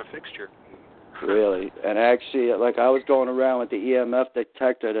were in a fixture. Really? And actually, like, I was going around with the EMF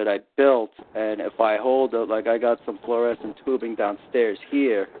detector that I built, and if I hold it, like, I got some fluorescent tubing downstairs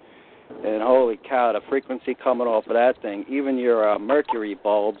here, and holy cow, the frequency coming off of that thing, even your mercury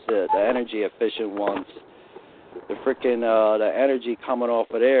bulbs, the energy efficient ones, the energy coming off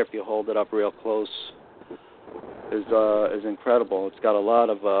of there, if you hold it up real close, is incredible. It's got a lot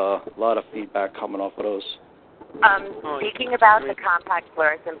of feedback coming off of those. Speaking about the compact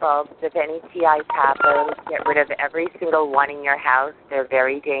fluorescent bulbs, if any TIs have those, get rid of every single one in your house. They're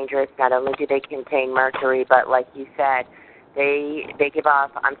very dangerous. Not only do they contain mercury, but like you said, they give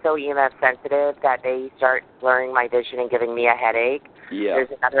off, I'm so EMF sensitive that they start blurring my vision and giving me a headache. Yeah. There's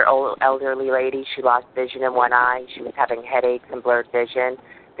another old elderly lady. She lost vision in one eye. She was having headaches and blurred vision.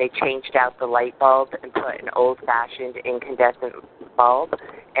 They changed out the light bulb and put an old-fashioned incandescent bulb,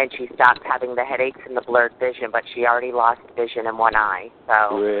 and she stopped having the headaches and the blurred vision, but she already lost vision in one eye.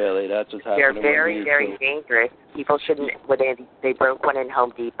 So really, that's what's happening. They're very, very dangerous. People shouldn't. When they broke one in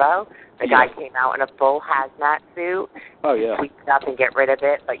Home Depot, the guy came out in a full hazmat suit. Oh yeah. Sweep it up and get rid of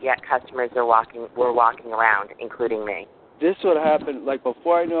it, but yet customers were walking around, including me. This would happen, like,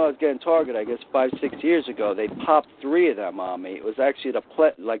 before I knew I was getting targeted, I guess 5-6 years ago, they popped 3 of them on me. It was actually the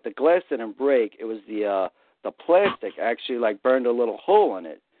glass didn't break. It was the plastic actually, like, burned a little hole in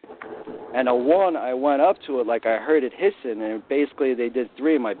it. And the one, I went up to it, like, I heard it hissing, and basically they did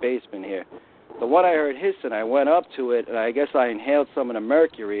 3 in my basement here. The one I heard hissing, I went up to it, and I guess I inhaled some of the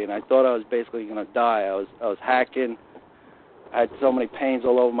mercury, and I thought I was basically going to die. I was hacking. I had so many pains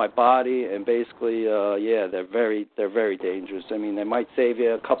all over my body, and basically, they're very dangerous. I mean, they might save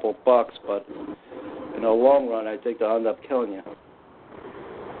you a couple of bucks, but in the long run, I think they'll end up killing you.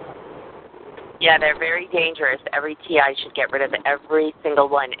 Yeah, they're very dangerous. Every TI should get rid of every single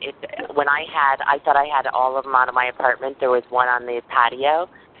one. I thought I had all of them out of my apartment. There was one on the patio,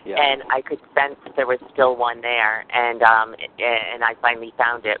 and I could sense there was still one there, and I finally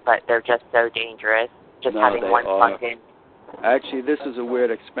found it. But they're just so dangerous. Just having one plugged in. Actually, this is a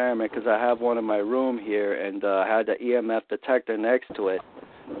weird experiment because I have one in my room here, and I had the EMF detector next to it.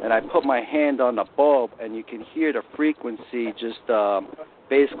 and I put my hand on the bulb, and you can hear the frequency just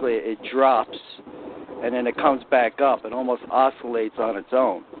basically it drops, and then it comes back up and almost oscillates on its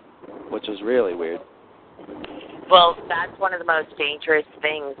own, which is really weird. Well, that's one of the most dangerous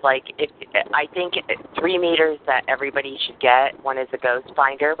things. Like, I think 3 meters that everybody should get. One is a ghost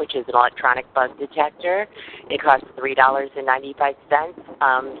finder, which is an electronic bug detector. It costs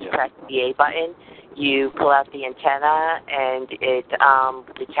 $3.95. You press the A button, you pull out the antenna, and it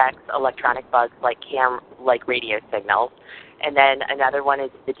detects electronic bugs like radio signals. And then another one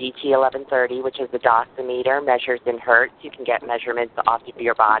is the DT1130, which is a dosimeter, measures in hertz. You can get measurements off of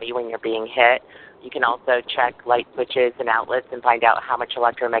your body when you're being hit. You can also check light switches and outlets and find out how much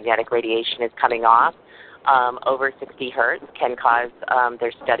electromagnetic radiation is coming off. Over 60 hertz can cause,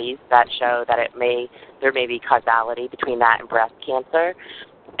 there's studies that show that there may be causality between that and breast cancer.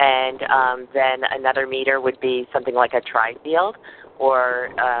 And then another meter would be something like a tri-field or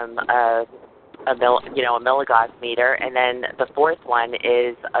a milligauss meter, and then the fourth one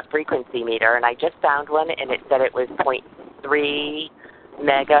is a frequency meter, and I just found one, and it said it was 0.3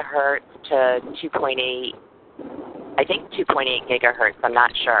 megahertz to 2.8, I think 2.8 gigahertz, I'm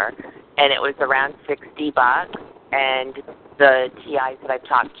not sure, and it was around $60, and the TIs that I've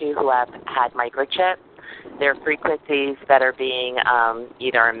talked to who have had microchips, their frequencies that are being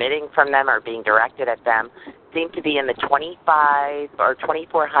either emitting from them or being directed at them seem to be in the 25 or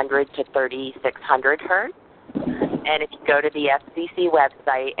 2400 to 3600 hertz. And if you go to the FCC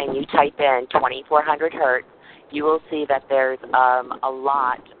website and you type in 2400 hertz, you will see that there's a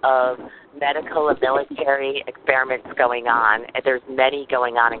lot of medical and military experiments going on. There's many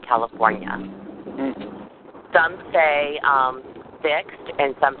going on in California. Some say fixed,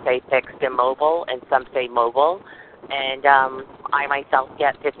 and some say fixed and mobile, and some say mobile. And I myself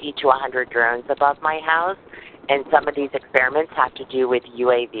get 50 to 100 drones above my house, and some of these experiments have to do with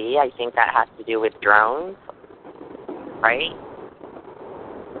UAV. I think that has to do with drones, right?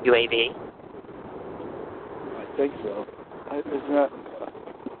 UAV? I think so. Isn't that...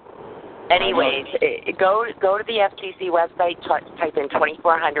 Anyways, go to the FTC website, type in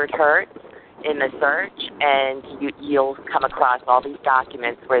 2400 hertz in the search, and you'll come across all these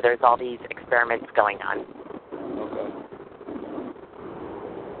documents where there's all these experiments going on.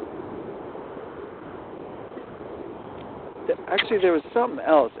 Actually, there was something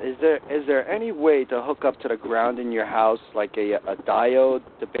else. Is there any way to hook up to the ground in your house, like a diode,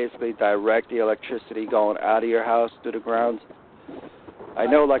 to basically direct the electricity going out of your house to the ground? I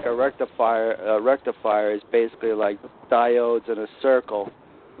know, like a rectifier is basically like diodes in a circle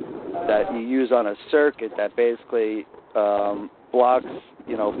that you use on a circuit that basically blocks,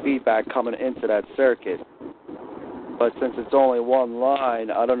 feedback coming into that circuit. But since it's only one line,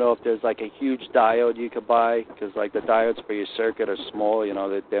 I don't know if there's like a huge diode you could buy, because like the diodes for your circuit are small.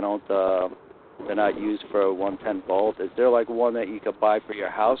 They're not used for a 110 volt. Is there like one that you could buy for your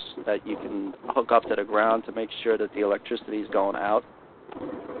house that you can hook up to the ground to make sure that the electricity is going out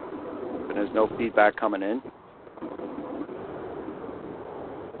and there's no feedback coming in?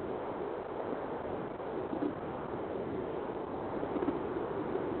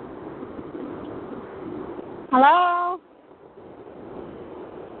 Hello?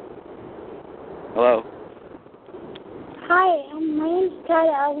 Hello? Hi, my name is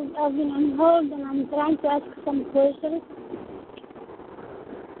Carla. I've been on hold and I'm trying to ask some questions.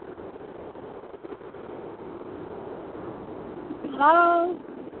 Hello?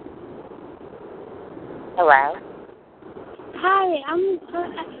 Hello? Hi,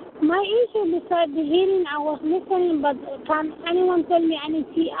 my issue besides the hearing, I was listening, but can anyone tell me any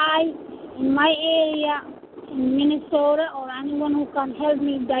TI in my area in Minnesota, or anyone who can help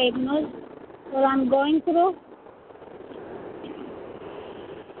me diagnose what I'm going through?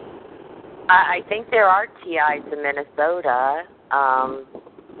 I think there are TIs in Minnesota.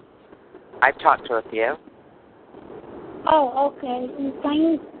 I've talked to a few. Oh, okay. Can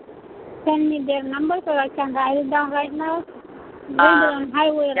you send me their number so I can write it down right now? On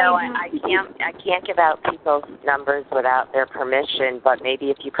highway no, right now. I can't give out people's numbers without their permission. But maybe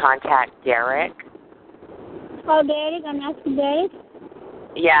if you contact Derek. Oh, Derek, and ask Derek?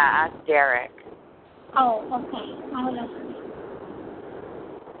 Yeah, ask Derek. Oh, okay. I'll ask him.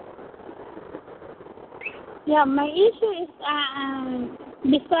 Yeah, my issue is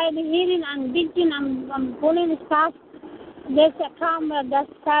beside the hearing and vision, I'm pulling stuff. There's a camera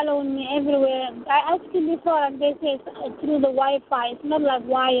that's following me everywhere. I asked you before, and they say it's through the Wi-Fi. It's not like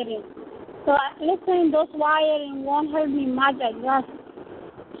wiring. So listening those wiring won't help me much, I guess.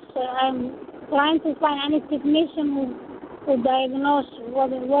 So I'm trying to find any technician who diagnose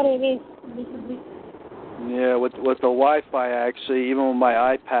what it is. Yeah, with the Wi-Fi, actually, even with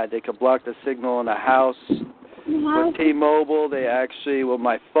my iPad, they could block the signal in the house. With T-Mobile, they actually, with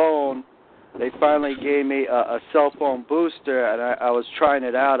my phone, they finally gave me a cell phone booster, and I was trying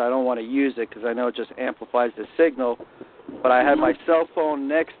it out. I don't want to use it because I know it just amplifies the signal. But I had my cell phone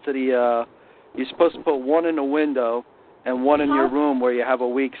next to the, you're supposed to put one in the window and one in your room where you have a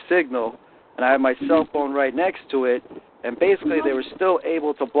weak signal. And I had my cell phone right next to it, and basically they were still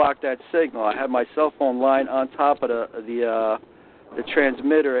able to block that signal. I had my cell phone line on top of the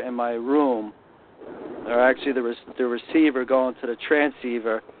transmitter in my room, or actually the receiver going to the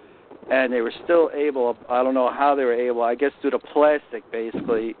transceiver, and they were still able, I don't know how they were able, I guess through the plastic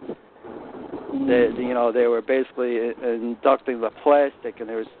basically. They were basically inducting the plastic, and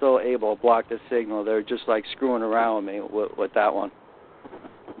they were still able to block the signal. They were just like screwing around with me with that one.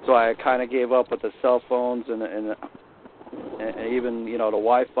 So I kind of gave up with the cell phones and even the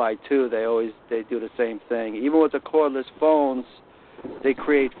Wi-Fi too. They do the same thing. Even with the cordless phones, they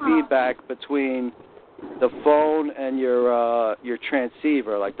create feedback between the phone and your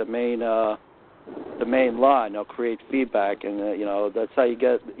transceiver, like the main line. They'll create feedback, and that's how you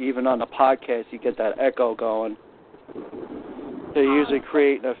get, even on the podcast, you get that echo going. They usually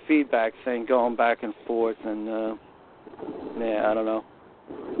create a feedback thing going back and forth, and I don't know.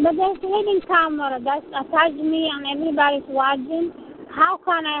 But there's a hidden camera that's attached to me and everybody's watching. How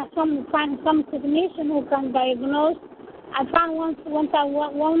can I find some technician who can diagnose? I found one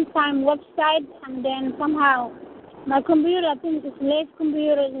time website, and then somehow my computer, I think this late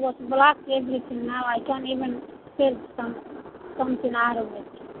computer, was blocked everything. Now I can't even feel something out of it.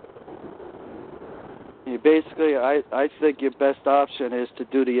 Basically, I think your best option is to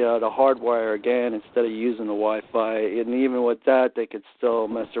do the hardwire again instead of using the Wi-Fi. And even with that, they could still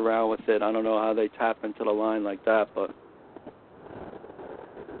mess around with it. I don't know how they tap into the line like that, but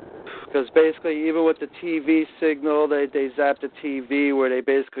because basically, even with the TV signal, they zap the TV where they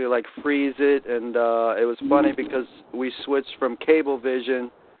basically like freeze it. And it was funny because we switched from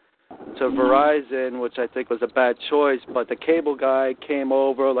Cablevision to Verizon, which I think was a bad choice, but the cable guy came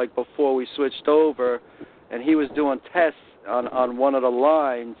over like before we switched over, and he was doing tests on one of the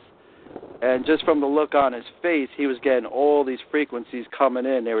lines, and just from the look on his face, he was getting all these frequencies coming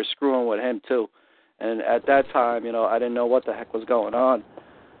in. They were screwing with him too, and at that time, I didn't know what the heck was going on.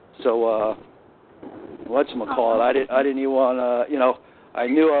 So, whatchamacallit, I didn't even want to, I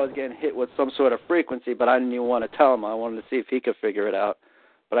knew I was getting hit with some sort of frequency, but I didn't even want to tell him. I wanted to see if he could figure it out.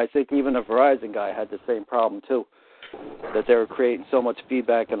 But I think even the Verizon guy had the same problem too, that they were creating so much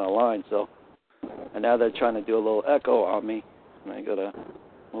feedback in the line. So, and now they're trying to do a little echo on me, and I gotta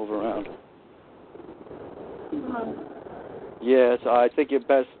move around. Yeah, so I think your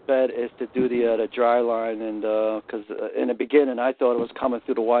best bet is to do the dry line, and because in the beginning I thought it was coming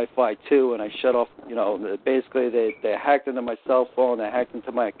through the Wi-Fi too, and I shut off. Basically they hacked into my cell phone, they hacked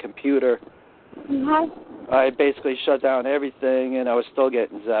into my computer. I basically shut down everything, and I was still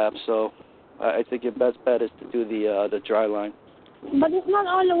getting zapped. So I think your best bet is to do the dry line. But it's not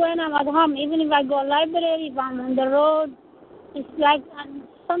only when I'm at home. Even if I go library, if I'm on the road, it's like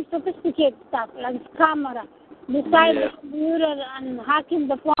some sophisticated stuff, like camera. Besides the computer and hacking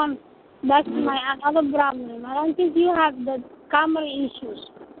the phone, that's my other problem. I don't think you have the camera issues.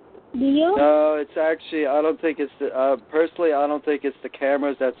 Do you? No, it's actually, I don't think it's personally, I don't think it's the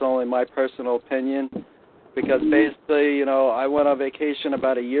cameras. That's only my personal opinion. Because basically, I went on vacation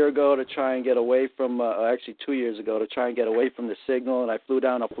about a year ago to try and get away from, actually 2 years ago, to try and get away from the signal, and I flew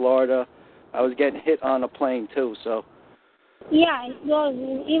down to Florida. I was getting hit on a plane too, so. Yeah, it goes.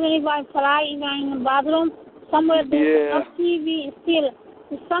 Even if I fly, even in the bathroom, somewhere there's no TV,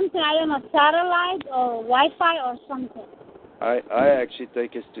 it's something, I don't know, satellite or Wi-Fi or something. I actually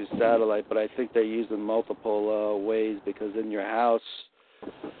think it's through satellite, but I think they use in multiple ways, because in your house,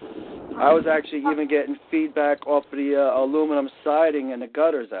 I was actually even getting feedback off of the aluminum siding and the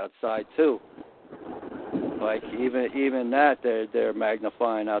gutters outside too. Like even that, they're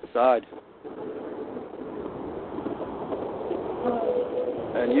magnifying outside.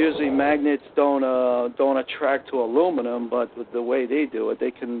 And usually magnets don't attract to aluminum, but with the way they do it, they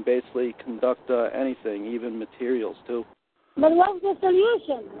can basically conduct anything, even materials too. But what's the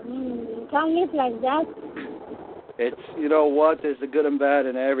solution? I mean, you can't live like that. It's, you know what, there's the good and bad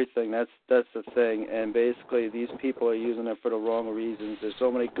in everything. That's the thing. And basically these people are using it for the wrong reasons. There's so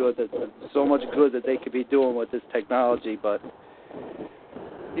much good that they could be doing with this technology, but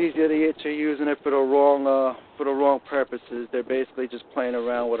these idiots are using it for the wrong purposes. They're basically just playing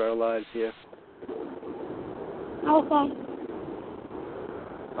around with our lives here. Okay.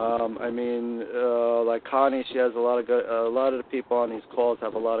 Like Connie, she has a lot of the people on these calls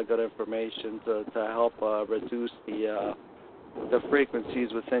have a lot of good information to help reduce the frequencies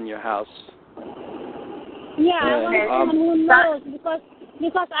within your house. Yeah, I want someone who knows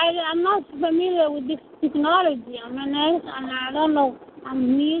because I'm not familiar with this technology. I'm an nurse and I don't know.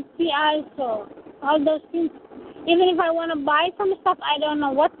 I'm new TI, so all those things. Even if I want to buy some stuff, I don't know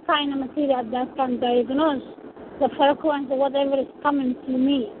what kind of material that can diagnose the frequency, whatever is coming to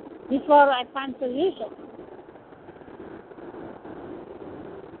me, before I find solution.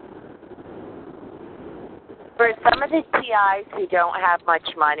 For some of the TIs who don't have much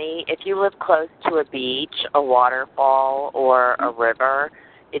money, if you live close to a beach, a waterfall, or a river,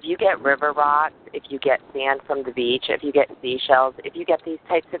 if you get river rocks, if you get sand from the beach, if you get seashells, if you get these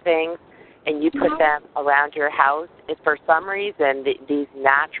types of things, and you put them around your house, if for some reason these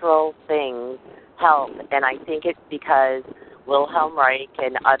natural things help, and I think it's because Wilhelm Reich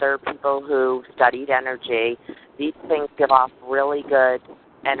and other people who studied energy, these things give off really good,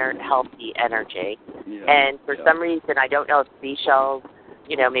 healthy energy. Yeah. And for some reason, I don't know if seashells,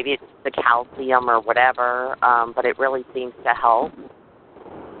 maybe it's the calcium or whatever, but it really seems to help.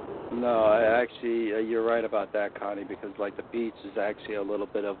 No, you're right about that, Connie, because like the beach is actually a little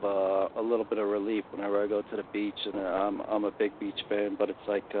bit of relief whenever I go to the beach, and I'm a big beach fan, but it's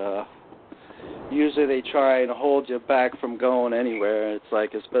like usually they try and hold you back from going anywhere. It's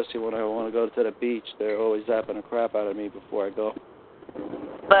like, especially when I want to go to the beach, they're always zapping the crap out of me before I go.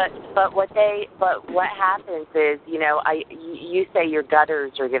 But what happens is, you say your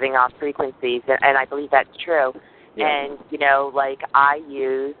gutters are giving off frequencies, and I believe that's true. Yeah. And like I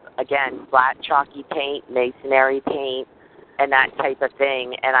use, again, flat chalky paint, masonry paint, and that type of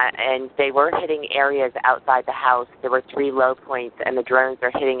thing. And they were hitting areas outside the house. There were 3 low points, and the drones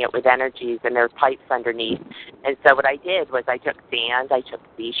are hitting it with energies, and there's pipes underneath. And so what I did was I took sand, I took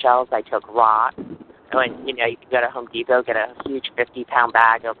seashells, I took rocks. And you can go to Home Depot, get a huge 50-pound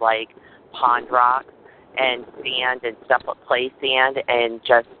bag of like pond rocks and sand and stuff with play sand, and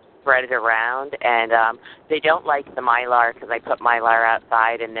just spread it around. And they don't like the Mylar because I put Mylar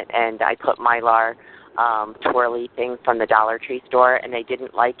outside, and I put Mylar twirly things from the Dollar Tree store, and they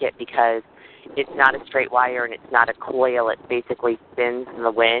didn't like it because it's not a straight wire and it's not a coil. It basically spins in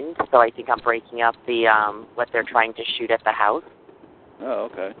the wind. So I think I'm breaking up the what they're trying to shoot at the house. Oh,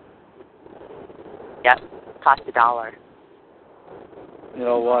 okay. Yep, cost $1. You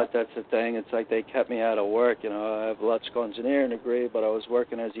know what? That's the thing. It's like they kept me out of work. I have an electrical engineering degree, but I was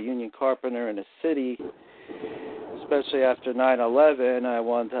working as a union carpenter in the city. Especially after 9/11, I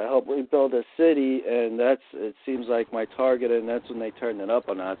wanted to help rebuild a city, and it seems like my target, and that's when they turned it up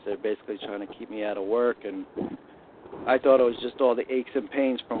a notch. They're basically trying to keep me out of work, and I thought it was just all the aches and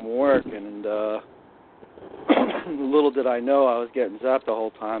pains from work, and little did I know I was getting zapped the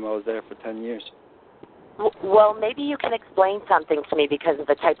whole time. I was there for 10 years. Well, maybe you can explain something to me because of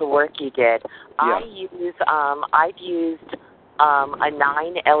the type of work you did. Yeah. I've used a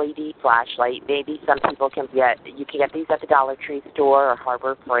 9 LED flashlight. Maybe some people you can get these at the Dollar Tree store or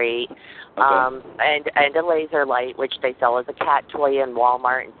Harbor Freight, and a laser light, which they sell as a cat toy in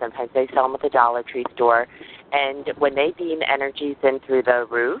Walmart, and sometimes they sell them at the Dollar Tree store. And when they beam energies in through the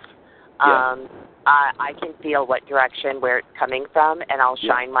roof, I can feel what direction where it's coming from, and I'll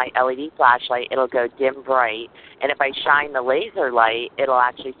shine my LED flashlight. It'll go dim bright, and if I shine the laser light, it'll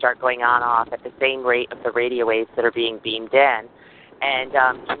actually start going on off at the same rate of the radio waves that are being beamed in. And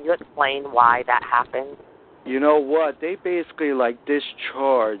can you explain why that happens? You know what? They basically like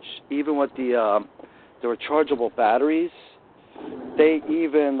discharge, even with the rechargeable batteries. They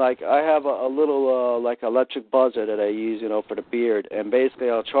even, like, I have a little, like, electric buzzer that I use, for the beard, and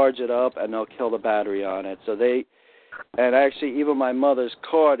basically I'll charge it up, and they'll kill the battery on it. So and actually, even my mother's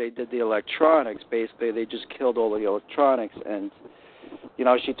car, they did the electronics. Basically, they just killed all the electronics, and,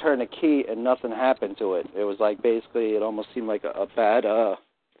 she turned the key, and nothing happened to it. It was like, basically, it almost seemed like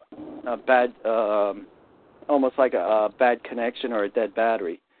almost like a bad connection or a dead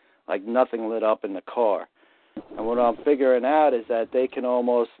battery. Like, nothing lit up in the car. And what I'm figuring out is that they can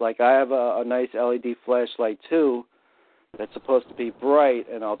almost, like, I have a nice LED flashlight, too, that's supposed to be bright,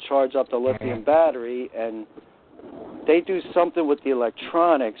 and I'll charge up the lithium battery, and they do something with the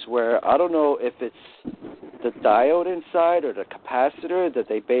electronics where I don't know if it's the diode inside or the capacitor that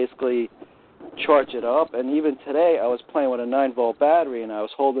they basically charge it up. And even today, I was playing with a 9-volt battery, and I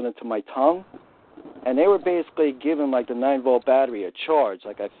was holding it to my tongue, and they were basically giving, like, the 9-volt battery a charge.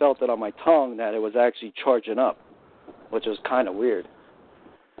 Like, I felt it on my tongue that it was actually charging up, which was kind of weird.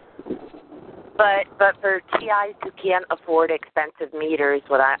 But for TIs who can't afford expensive meters,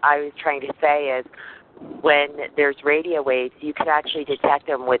 what I was trying to say is when there's radio waves, you can actually detect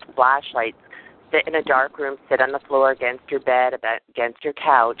them with flashlights. Sit in a dark room, sit on the floor against your bed, against your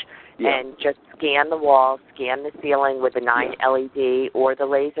couch, and just scan the wall, scan the ceiling with the 9 LED or the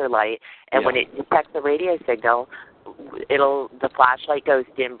laser light, and when it detects the radio signal, the flashlight goes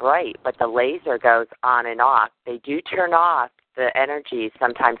dim bright, but the laser goes on and off. They do turn off the energy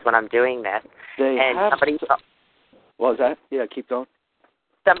sometimes when I'm doing this. What was that? Yeah, keep going.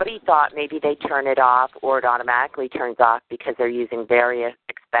 Somebody thought maybe they turn it off or it automatically turns off because they're using very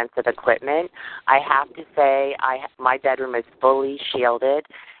expensive equipment. I have to say my bedroom is fully shielded,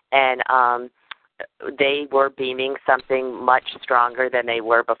 and they were beaming something much stronger than they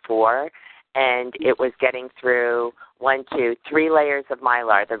were before, and it was getting through 1, 2, 3 layers of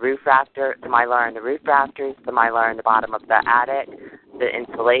mylar, the mylar on the roof rafters, the mylar on the bottom of the attic, the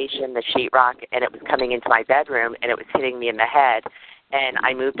insulation, the sheetrock, and it was coming into my bedroom, and it was hitting me in the head. And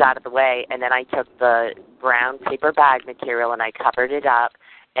I moved out of the way, and then I took the brown paper bag material and I covered it up,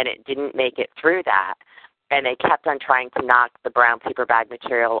 and it didn't make it through that. And they kept on trying to knock the brown paper bag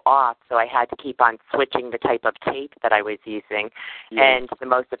material off, so I had to keep on switching the type of tape that I was using. And the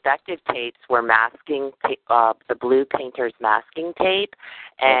most effective tapes were masking tape, the blue painter's masking tape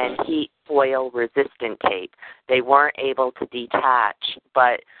and heat foil resistant tape. They weren't able to detach,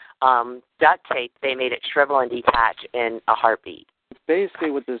 but duct tape, they made it shrivel and detach in a heartbeat.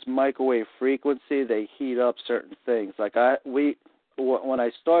 Basically, with this microwave frequency, they heat up certain things. Like when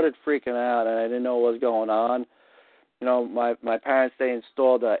I started freaking out and I didn't know what was going on, my parents, they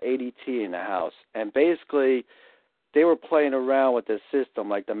installed a ADT in the house, and basically they were playing around with this system,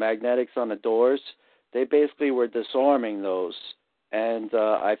 like the magnetics on the doors. They basically were disarming those, and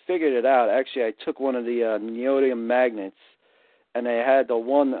I figured it out. Actually, I took one of the neodymium magnets, and they had the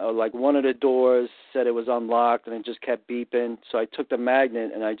one, one of the doors said it was unlocked, and it just kept beeping. So I took the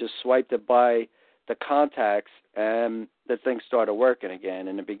magnet, and I just swiped it by the contacts, and the thing started working again.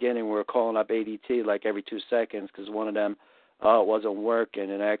 In the beginning, we were calling up ADT like every 2 seconds because one of them wasn't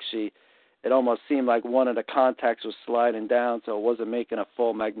working. And actually, it almost seemed like one of the contacts was sliding down, so it wasn't making a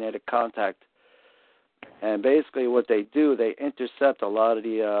full magnetic contact. And basically what they do, they intercept a lot of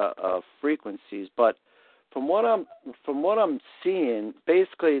the frequencies, but From what I'm seeing,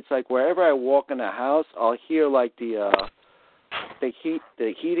 basically it's like wherever I walk in the house, I'll hear like the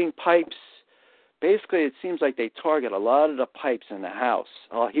heating pipes. Basically, it seems like they target a lot of the pipes in the house.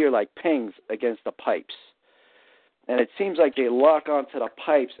 I'll hear like pings against the pipes, and it seems like they lock onto the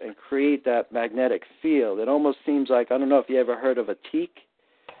pipes and create that magnetic field. It almost seems like, I don't know if you ever heard of a teak.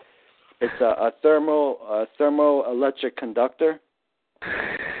 It's a thermoelectric conductor.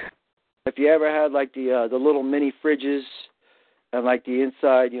 If you ever had like the little mini fridges and like the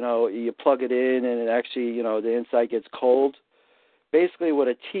inside, you plug it in and it actually, the inside gets cold. Basically what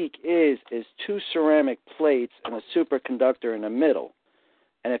a teak is 2 ceramic plates and a superconductor in the middle.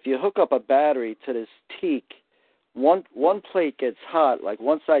 And if you hook up a battery to this teak, one plate gets hot, like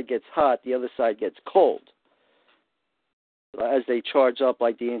one side gets hot, the other side gets cold as they charge up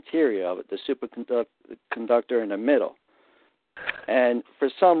like the interior of it, the superconductor in the middle. And for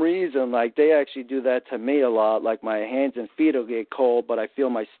some reason, like they actually do that to me a lot. Like my hands and feet will get cold, but I feel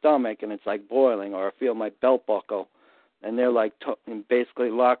my stomach and it's like boiling, or I feel my belt buckle, and they're like basically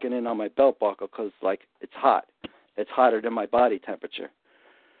locking in on my belt buckle because like it's hot. It's hotter than my body temperature.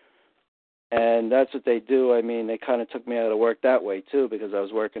 And that's what they do. I mean, they kind of took me out of work that way too because I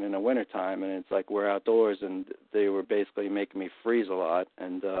was working in the wintertime, and it's like we're outdoors, and they were basically making me freeze a lot.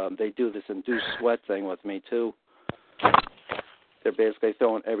 And they do this induced sweat thing with me too. They're basically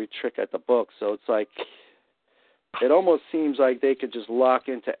throwing every trick at the book. So it's like, it almost seems like they could just lock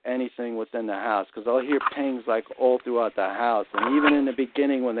into anything within the house, because I'll hear pings like all throughout the house. And even in the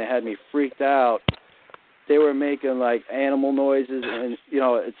beginning when they had me freaked out, they were making like animal noises, and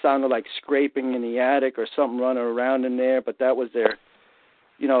it sounded like scraping in the attic or something running around in there, but that was their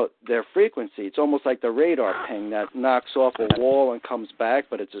frequency. It's almost like the radar ping that knocks off a wall and comes back,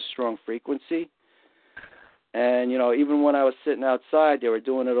 but it's a strong frequency. And, even when I was sitting outside, they were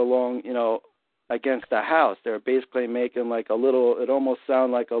doing it along, against the house. They were basically making like a little, it almost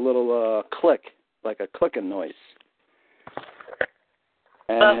sounded like a little click, like a clicking noise.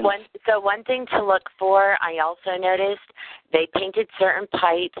 And one thing to look for, I also noticed, they painted certain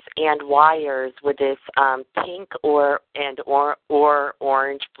pipes and wires with this pink or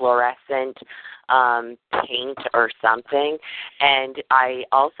orange fluorescent paint or something, and I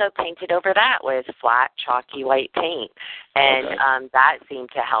also painted over that with flat, chalky white paint, and that seemed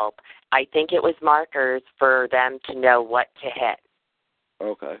to help. I think it was markers for them to know what to hit.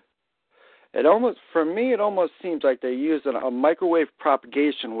 Okay. For me, it almost seems like they're using a microwave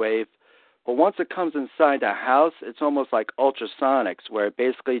propagation wave But once it comes inside the house, it's almost like ultrasonics, where it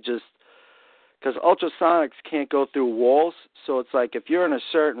basically just, because ultrasonics can't go through walls, so it's like if you're in a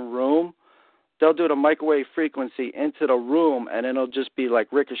certain room, they'll do the microwave frequency into the room, and it'll just be like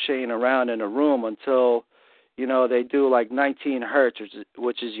ricocheting around in the room until, they do like 19 hertz,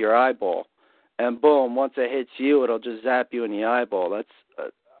 which is your eyeball. And boom, once it hits you, it'll just zap you in the eyeball.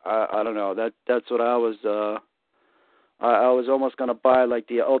 That's, I don't know, that's what I was, I was almost going to buy like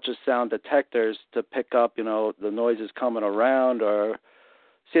the ultrasound detectors to pick up, the noises coming around. Or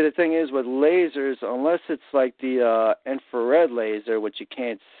see, the thing is with lasers, unless it's like the infrared laser, which you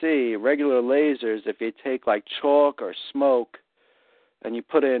can't see, regular lasers, if you take like chalk or smoke and you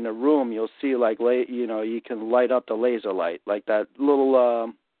put it in a room, you'll see like you can light up the laser light, like that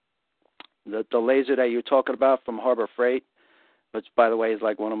little the laser that you're talking about from Harbor Freight, which by the way is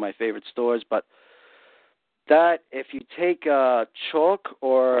like one of my favorite stores. But that, if you take chalk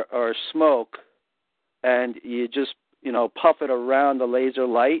or smoke and you just puff it around the laser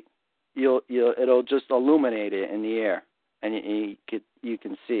light, it'll just illuminate it in the air, and you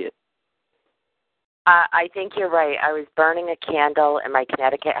can see it. I think you're right. I was burning a candle in my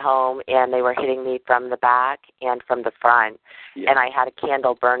Connecticut home, and they were hitting me from the back and from the front. Yeah. And I had a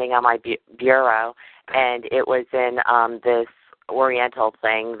candle burning on my bureau, and it was in this Oriental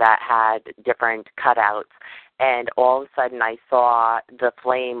thing that had different cutouts. And all of a sudden I saw the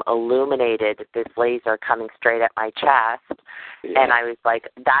flame illuminated this laser coming straight at my chest. Yeah. And I was like,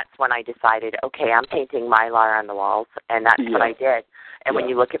 that's when I decided, okay, I'm painting Mylar on the walls. And that's what I did. And when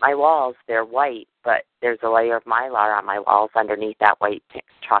you look at my walls, they're white, but there's a layer of Mylar on my walls underneath that white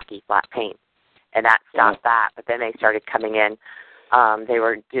chalky flat paint. And that stopped that. But then they started coming in. They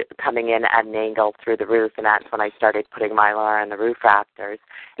were coming in at an angle through the roof, and that's when I started putting Mylar on the roof rafters.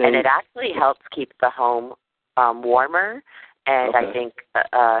 And it actually helps keep the home warmer, and I think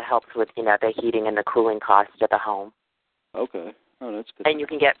helps with, the heating and the cooling cost of the home. Okay. Oh, that's good. And you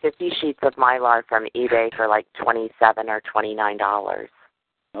can get 50 sheets of Mylar from eBay for like $27 or $29.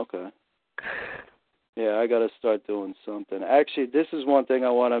 Okay. Yeah, I got to start doing something. Actually, this is one thing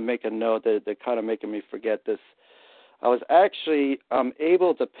I want to make a note that kind of making me forget this. I was actually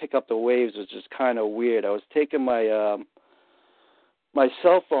able to pick up the waves, which is kind of weird. I was taking my my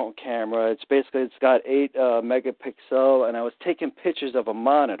cell phone camera. It's got 8 megapixel, and I was taking pictures of a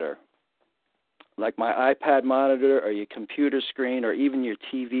monitor, like my iPad monitor or your computer screen or even your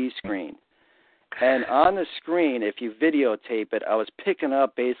TV screen. And on the screen, if you videotape it, I was picking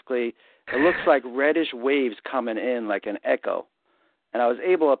up basically, it looks like reddish waves coming in like an echo. And I was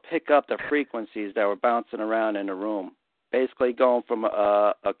able to pick up the frequencies that were bouncing around in the room, basically going from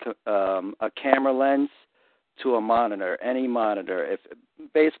a camera lens to a monitor, any monitor. If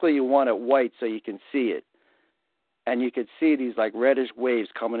basically you want it white so you can see it, and you could see these like reddish waves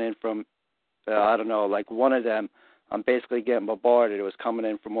coming in from, I don't know, like one of them, I'm basically getting bombarded. It was coming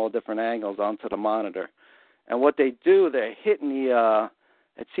in from all different angles onto the monitor. And what they do, they're hitting the,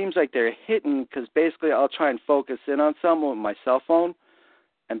 it seems like they're hitting, because basically I'll try and focus in on something with my cell phone,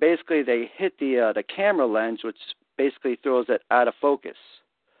 and basically they hit the camera lens, which basically throws it out of focus.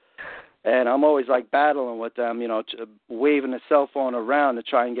 And I'm always like battling with them, waving the cell phone around to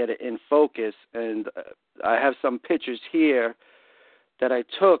try and get it in focus. And I have some pictures here that I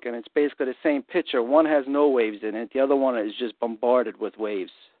took, and it's basically the same picture. One has no waves in it. The other one is just bombarded with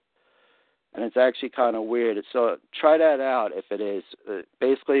waves. And it's actually kind of weird. So try that out if it is.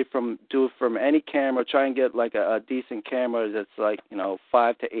 Basically, do it from any camera. Try and get like a decent camera that's like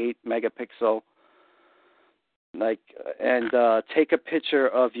 5 to 8 megapixel. And take a picture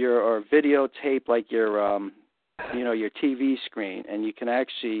of or videotape like your your TV screen, and you can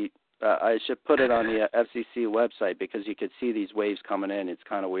actually. I should put it on the FCC website because you could see these waves coming in. It's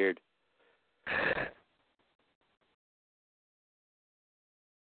kind of weird.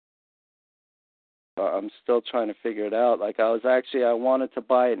 I'm still trying to figure it out. Like I wanted to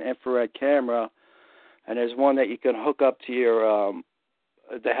buy an infrared camera, and there's one that you can hook up to your.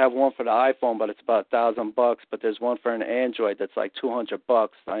 They have one for the iPhone, but it's about $1,000. But there's one for an Android that's like $200.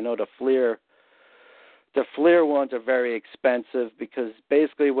 I know the FLIR ones are very expensive because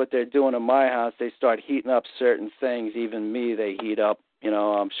basically what they're doing in my house, they start heating up certain things. Even me, they heat up.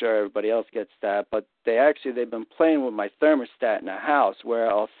 I'm sure everybody else gets that. But they've been playing with my thermostat in the house where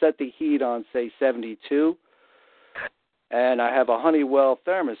I'll set the heat on, say, 72, and I have a Honeywell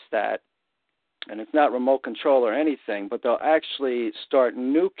thermostat. And it's not remote control or anything, but they'll actually start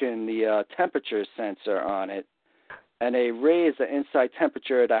nuking the temperature sensor on it, and they raise the inside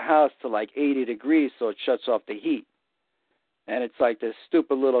temperature of the house to like 80 degrees so it shuts off the heat. And it's like this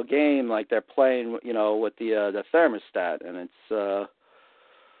stupid little game like they're playing, with the thermostat, and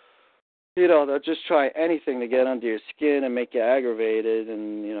you know, they'll just try anything to get under your skin and make you aggravated,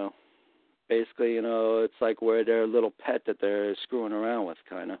 and, you know, basically, you know, it's like where they're a little pet that they're screwing around with,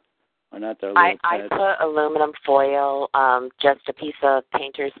 kind of. Or not their little I pet. put aluminum foil, just a piece of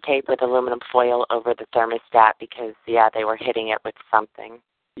painter's tape with aluminum foil over the thermostat because, yeah, they were hitting it with something.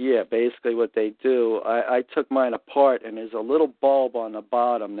 Yeah, basically what they do, I took mine apart, and there's a little bulb on the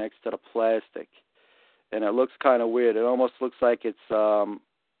bottom next to the plastic, and it looks kind of weird. It almost looks like it's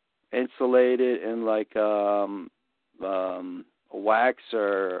insulated in like wax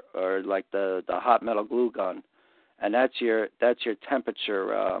or like the hot metal glue gun, and that's your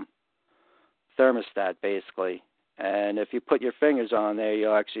temperature thermostat basically. And if you put your fingers on there,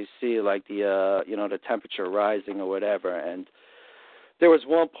 you'll actually see like the you know, the temperature rising or whatever. And there was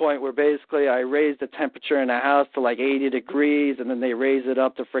one point where basically I raised the temperature in the house to like 80 degrees, and then they raised it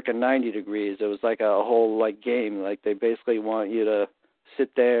up to frickin' 90 degrees. It was like a whole like game. Like they basically want you to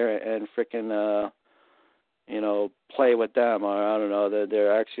sit there and frickin' you know, play with them, or I don't know.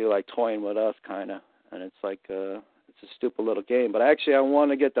 They're actually like toying with us kind of, and it's like it's a stupid little game. But actually, I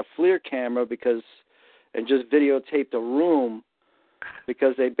want to get the FLIR camera and just videotape the room.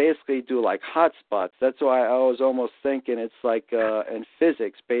 Because they basically do like hotspots. That's why I was almost thinking it's like in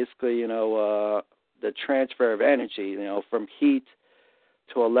physics, basically, you know, the transfer of energy, you know, from heat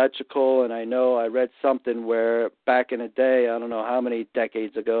to electrical. And I know I read something where back in the day, I don't know how many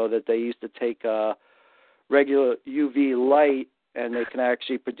decades ago, that they used to take regular UV light and they can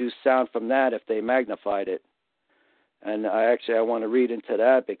actually produce sound from that if they magnified it. And I want to read into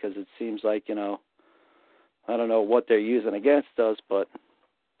that because it seems like, you know, I don't know what they're using against us, but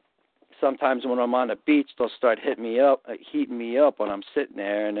sometimes when I'm on the beach, they'll start heating me up when I'm sitting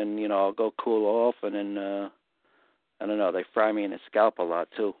there, and then, you know, I'll go cool off, and then, I don't know, they fry me in the scalp a lot,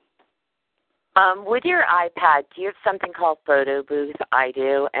 too. With your iPad, do you have something called Photo Booth? I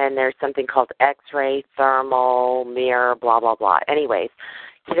do, and there's something called X-ray, thermal, mirror, blah, blah, blah. Anyways,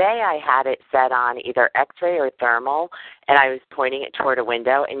 today I had it set on either X-ray or thermal, and I was pointing it toward a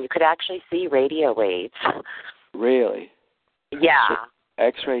window, and you could actually see radio waves. Really? Yeah.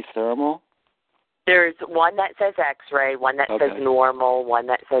 X-ray, thermal? There's one that says X-ray, one that says normal, one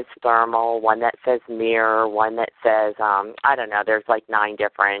that says thermal, one that says mirror, one that says, I don't know, there's like 9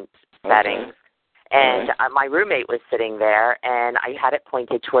 different settings. And my roommate was sitting there, and I had it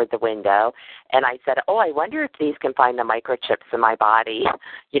pointed toward the window, and I said, oh, I wonder if these can find the microchips in my body,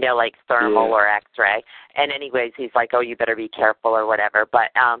 you know, like thermal or X-ray. And anyways, he's like, oh, you better be careful or whatever. But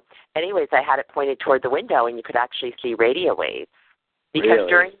anyways, I had it pointed toward the window, and you could actually see radio waves. Because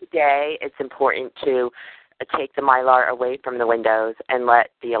during the day, it's important to take the Mylar away from the windows and let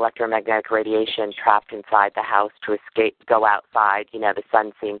the electromagnetic radiation trapped inside the house to escape, go outside. You know, the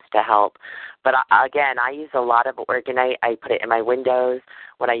sun seems to help. But again, I use a lot of orgonite. I put it in my windows.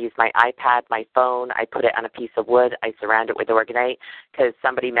 When I use my iPad, my phone, I put it on a piece of wood. I surround it with orgonite because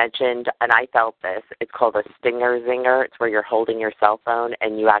somebody mentioned, and I felt this, it's called a stinger zinger. It's where you're holding your cell phone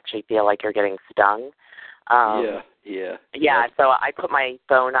and you actually feel like you're getting stung. Yeah, so I put my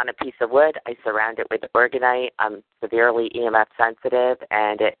phone on a piece of wood. I surround it with orgonite. I'm severely EMF sensitive,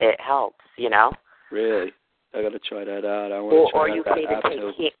 and it helps, you know. Really? I got to try that out. I want to try or you can even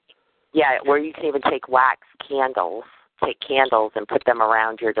or you can even take wax candles. Take candles and put them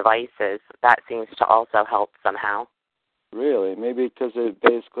around your devices. That seems to also help somehow. Really? Maybe because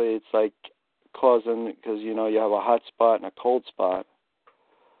it's like causing, because, you know, you have a hot spot and a cold spot.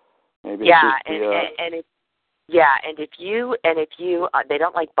 Maybe if you they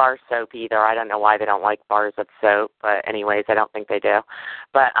don't like bar soap either. I don't know why they don't like bars of soap, but anyways, I don't think they do.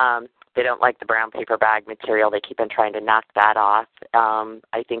 But they don't like the brown paper bag material. They keep on trying to knock that off.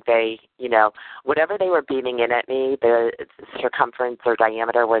 I think they, you know, whatever they were beaming in at me, the circumference or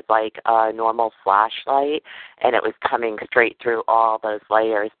diameter was like a normal flashlight, and it was coming straight through all those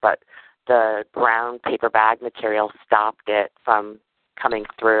layers. But the brown paper bag material stopped it from coming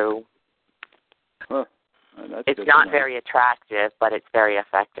through. Huh. It's not very attractive, but it's very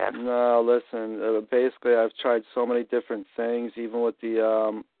effective. No, listen, basically I've tried so many different things, even with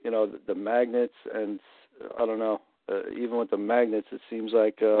the, you know, the magnets, and I don't know, even with the magnets, it seems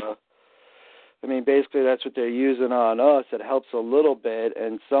like, I mean, basically that's what they're using on us. It helps a little bit,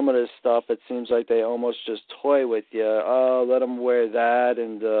 and some of this stuff, it seems like they almost just toy with you. Oh, let them wear that,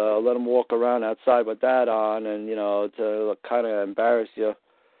 and let them walk around outside with that on, and, you know, to kind of embarrass you.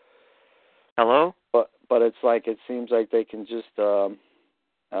 Hello? But it's like, it seems like they can just, I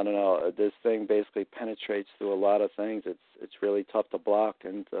don't know, this thing basically penetrates through a lot of things. It's really tough to block,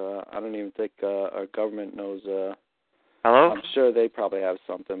 and I don't even think our government knows. Hello? I'm sure they probably have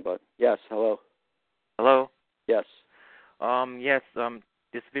something, but yes, hello. Hello? Yes. Yes,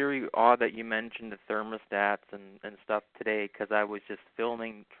 It's very odd that you mentioned the thermostats and stuff today, because I was just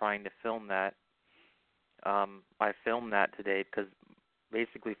trying to film that. I filmed that today because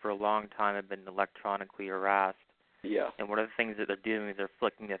basically for a long time I've been electronically harassed. Yeah. And one of the things that they're doing is they're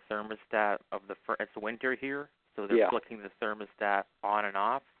flicking the thermostat of it's winter here, so they're flicking the thermostat on and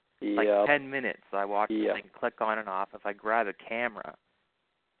off. Like 10 minutes, I watch the thing click on and off. If I grab a camera,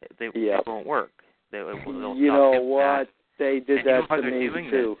 it won't work. They'll you know stop what? that. They did and that you know how to they're me doing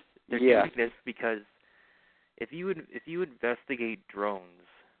too. This? They're doing this because if you investigate drones,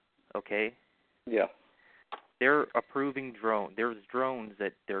 okay? Yeah. They're approving drones. There's drones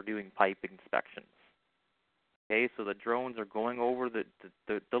that they're doing pipe inspections. Okay, so the drones are going over the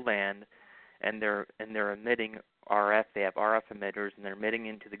land, and they're emitting RF. They have RF emitters, and they're emitting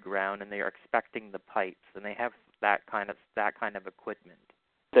into the ground, and they are inspecting the pipes, and they have that kind of equipment.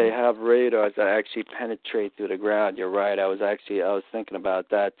 They have radars that actually penetrate through the ground. You're right. I was thinking about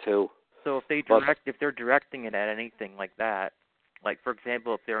that too. So if they're directing it at anything like that, like for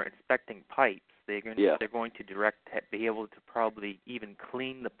example, if they're inspecting pipes, they're going to be able to probably even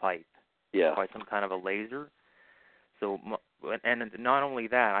clean the pipe by some kind of a laser. So, and not only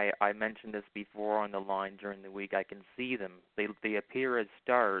that, I mentioned this before on the line during the week. I can see them. They appear as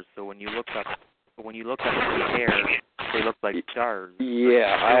stars. So when you look up in the air, they look like stars.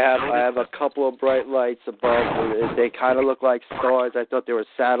 Yeah, I have a couple of bright lights above. They kind of look like stars. I thought they were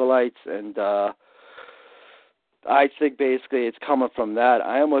satellites, and I think basically it's coming from that.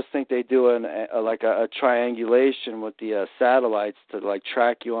 I almost think they do a triangulation with the satellites to like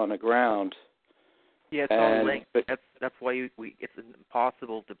track you on the ground. Yeah, it's all linked. That's why it's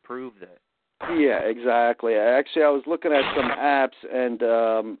impossible to prove that. Yeah, exactly. Actually, I was looking at some apps, and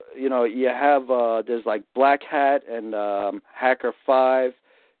you have there's like Black Hat and Hacker 5.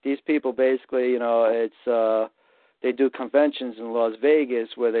 These people basically, they do conventions in Las Vegas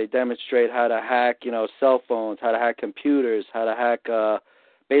where they demonstrate how to hack, cell phones, how to hack computers, how to hack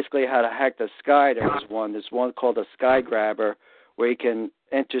the sky. There's one called a Sky Grabber where you can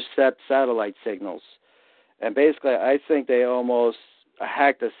intercept satellite signals. And basically, I think they almost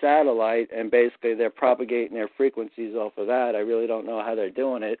hack the satellite, and basically they're propagating their frequencies off of that. I really don't know how they're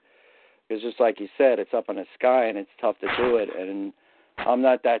doing it. Because just like you said, it's up in the sky, and it's tough to do it. And I'm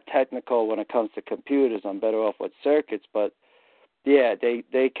not that technical when it comes to computers. I'm better off with circuits. But, yeah, they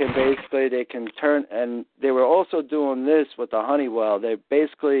can turn, and they were also doing this with the Honeywell. They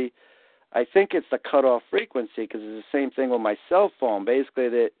basically, I think it's the cutoff frequency, because it's the same thing with my cell phone.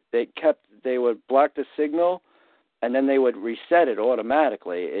 Basically, they would block the signal, and then they would reset it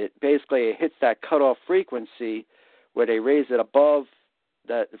automatically. It hits that cutoff frequency where they raise it above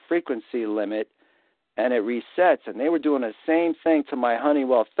that frequency limit, and it resets. And they were doing the same thing to my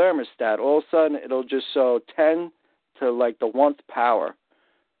Honeywell thermostat. All of a sudden, it'll just show 10 to like the 1th power,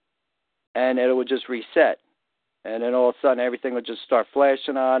 and it would just reset. And then all of a sudden, everything would just start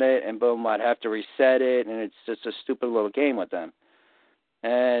flashing on it, and boom, I'd have to reset it, and it's just a stupid little game with them.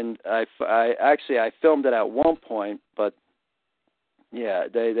 And I filmed it at one point, but yeah,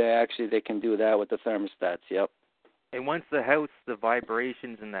 they can do that with the thermostats. Yep. And once the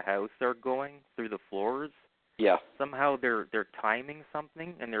vibrations in the house are going through the floors, somehow they're timing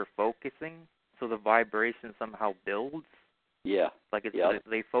something and they're focusing, so the vibration somehow builds. Yeah. Like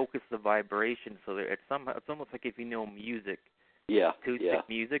they focus the vibration, so it's almost like if you know music. Yeah. Acoustic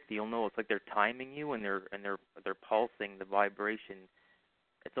music, you'll know it's like they're timing you and they're pulsing the vibration.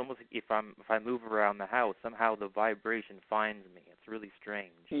 It's almost like if I move around the house, somehow the vibration finds me. It's really strange.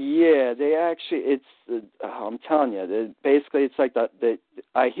 Yeah, I'm telling you, basically it's like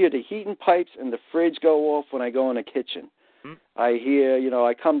I hear the heating pipes and the fridge go off when I go in the kitchen. I hear,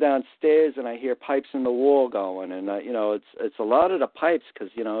 I come downstairs and I hear pipes in the wall going, and it's a lot of the pipes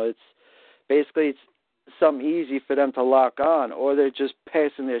because it's something easy for them to lock on, or they're just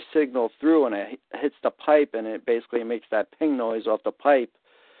passing their signal through and it hits the pipe and it basically makes that ping noise off the pipe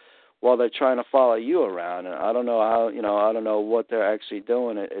while they're trying to follow you around. And I don't know how, I don't know what they're actually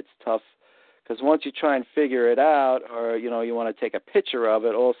doing. It's tough because once you try and figure it out, or you want to take a picture of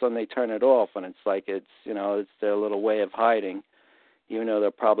it, all of a sudden they turn it off, and it's like it's their little way of hiding. Even though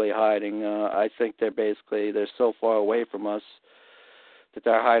they're probably hiding, I think they're so far away from us that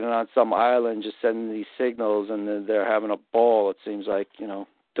they're hiding on some island, just sending these signals, and they're having a ball. It seems like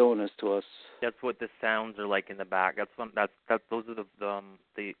doing this to us. That's what the sounds are like in the back. Those are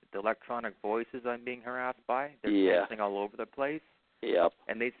the electronic voices I'm being harassed by. They're dancing all over the place. Yep.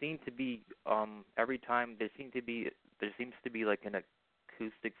 And they seem to be every time there seems to be like an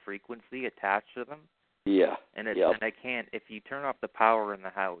acoustic frequency attached to them. Yeah. And I can't, if you turn off the power in the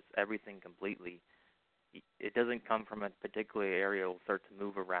house, everything completely, it doesn't come from a particular area. It'll start to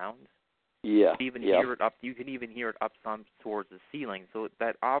move around. Yeah. You can hear it up. You can even hear it up some towards the ceiling. So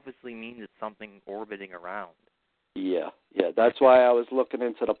that obviously means it's something orbiting around. Yeah. That's why I was looking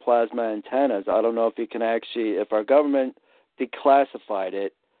into the plasma antennas. I don't know if you can actually, if our government declassified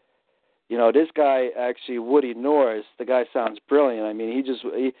it. You know, this guy actually, Woody Norris, the guy sounds brilliant. I mean,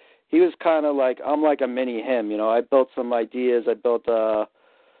 he was kind of like, I'm like a mini him. You know, I built some ideas. I built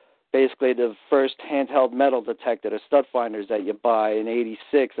basically the first handheld metal detector, the stud finders that you buy in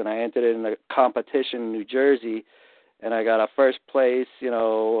 '86, and I entered it in a competition in New Jersey, and I got a first place, you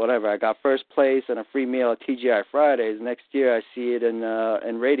know, whatever. I got first place and a free meal at TGI Fridays. Next year I see it in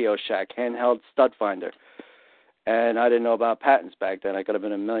Radio Shack, handheld stud finder. And I didn't know about patents back then. I could have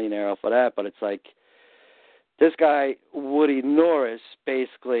been a millionaire off of that, but it's like this guy, Woody Norris,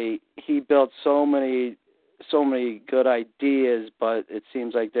 basically, he built so many good ideas, but it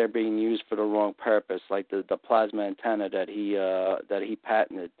seems like they're being used for the wrong purpose, like the plasma antenna that he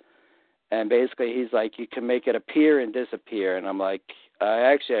patented. And basically, he's like, you can make it appear and disappear. And I'm like,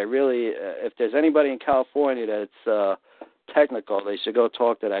 I really, if there's anybody in California that's technical, they should go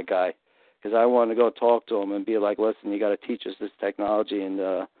talk to that guy, because I want to go talk to him and be like, listen, you got to teach us this technology, and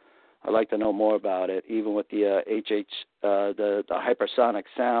I'd like to know more about it, even with the the hypersonic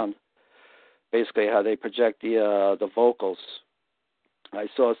sound. Basically, how they project the vocals. I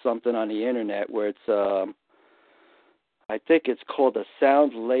saw something on the internet where it's, I think it's called a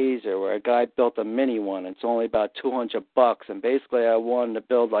sound laser, where a guy built a mini one. It's only about $200, and basically, I wanted to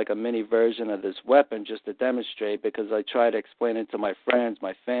build like a mini version of this weapon just to demonstrate, because I tried to explain it to my friends,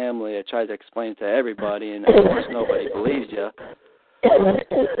 my family. I tried to explain it to everybody, and of course, nobody believes you.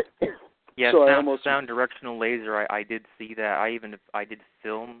 Yeah, so sound directional laser. I did see that. I did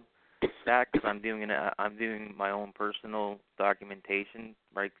film that, because I'm doing my own personal documentation,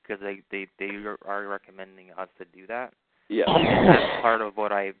 right? Because they are recommending us to do that. Yeah. And that's part of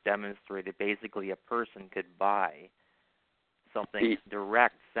what I've demonstrated. Basically, a person could buy something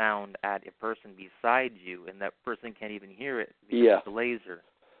direct sound at a person beside you, and that person can't even hear it because of the laser.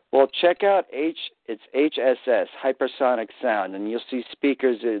 Well, check out it's HSS, hypersonic sound, and you'll see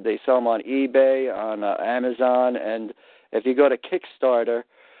speakers. They sell them on eBay, on Amazon, and if you go to Kickstarter,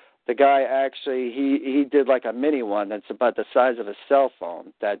 the guy actually he did like a mini one that's about the size of a cell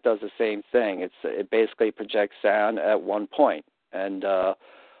phone that does the same thing. It basically projects sound at one point. And on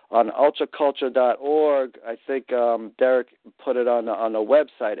ultraculture.org, I think Derek put it on the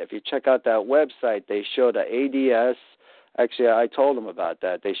website. If you check out that website, they show the ADS. Actually, I told them about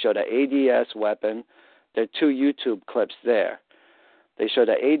that. They show the ADS weapon. There are 2 YouTube clips there. They show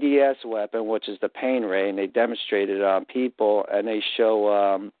the ADS weapon, which is the pain ray, and they demonstrated it on people, and they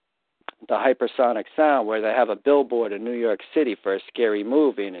show the hypersonic sound, where they have a billboard in New York City for a scary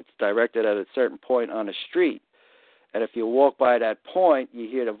movie, and it's directed at a certain point on the street. And if you walk by that point, you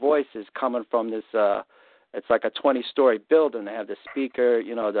hear the voices coming from this, it's like a 20-story building. They have the speaker,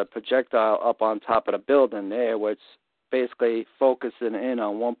 the projectile up on top of the building there, where it's basically focusing in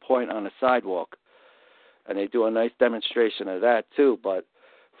on one point on the sidewalk. And they do a nice demonstration of that, too. But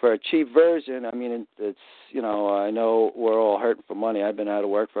for a cheap version, I mean, it's, I know we're all hurting for money. I've been out of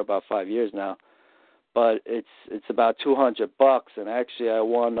work for about 5 years now. But it's about $200, and actually I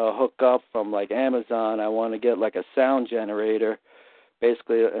want to hook up from like Amazon. I want to get like a sound generator,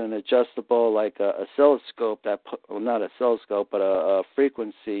 basically an adjustable like a oscilloscope not oscilloscope, but a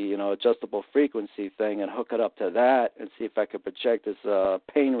frequency, adjustable frequency thing, and hook it up to that and see if I could project this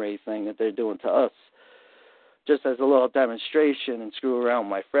pain ray thing that they're doing to us, just as a little demonstration and screw around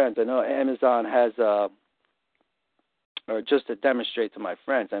with my friends. I know Amazon has or just to demonstrate to my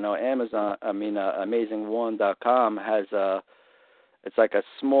friends, I know Amazing1.com has it's like a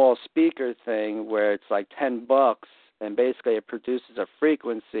small speaker thing where it's like $10, and basically it produces a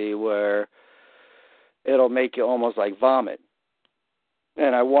frequency where it'll make you almost like vomit.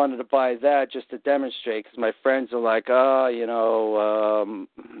 And I wanted to buy that just to demonstrate, because my friends are like,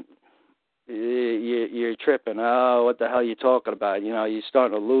 you're tripping. Oh, what the hell are you talking about? You're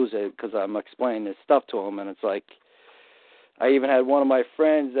starting to lose it, because I'm explaining this stuff to them, and it's like, I even had one of my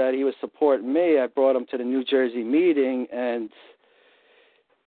friends that he was supporting me. I brought him to the New Jersey meeting, and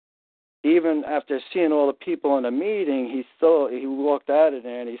even after seeing all the people in the meeting, he walked out of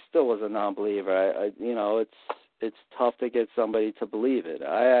there and he still was a non-believer. It's tough to get somebody to believe it.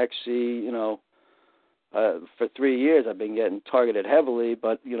 I actually, for 3 years I've been getting targeted heavily,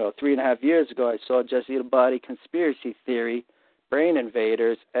 but 3.5 years ago I saw Jesse the Body Conspiracy Theory, Brain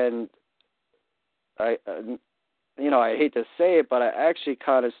Invaders, and I hate to say it, but I actually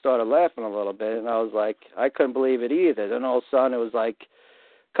kind of started laughing a little bit, and I was like, I couldn't believe it either. Then all of a sudden it was like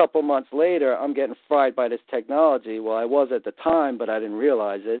A couple months later, I'm getting fried by this technology. Well, I was at the time, but I didn't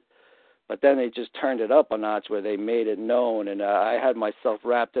realize it. But then they just turned it up a notch where they made it known, and I had myself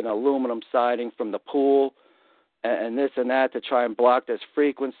wrapped in aluminum siding from the pool and this and that to try and block this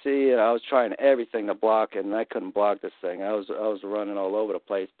frequency, and I was trying everything to block it, and I couldn't block this thing. I was running all over the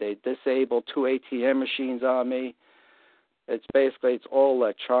place. They disabled 2 ATM machines on me. It's all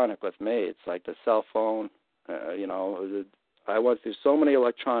electronic with me. It's like the cell phone, I went through so many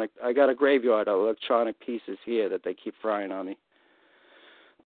I got a graveyard of electronic pieces here that they keep frying on me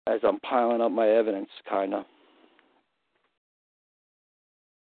as I'm piling up my evidence, kind of.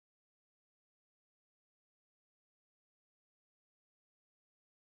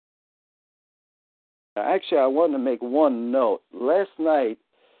 Actually, I wanted to make one note. Last night,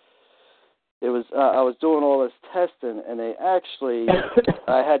 I was doing all this testing, and they actually,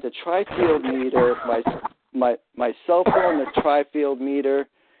 I had the tri-field meter, my cell phone, the tri-field meter,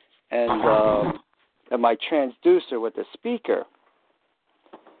 and my transducer with the speaker.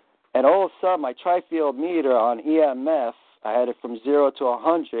 And all of a sudden, my tri-field meter on EMF, I had it from 0 to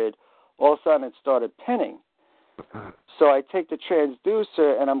 100, all of a sudden it started pinning. So I take the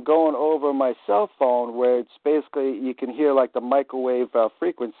transducer, and I'm going over my cell phone where it's basically, you can hear like the microwave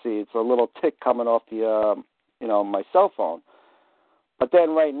frequency. It's a little tick coming off the, my cell phone. But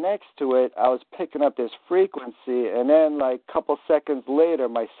then right next to it, I was picking up this frequency, and then like a couple seconds later,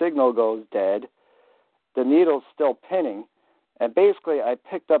 my signal goes dead. The needle's still pinning. And basically, I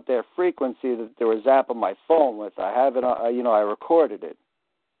picked up their frequency that they were zapping my phone with. I have it, I recorded it.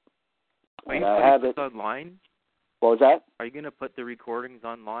 Are you putting this online? What was that? Are you going to put the recordings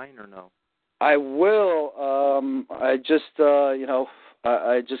online or no? I will. I just,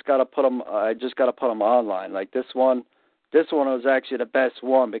 I just got to put them. I just got to put them online. Like this one was actually the best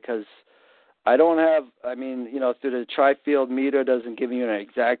one because I don't have. I mean, through the tri-field meter doesn't give you an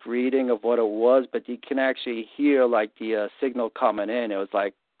exact reading of what it was, but you can actually hear like the signal coming in. It was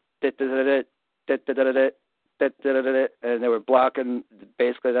like, and they were blocking.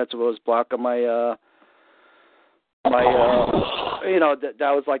 Basically, that's what was blocking my.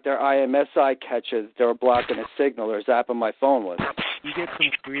 That was like their IMSI catches. They were blocking a signal or zapping my phone with. You get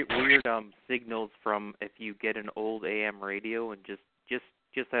some weird signals from if you get an old AM radio and just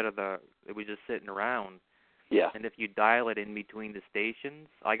out of it was just sitting around. Yeah. And if you dial it in between the stations,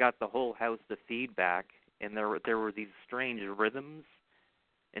 I got the whole house to feedback, and there were these strange rhythms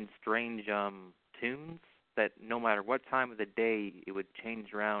and strange tunes that no matter what time of the day it would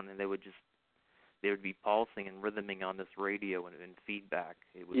change around, and they would be pulsing and rhythming on this radio and feedback.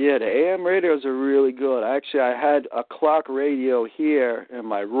 Yeah, the AM radios are really good. Actually, I had a clock radio here in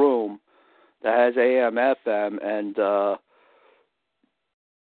my room that has AM, FM, and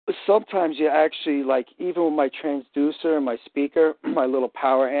sometimes you actually, like, even with my transducer and my speaker, my little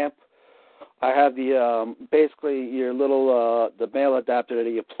power amp, I have the, basically your little, the male adapter that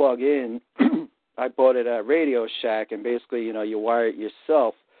you plug in. I bought it at Radio Shack, and basically, you wire it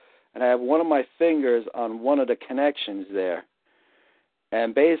yourself. And I have one of my fingers on one of the connections there.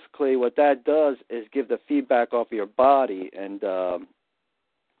 And basically what that does is give the feedback off your body, and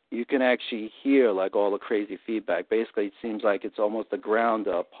you can actually hear like all the crazy feedback. Basically it seems like it's almost a ground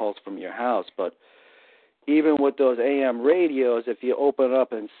pulse from your house. But even with those AM radios, if you open it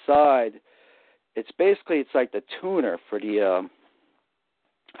up inside, it's like the tuner for the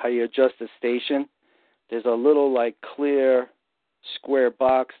how you adjust the station. There's a little like clear square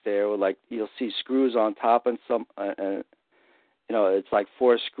box there with like you'll see screws on top and some it's like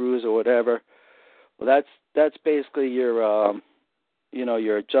 4 screws or whatever. Well, that's basically your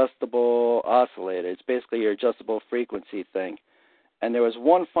your adjustable oscillator. It's basically your adjustable frequency thing. And there was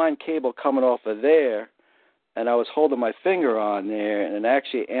one fine cable coming off of there, and I was holding my finger on there, and it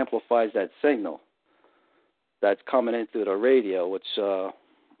actually amplifies that signal that's coming in through the radio, which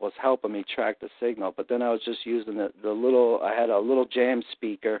was helping me track the signal. But then I was just using I had a little jam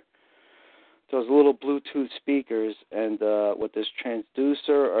speaker, those little Bluetooth speakers, and with this transducer,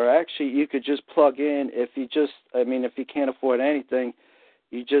 or actually you could just plug in, if you can't afford anything,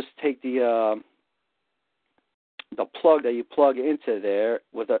 you just take the plug that you plug into there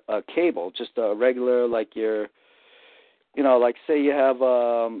with a cable, just a regular, like your, like say you have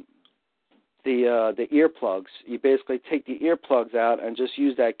the earplugs. You basically take the earplugs out and just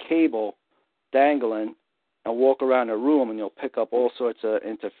use that cable dangling and walk around the room, and you'll pick up all sorts of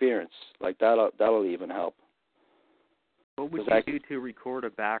interference. Like that'll even help. What would you do to record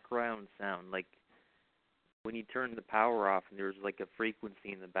a background sound? Like when you turn the power off and there's like a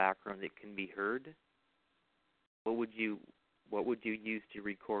frequency in the background that can be heard? What would you use to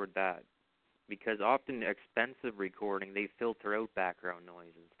record that? because often expensive recording, they filter out background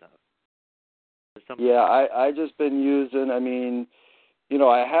noise and stuff. Yeah, I just been using, I mean, you know,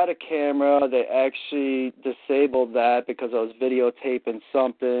 I had a camera. They actually disabled that because I was videotaping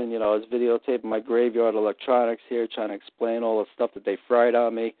something. You know, I was videotaping my graveyard electronics here, trying to explain all the stuff that they fried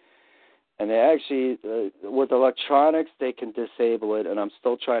on me. And they actually, with electronics, they can disable it, and I'm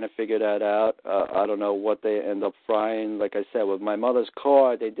still trying to figure that out. I don't know what they end up frying. Like I said, with my mother's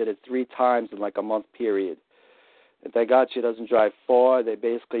car, they did it 3 times in like a month period. And thank God she doesn't drive far. They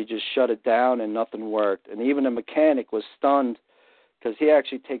basically just shut it down, and nothing worked. And even the mechanic was stunned because he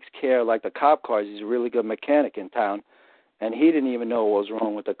actually takes care, like the cop cars. He's a really good mechanic in town. And he didn't even know what was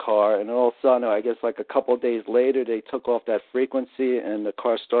wrong with the car. And all of a sudden, I guess like a couple of days later, they took off that frequency, and the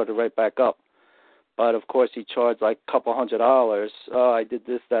car started right back up. But, of course, he charged like a couple $100. Oh, I did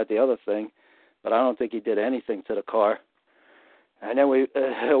this, that, the other thing. But I don't think he did anything to the car. And then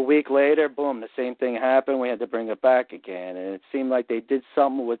a week later, boom, the same thing happened. We had to bring it back again. And it seemed like they did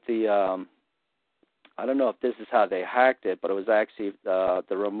something with the, I don't know if this is how they hacked it, but it was actually the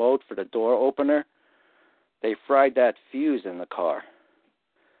remote for the door opener. They fried that fuse in the car.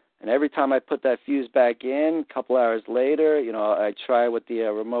 And every time I put that fuse back in, a couple hours later, you know, I try with the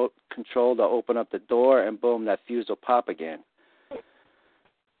remote control to open up the door, and boom, that fuse will pop again.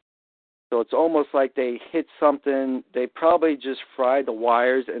 So it's almost like they hit something. They probably just fried the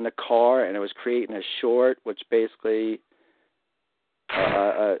wires in the car, and it was creating a short, which basically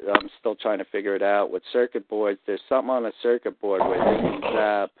I'm still trying to figure it out. With circuit boards, there's something on a circuit board where they can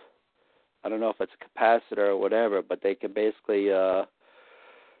zap, I don't know if it's a capacitor or whatever, but they could basically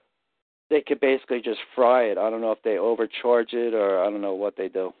just fry it. I don't know if they overcharge it or I don't know what they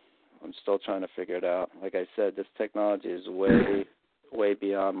do. I'm still trying to figure it out. Like I said, this technology is way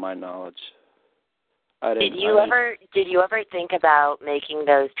beyond my knowledge. Did you ever think about making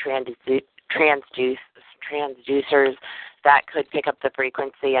those transducers that could pick up the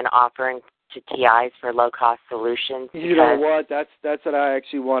frequency and offering to TIs for low-cost solutions? You know what? That's what I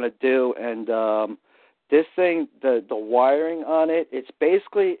actually want to do. And this thing, the wiring on it, it's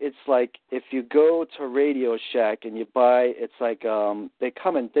like if you go to Radio Shack and you buy, it's like they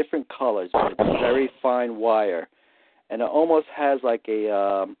come in different colors, but it's very fine wire. And it almost has like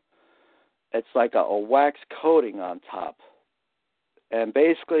it's like a wax coating on top. And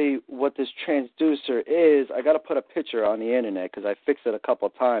basically what this transducer is, I got to put a picture on the internet because I fixed it a couple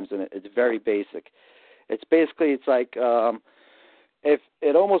of times, and it's very basic. It's like if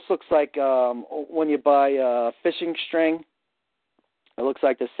it almost looks like when you buy a fishing string, it looks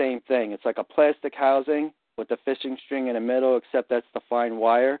like the same thing. It's like a plastic housing with the fishing string in the middle, except that's the fine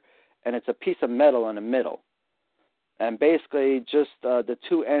wire, and it's a piece of metal in the middle. And basically just the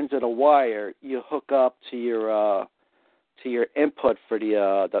 2 ends of the wire you hook up to your input for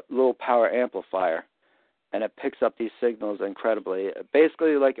the little power amplifier, and it picks up these signals incredibly.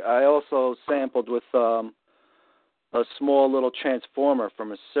 Basically, like I also sampled with a small little transformer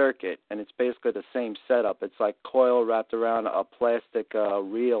from a circuit, and it's basically the same setup. It's like coil wrapped around a plastic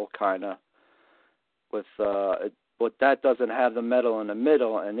reel kind of with but that doesn't have the metal in the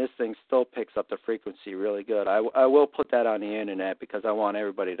middle, and this thing still picks up the frequency really good. I will put that on the internet because I want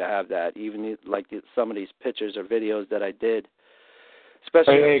everybody to have that, even like some of these pictures or videos that I did.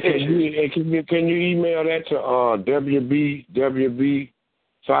 Especially can you email that to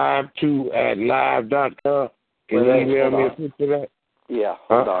wbwb52@live.com? Can you email me a picture of that? Yeah,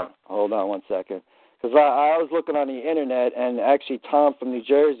 hold on 1 second. Because I was looking on the internet, and actually Tom from New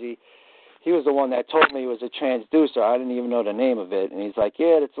Jersey, he was the one that told me it was a transducer. I didn't even know the name of it. And he's like,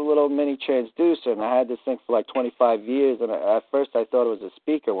 yeah, it's a little mini transducer. And I had this thing for like 25 years. And at first I thought it was a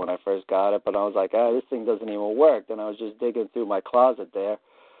speaker when I first got it. But I was like, this thing doesn't even work. Then I was just digging through my closet there,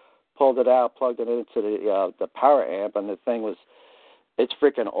 pulled it out, plugged it into the power amp. And the thing it's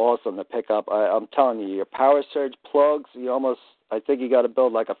freaking awesome to pick up. I'm telling you, your power surge plugs, I think you got to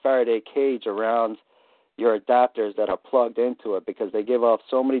build like a Faraday cage around your adapters that are plugged into it because they give off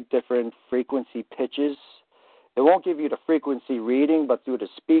so many different frequency pitches. It won't give you the frequency reading, but through the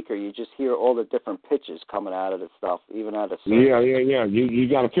speaker, you just hear all the different pitches coming out of the stuff, even out of surge. Yeah. You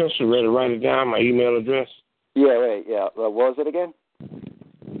got a pencil ready to write it down, my email address? Yeah, right, yeah. What was it again?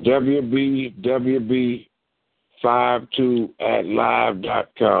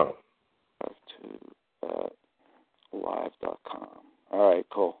 wbwb52@live.com. 52@live.com. All right,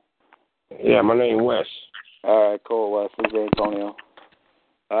 cool. Yeah, my name is Wes. All right, cool, Wes. This is Antonio.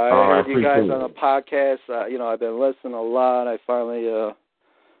 I heard you guys on the podcast. I've been listening a lot. I finally I'm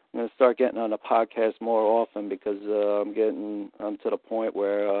going to start getting on the podcast more often because I'm to the point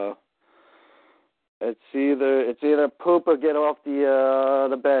where It's either poop or get off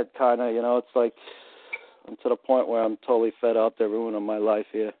the bed, kind of. You know, it's like I'm to the point where I'm totally fed up. They're ruining my life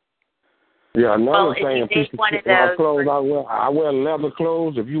here. Yeah, another Well, thing. if you take one of my those, clothes, I wear leather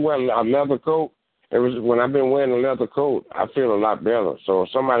clothes. If you wear a leather coat, when I've been wearing a leather coat, I feel a lot better. So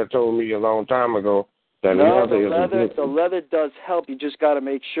somebody told me a long time ago that the leather does help. You just got to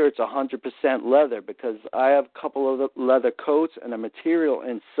make sure it's 100% leather, because I have a couple of leather coats, and the material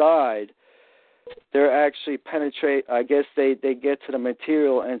inside, they're actually penetrate. I guess they get to the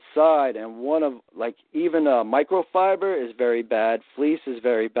material inside, and one of, like, even microfiber is very bad. Fleece is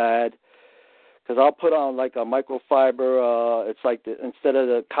very bad, because I'll put on like a microfiber. It's like instead of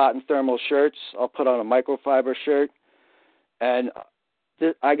the cotton thermal shirts, I'll put on a microfiber shirt, and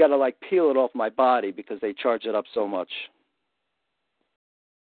I got to like peel it off my body because they charge it up so much.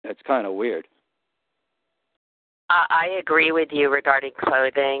 It's kind of weird. I agree with you regarding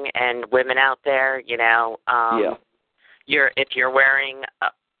clothing and women out there. You know, if you're wearing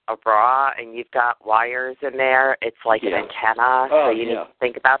a bra and you've got wires in there, it's like an antenna. So you need to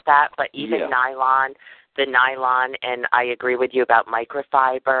think about that. But even the nylon, and I agree with you about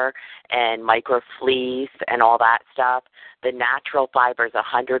microfiber and microfleece and all that stuff. The natural fibers,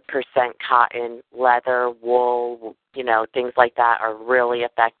 100% cotton, leather, wool, you know, things like that are really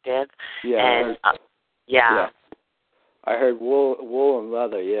effective. Yeah. And I heard wool and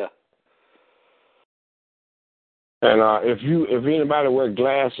leather. Yeah. And if anybody wear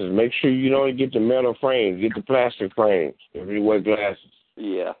glasses, make sure you don't get the metal frames, get the plastic frames. If you wear glasses.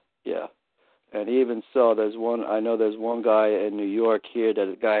 Yeah. And even so, I know there's one guy in New York here that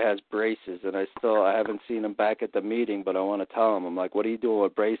the guy has braces, and I haven't seen him back at the meeting, but I want to tell him, I'm like, what are you doing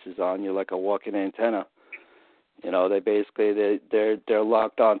with braces on? You're like a walking antenna. You know, they're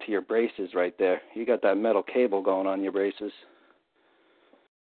locked onto your braces right there. You got that metal cable going on your braces.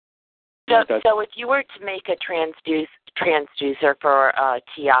 So if you were to make a transducer for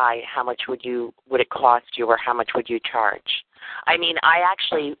TI, how much would it cost you, or how much would you charge? I mean, I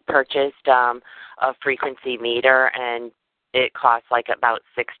actually purchased a frequency meter, and it costs like about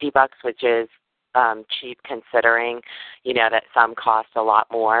 $60, which is cheap considering, you know, that some cost a lot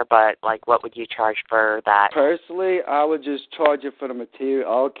more. But like, what would you charge for that? Personally, I would just charge it for the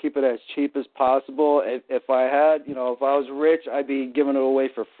material. I'll keep it as cheap as possible. If I had, you know, if I was rich, I'd be giving it away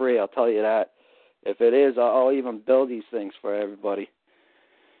for free. I'll tell you that. If it is, I'll even build these things for everybody.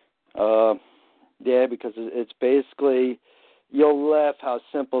 Because it's basically, you'll laugh how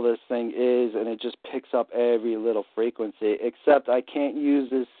simple this thing is, and it just picks up every little frequency, except I can't use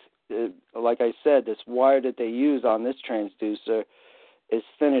this, like I said, this wire that they use on this transducer is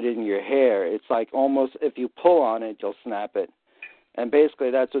thinner than your hair. It's like almost, if you pull on it, you'll snap it. And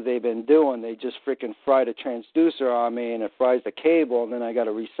basically that's what they've been doing. They just freaking fry the transducer on me, and it fries the cable, and then I got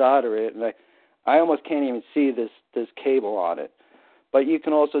to resolder it, and I almost can't even see this cable on it. But you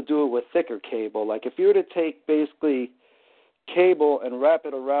can also do it with thicker cable. Like if you were to take basically cable and wrap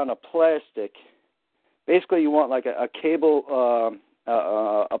it around a plastic, basically you want like a cable,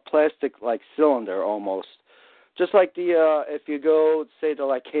 a plastic like cylinder almost. Just like if you go, say, to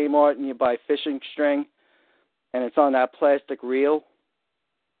like Kmart and you buy fishing string and it's on that plastic reel,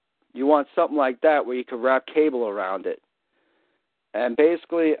 you want something like that where you can wrap cable around it. And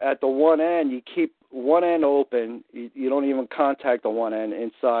basically, at the one end, you keep one end open. You don't even contact the one end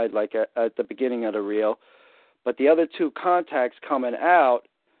inside, like at the beginning of the reel. But the other two contacts coming out,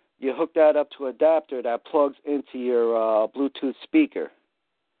 you hook that up to an adapter that plugs into your Bluetooth speaker.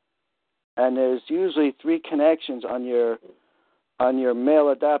 And there's usually 3 connections on your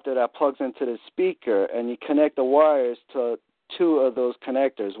male adapter that plugs into the speaker, and you connect the wires to 2 of those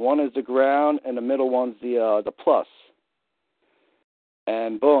connectors. One is the ground, and the middle one's the plus.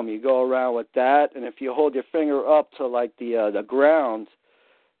 And boom, you go around with that, and if you hold your finger up to like the ground,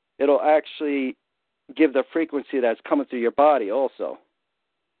 it'll actually give the frequency that's coming through your body also.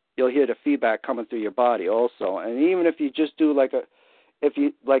 You'll hear the feedback coming through your body also. And even if you just do like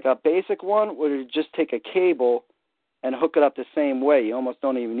a basic one where you just take a cable and hook it up the same way, you almost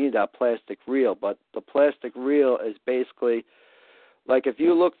don't even need that plastic reel. But the plastic reel is basically like if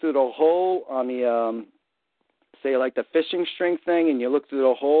you look through the hole on the say like the fishing string thing, and you look through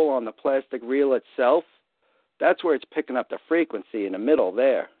the hole on the plastic reel itself, that's where it's picking up the frequency in the middle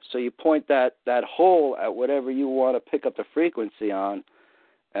there. So you point that hole at whatever you want to pick up the frequency on,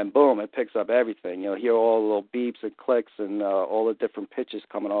 and boom, it picks up everything. You'll hear all the little beeps and clicks and all the different pitches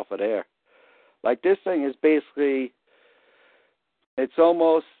coming off of there. Like this thing is basically, it's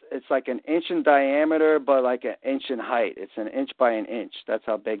like an inch in diameter, but like an inch in height. It's an inch by an inch. That's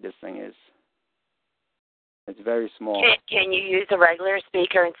how big this thing is. It's very small. Can you use a regular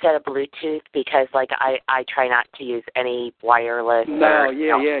speaker instead of Bluetooth? Because I try not to use any wireless. No,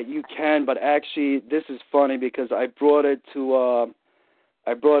 you can. But actually, this is funny because I brought it to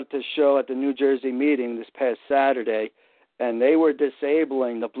show at the New Jersey meeting this past Saturday, and they were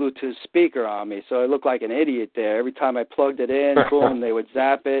disabling the Bluetooth speaker on me, so I looked like an idiot there. Every time I plugged it in, boom, they would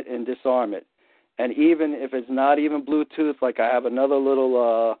zap it and disarm it. And even if it's not even Bluetooth, like I have another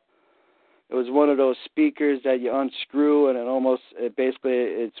little, it was one of those speakers that you unscrew, and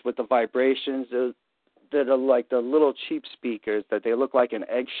it's with the vibrations. They're like the little cheap speakers that they look like an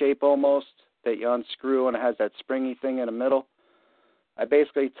egg shape almost, that you unscrew, and it has that springy thing in the middle. I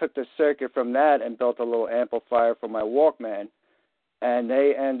basically took the circuit from that and built a little amplifier for my Walkman, and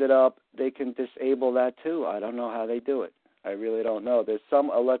they can disable that too. I don't know how they do it. I really don't know. There's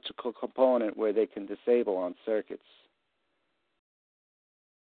some electrical component where they can disable on circuits.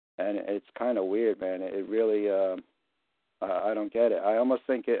 And it's kind of weird, man. It really, I don't get it. I almost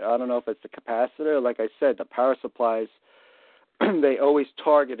think I don't know if it's the capacitor. Like I said, the power supplies, they always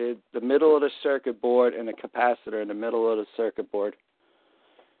targeted the middle of the circuit board and the capacitor in the middle of the circuit board.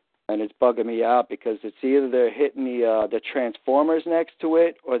 And it's bugging me out because it's either they're hitting the transformers next to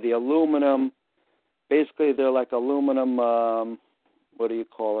it or the aluminum. Basically, they're like aluminum, what do you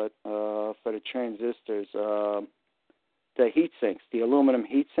call it, for the transistors, the heat sinks, the aluminum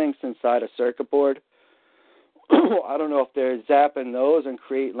heat sinks inside a circuit board. I don't know if they're zapping those and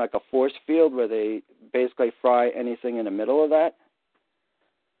creating like a force field where they basically fry anything in the middle of that.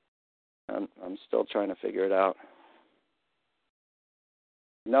 I'm still trying to figure it out.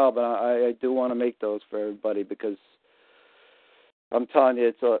 No, but I do want to make those for everybody because I'm telling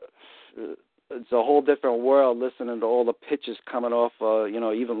you, it's a whole different world listening to all the pitches coming off,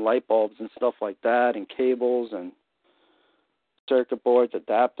 even light bulbs and stuff like that, and cables and circuit boards,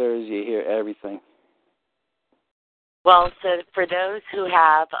 adapters. You hear everything. Well, so for those who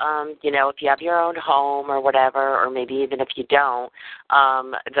have, if you have your own home or whatever, or maybe even if you don't,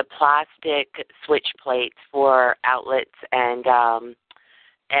 the plastic switch plates for outlets and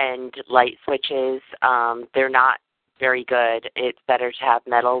light switches, they're not very good. It's better to have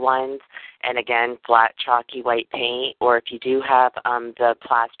metal ones, and again, flat, chalky white paint. Or if you do have the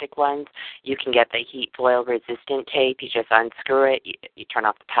plastic ones, you can get the heat foil resistant tape. You just unscrew it. You turn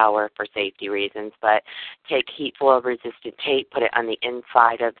off the power for safety reasons, but take heat foil resistant tape, put it on the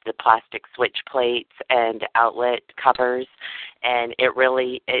inside of the plastic switch plates and outlet covers, and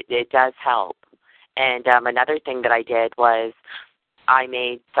it does help. And another thing that I did was I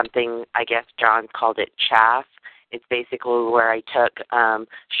made something, I guess John called it chaff. It's basically where I took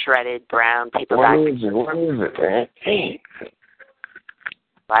shredded brown paperback. What is it, man? Hey.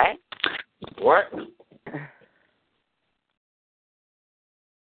 What? What?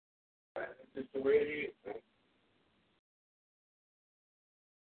 Just the way it is.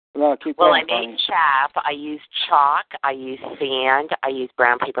 No, keep well, going, I made chaff. I used chalk. I used sand. I used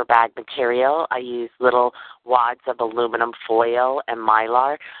brown paper bag material. I used little wads of aluminum foil and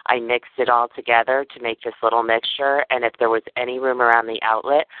mylar. I mixed it all together to make this little mixture. And if there was any room around the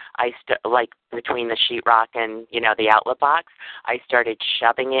outlet, like between the sheetrock and, the outlet box, I started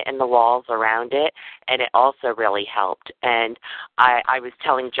shoving it in the walls around it, and it also really helped. And I was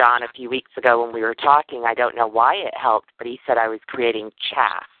telling John a few weeks ago when we were talking, I don't know why it helped, but he said I was creating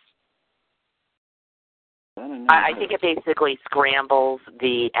chaff. I think it basically scrambles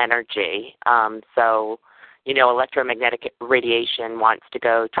the energy. So, electromagnetic radiation wants to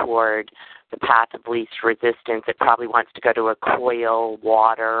go toward the path of least resistance. It probably wants to go to a coil,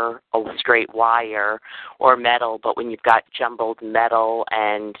 water, a straight wire, or metal. But when you've got jumbled metal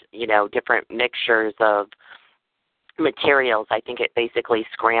and, different mixtures of materials, I think it basically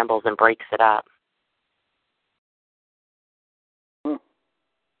scrambles and breaks it up.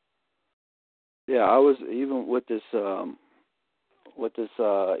 Yeah, I was even with this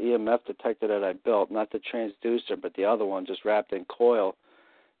EMF detector that I built, not the transducer, but the other one, just wrapped in coil.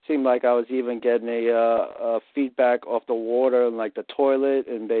 Seemed like I was even getting a feedback off the water in like the toilet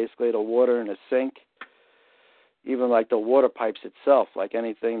and basically the water in the sink. Even like the water pipes itself, like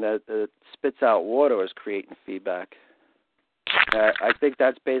anything that spits out water was creating feedback. I think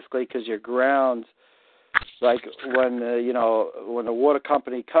that's basically because your ground. Like when when the water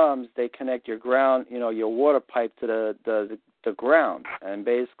company comes, they connect your ground, your water pipe to the ground, and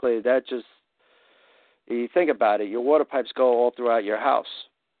basically that just, you think about it, your water pipes go all throughout your house,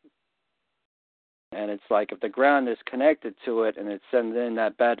 and it's like if the ground is connected to it and it sends in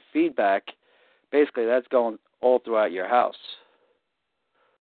that bad feedback, basically that's going all throughout your house.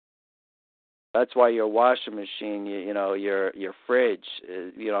 That's why your washing machine, your fridge,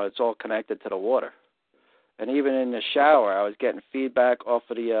 it's all connected to the water. And even in the shower, I was getting feedback off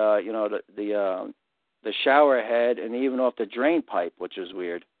of the shower head and even off the drain pipe, which is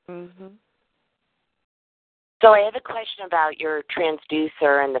weird. Mm-hmm. So I have a question about your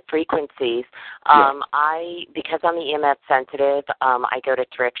transducer and the frequencies. Because I'm EMF sensitive, I go to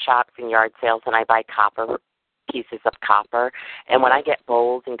thrift shops and yard sales and I buy pieces of copper. And when I get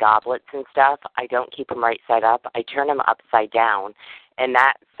bowls and goblets and stuff, I don't keep them right side up. I turn them upside down, and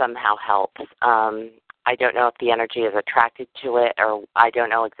that somehow helps. I don't know if the energy is attracted to it, or I don't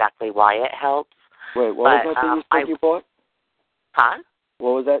know exactly why it helps. Wait, what was that you said you bought? Huh?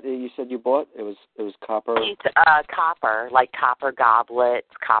 What was that you said you bought? It was copper. It's copper, like copper goblets,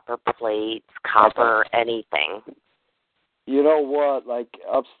 copper plates, copper anything. You know what? Like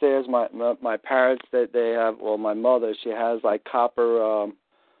upstairs, my parents they have. Well, my mother, she has like copper,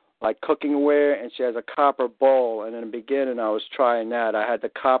 like cookingware, and she has a copper bowl. And in the beginning, I was trying that. I had the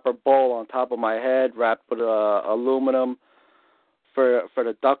copper bowl on top of my head, wrapped with aluminum for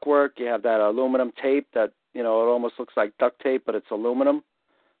the ductwork. You have that aluminum tape that it almost looks like duct tape, but it's aluminum.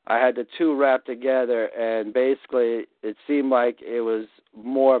 I had the two wrapped together, and basically it seemed like it was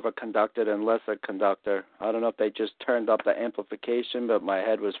more of a conductor than less a conductor. I don't know if they just turned up the amplification, but my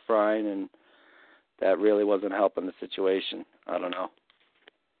head was frying, and that really wasn't helping the situation. I don't know.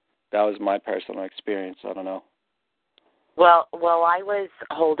 That was my personal experience. I don't know. Well, I was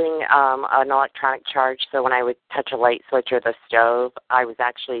holding an electronic charge, so when I would touch a light switch or the stove, I was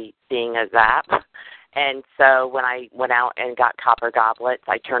actually seeing a zap. And so when I went out and got copper goblets,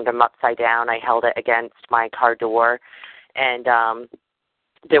 I turned them upside down. I held it against my car door, and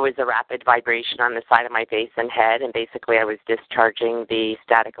there was a rapid vibration on the side of my face and head, and basically I was discharging the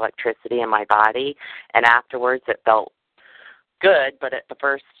static electricity in my body. And afterwards, it felt good, but at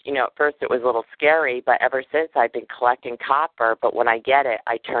first it was a little scary. But ever since, I've been collecting copper. But when I get it,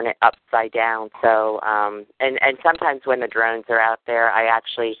 I turn it upside down. So, and sometimes when the drones are out there, I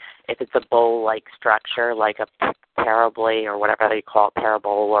actually, if it's a bowl-like structure, like a parabole or whatever they call it,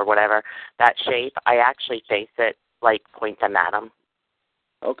 parabole or whatever, that shape, I actually face it, like point them at them.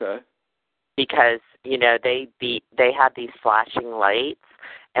 Okay. Because they have these flashing lights.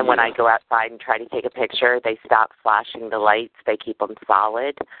 And when I go outside and try to take a picture, they stop flashing the lights. They keep them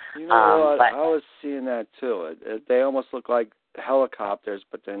solid. You know what? I was seeing that too. They almost look like helicopters,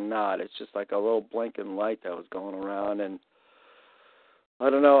 but they're not. It's just like a little blinking light that was going around. And I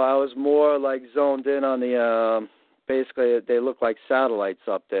don't know. I was more like zoned in on the, basically they look like satellites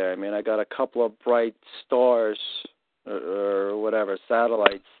up there. I mean, I got a couple of bright stars or whatever,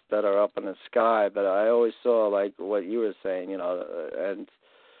 satellites that are up in the sky, but I always saw like what you were saying, and I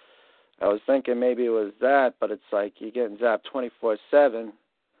was thinking maybe it was that, but it's like you're getting zapped 24/7.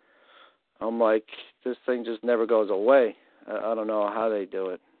 I'm like, this thing just never goes away. I don't know how they do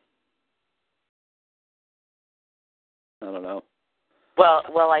it. I don't know.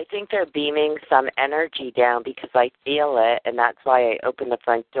 Well, I think they're beaming some energy down because I feel it, and that's why I open the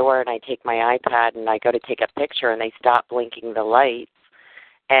front door and I take my iPad and I go to take a picture and they stop blinking the lights.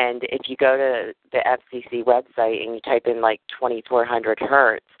 And if you go to the FCC website and you type in like 2400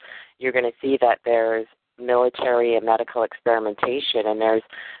 hertz, you're going to see that there's military and medical experimentation, and there's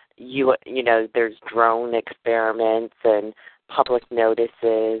there's drone experiments and public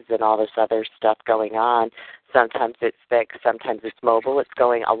notices and all this other stuff going on. Sometimes it's fixed, sometimes it's mobile. It's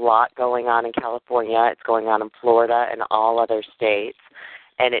a lot going on in California. It's going on in Florida and all other states.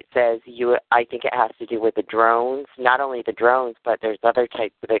 And it says I think it has to do with the drones, not only the drones, but there's other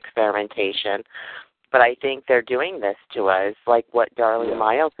types of experimentation. But I think they're doing this to us, like what Darlene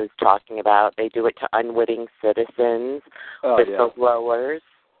Miles is talking about. They do it to unwitting citizens, whistleblowers.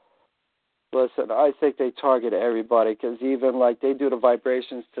 Listen, I think they target everybody because even like they do the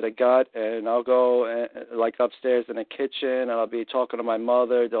vibrations to the gut, and I'll go like upstairs in the kitchen and I'll be talking to my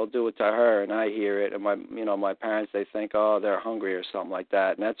mother. They'll do it to her, and I hear it. And my parents, they think, oh, they're hungry or something like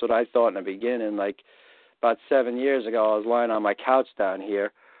that. And that's what I thought in the beginning. Like about 7 years ago, I was lying on my couch down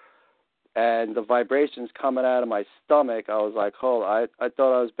here, and the vibrations coming out of my stomach, I was like, I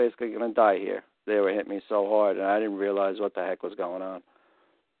thought I was basically going to die here. They were hitting me so hard, and I didn't realize what the heck was going on.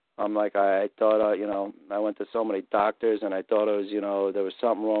 I'm like, I thought, I went to so many doctors, and I thought it was, there was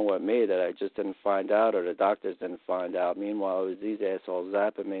something wrong with me that I just didn't find out, or the doctors didn't find out. Meanwhile, it was these assholes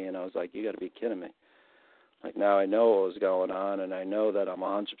zapping me, and I was like, you got to be kidding me. Like, now I know what was going on, and I know that I'm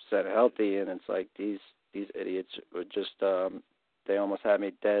 100% healthy, and it's like these idiots were just, they almost had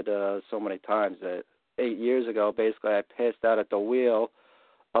me dead so many times that 8 years ago, basically, I passed out at the wheel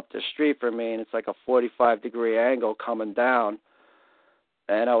up the street from me, and it's like a 45-degree angle coming down.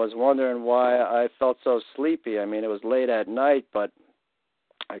 And I was wondering why I felt so sleepy. I mean, it was late at night, but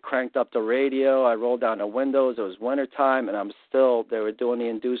I cranked up the radio. I rolled down the windows. It was wintertime, and they were doing the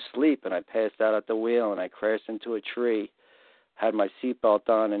induced sleep, and I passed out at the wheel, and I crashed into a tree. Had my seatbelt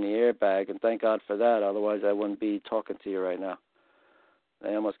on and the airbag, and thank God for that. Otherwise, I wouldn't be talking to you right now.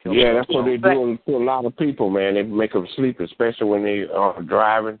 They almost killed me. Yeah, that's what they do to a lot of people, man. They make them sleep, especially when they are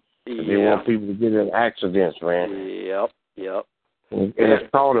driving. Yeah. They want people to get in accidents, man. Yep. And it's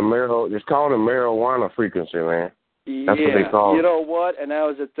called a marijuana frequency, man. That's what they call it. You know what? And that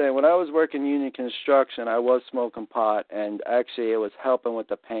was the thing. When I was working union construction, I was smoking pot, and actually it was helping with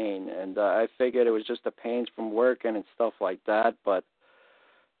the pain. And I figured it was just the pains from working and stuff like that, but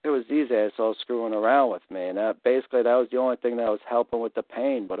it was these assholes screwing around with me. And that was the only thing that was helping with the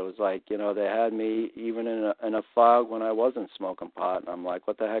pain. But it was like, they had me even in a fog when I wasn't smoking pot. And I'm like,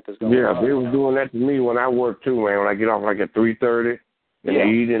 what the heck is going on? Yeah, they were doing that to me when I worked too, man. When I get off like at 3:30 in the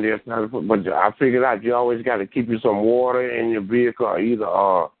evening, but I figured out you always got to keep you some water in your vehicle, or either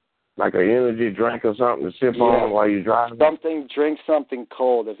like an energy drink or something to sip on while you're driving. Drink something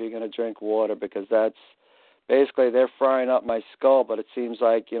cold if you're going to drink water, because that's basically they're frying up my skull. But it seems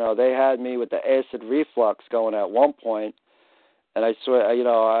like they had me with the acid reflux going at one point, and I swear it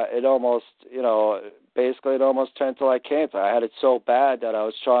almost it almost turned to like cancer. I had it so bad that I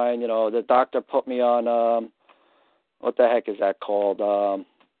was trying. The doctor put me on what the heck is that called?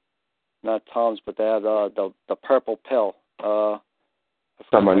 Not Tums, but they have the purple pill.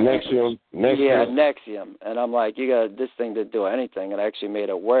 Nexium. Yeah, Nexium. And I'm like, this thing didn't do anything. It actually made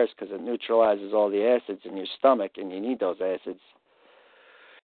it worse because it neutralizes all the acids in your stomach, and you need those acids.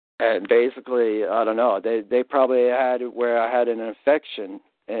 And basically, I don't know. They probably had it where I had an infection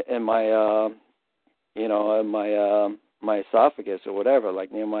in my, my esophagus or whatever,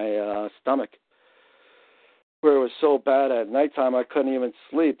 like near my stomach, where it was so bad at nighttime I couldn't even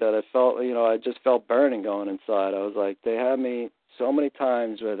sleep that I felt, I just felt burning going inside. I was like, they had me so many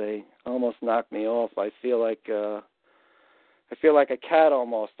times where they almost knocked me off. I feel like a cat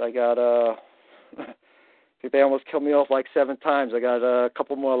almost. I got I think they almost killed me off like 7 times. I got a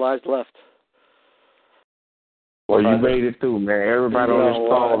couple more lives left. Well, you made it through, man. Everybody on this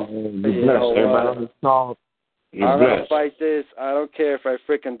call, you're blessed. Everybody on this call, you're blessed. I'm going to fight this. I don't care if I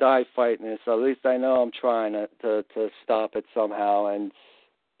freaking die fighting this. At least I know I'm trying to stop it somehow, and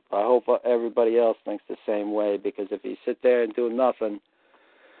I hope everybody else thinks the same way, because if you sit there and do nothing,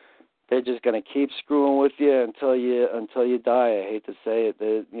 they're just going to keep screwing with you until you die. I hate to say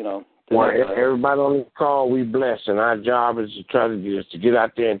it. Well, everybody on this call, we blessed, and our job is to try to get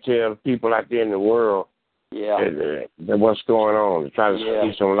out there and tell people out there in the world that what's going on, to try to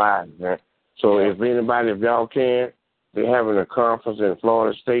see some lives, man. So if y'all can, they're having a conference in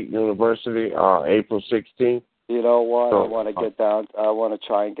Florida State University, April 16th. You know what? I want to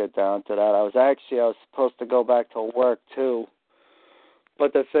try and get down to that. I was supposed to go back to work too,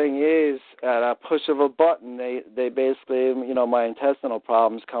 but the thing is, at a push of a button, they basically, my intestinal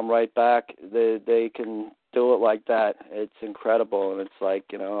problems come right back. They can do it like that. It's incredible, and it's like,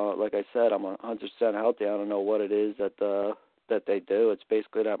 like I said, I'm 100% healthy. I don't know what it is that they do. It's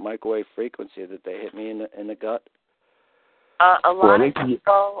basically that microwave frequency that they hit me in the gut. A lot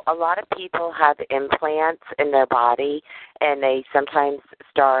of people have implants in their body, and they sometimes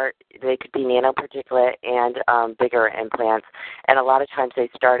they could be nanoparticulate and bigger implants, and a lot of times they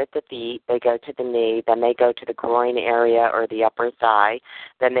start at the feet, they go to the knee, then they go to the groin area or the upper thigh,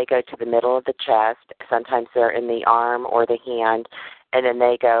 then they go to the middle of the chest, sometimes they're in the arm or the hand, and then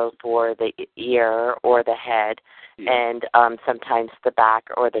they go for the ear or the head, and sometimes the back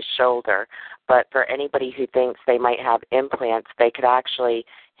or the shoulder. But for anybody who thinks they might have implants, they could actually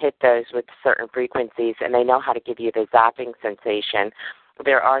hit those with certain frequencies, and they know how to give you the zapping sensation.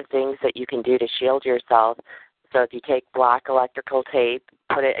 There are things that you can do to shield yourself. So if you take black electrical tape,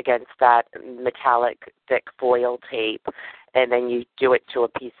 put it against that metallic thick foil tape, and then you do it to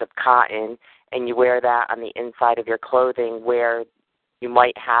a piece of cotton, and you wear that on the inside of your clothing where you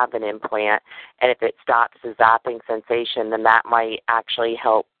might have an implant, and if it stops the zapping sensation, then that might actually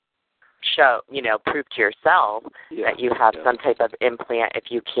help prove to yourself that you have some type of implant if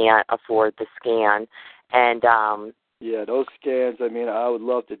you can't afford the scan. And those scans, I would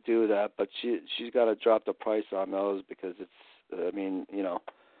love to do that, but she's got to drop the price on those, because it's,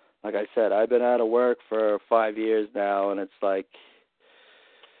 like I said, I've been out of work for 5 years now, and it's like,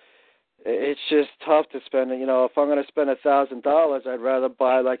 it's just tough to spend. If I'm going to spend $1,000, I'd rather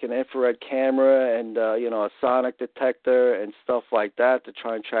buy like an infrared camera and a sonic detector and stuff like that to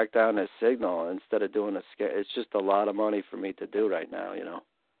try and track down a signal instead of doing a scan. It's just a lot of money for me to do right now.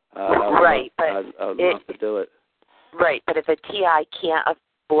 I would love to do it. Right, but if a TI can't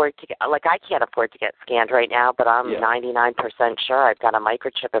afford to get, like, I can't afford to get scanned right now, but I'm 99% sure I've got a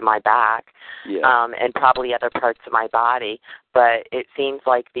microchip in my back, and probably other parts of my body. But it seems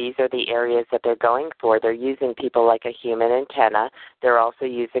like these are the areas that they're going for. They're using people like a human antenna. They're also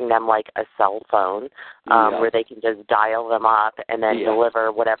using them like a cell phone, where they can just dial them up and then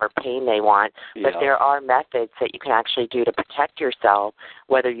deliver whatever pain they want. But there are methods that you can actually do to protect yourself,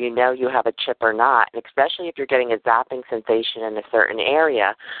 whether you know you have a chip or not, and especially if you're getting a zapping sensation in a certain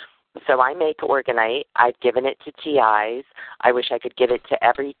area. So I make Organite. I've given it to TIs. I wish I could give it to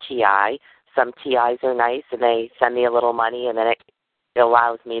every TI. Some TIs are nice, and they send me a little money, and then it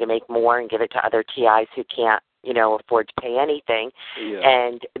allows me to make more and give it to other TIs who can't, afford to pay anything.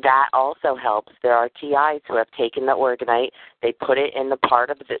 And that also helps. There are TIs who have taken the Organite, they put it in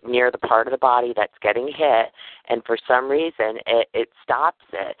near the part of the body that's getting hit, and for some reason it stops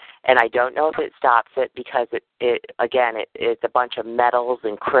it. And I don't know if it stops it because it's a bunch of metals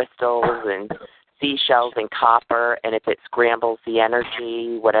and crystals and seashells and copper, and if it scrambles the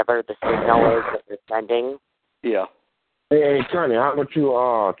energy, whatever the signal is that they're sending. Yeah. Hey, Connie, how much you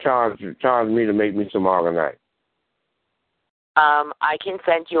charge me to make me some Organite? I can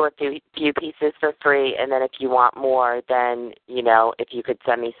send you a few pieces for free, and then if you want more, then, if you could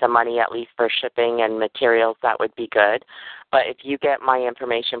send me some money at least for shipping and materials, that would be good. But if you get my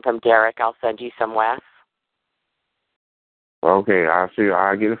information from Derek, I'll send you some, Wes. Okay,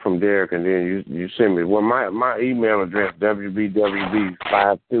 I'll get it from Derek, and then you send me. Well, my email address,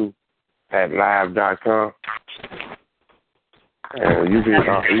 wbwb52@live.com. And you can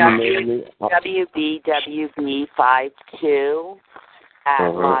email me.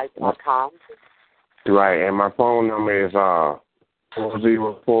 wbwb52@live.com. Right, and my phone number is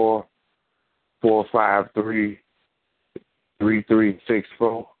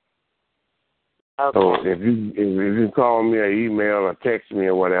 404-453-3364. Okay. So if you call me or email or text me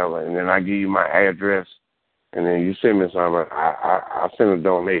or whatever, and then I give you my address, and then you send me something, I send a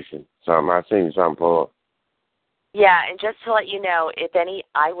donation. I send you something for. Yeah, and just to let you know,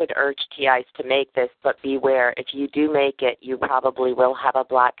 I would urge TIs to make this, but beware, if you do make it, you probably will have a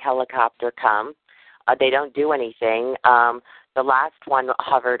black helicopter come. They don't do anything. The last one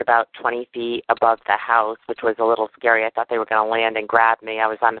hovered about 20 feet above the house, which was a little scary. I thought they were going to land and grab me. I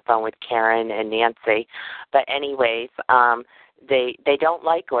was on the phone with Karen and Nancy. But anyways, they don't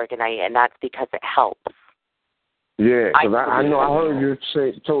like Organite, and that's because it helps. Yeah, because I know I heard you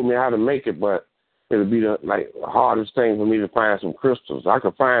told me how to make it, but it'll be the hardest thing for me to find some crystals. I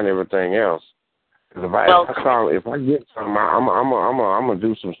could find everything else. If I get something, I'm gonna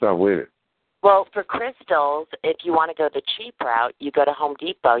do some stuff with it. Well, for crystals, if you want to go the cheap route, you go to Home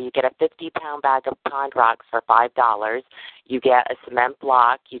Depot. You get a 50-pound bag of pond rocks for $5. You get a cement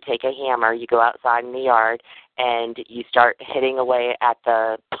block. You take a hammer. You go outside in the yard, and you start hitting away at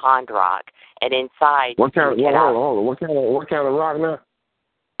the pond rock. And inside, what kind of rock now?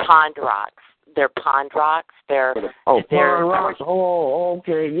 Pond rocks. They're pond rocks. Pond rocks. Oh,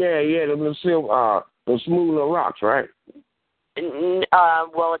 okay, yeah. The smooth little rocks, right?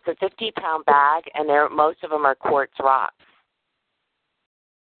 Well, it's a 50-pound bag, and most of them are quartz rocks.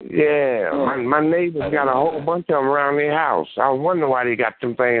 Yeah, my neighbors got a whole bunch of them around their house. I was wondering why they got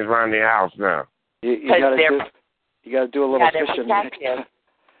them things around their house now. You got to do a little fishing.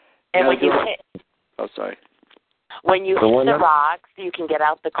 And when you hit, when you hit the rocks, you can get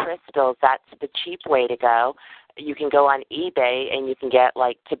out the crystals. That's the cheap way to go. You can go on eBay and you can get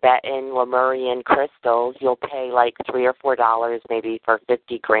like Tibetan Lemurian crystals. You'll pay like $3 or $4 maybe for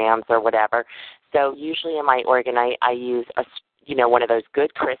 50 grams or whatever. So usually in my Organite, I use one of those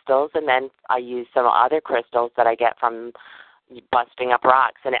good crystals, and then I use some other crystals that I get from busting up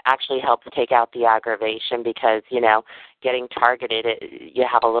rocks, and it actually helps take out the aggravation because getting targeted, you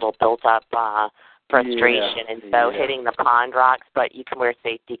have a little built up frustration, and so hitting the pond rocks, but you can wear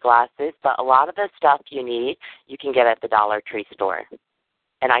safety glasses. But a lot of the stuff you need, you can get at the Dollar Tree store,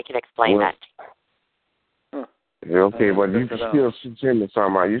 and I can explain that to you. Okay, but you can still send me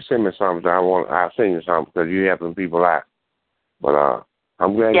something. You send me something. I'll send you something because you're helping people out. But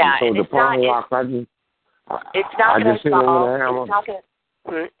I'm glad you told the pond rocks. It's not going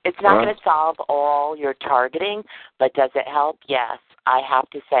to solve all your targeting, but does it help? Yes, I have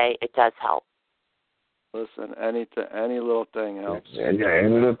to say it does help. Listen, any little thing helps. Yeah, any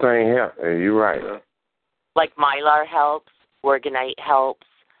little thing helps. You're right. Yeah. Like Mylar helps, Organite helps,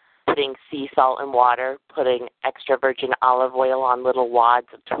 putting sea salt in water, putting extra virgin olive oil on little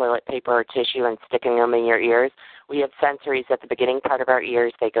wads of toilet paper or tissue and sticking them in your ears. We have sensories at the beginning part of our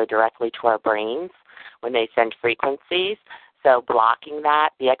ears. They go directly to our brains when they send frequencies. So blocking that,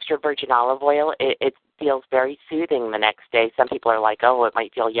 the extra virgin olive oil, it's feels very soothing the next day. Some people are like, oh, it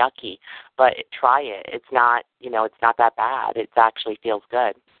might feel yucky, but try it. It's not, it's not that bad. It actually feels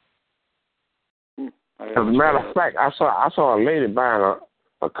good. As a matter of fact, I saw a lady buying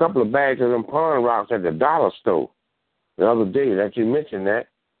a couple of bags of them pond rocks at the dollar store the other day that you mentioned that.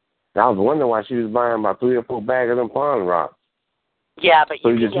 And I was wondering why she was buying about 3 or 4 bags of them pond rocks. Yeah, but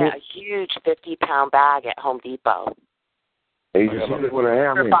you can get a huge 50-pound bag at Home Depot. And you just hit it with a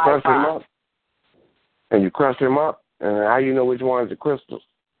hammer and crush them up. And you crush them up. And how you know which one's the crystals?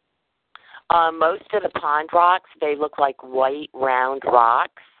 Most of the pond rocks, they look like white, round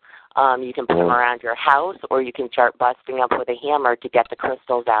rocks. You can put them around your house, or you can start busting up with a hammer to get the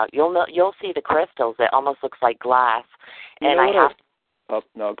crystals out. You'll see the crystals. It almost looks like glass. And Oh,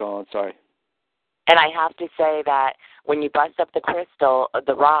 no, go on. Sorry. And I have to say that when you bust up the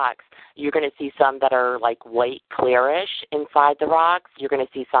rocks, you're going to see some that are like white, clearish inside the rocks. You're going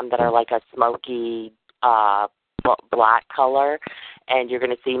to see some that are like a smoky black color, and you're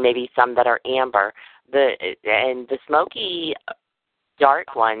going to see maybe some that are amber. The smoky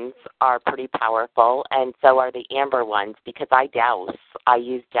dark ones are pretty powerful, and so are the amber ones, because I douse. I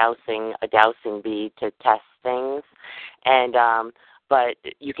use a dowsing bead to test things, and but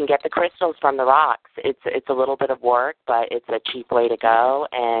you can get the crystals from the rocks. It's a little bit of work, but it's a cheap way to go.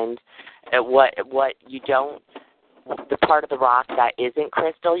 And the part of the rock that isn't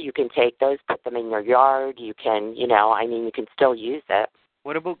crystal, you can take those, put them in your yard. You can, you can still use it.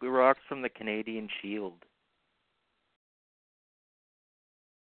 What about the rocks from the Canadian Shield?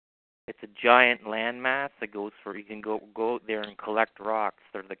 It's a giant landmass that goes for, you can go out there and collect rocks.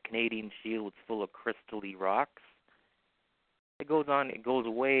 They're the Canadian Shield. It's full of crystally rocks. It goes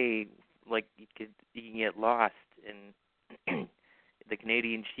away, like you can get lost in the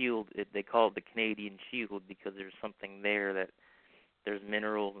Canadian Shield. They call it the Canadian Shield because there's something there that there's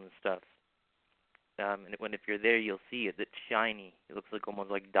minerals and stuff. And if you're there, you'll see it. It's shiny. It looks like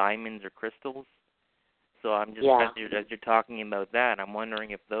almost like diamonds or crystals. So I'm just as you're talking about that, I'm wondering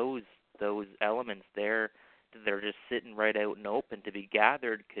if those elements there, they're just sitting right out and open to be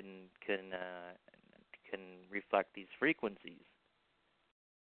gathered, can reflect these frequencies.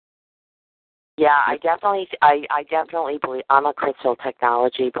 Yeah, I definitely believe. I'm a crystal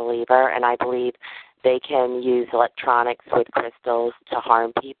technology believer, and I believe they can use electronics with crystals to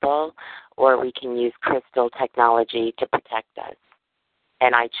harm people, or we can use crystal technology to protect us.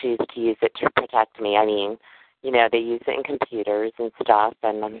 And I choose to use it to protect me. I mean, they use it in computers and stuff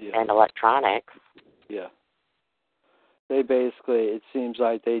and electronics. Yeah. They basically, it seems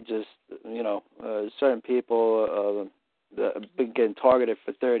like they just, certain people have been getting targeted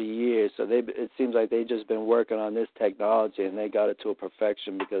for 30 years, so it seems like they've just been working on this technology, and they got it to a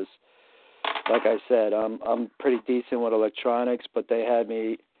perfection because, like I said, I'm pretty decent with electronics, but they had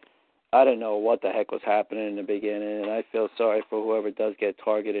me, I didn't know what the heck was happening in the beginning, and I feel sorry for whoever does get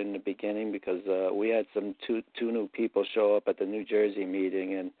targeted in the beginning because we had two new people show up at the New Jersey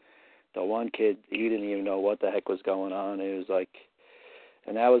meeting, and the one kid, he didn't even know what the heck was going on. It was like,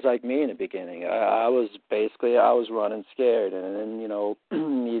 and that was like me in the beginning. I was running scared, and then,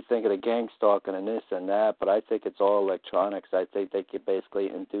 you think of the gang stalking and this and that, but I think it's all electronics. I think they could basically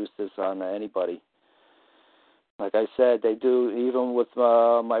induce this on anybody. Like I said, they do, even with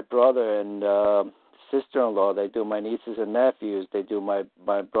my brother and sister-in-law, they do my nieces and nephews, they do my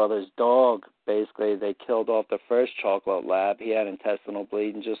brother's dog. Basically, they killed off the first chocolate lab. He had intestinal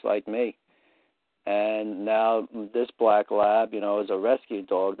bleeding just like me. And now this black lab, is a rescue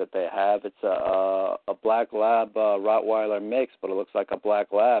dog that they have. It's a black lab Rottweiler mix, but it looks like a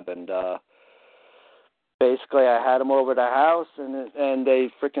black lab. And basically, I had him over the house, and they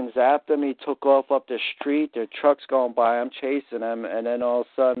freaking zapped him. He took off up the street. Their truck's going by. I'm chasing him, and then all of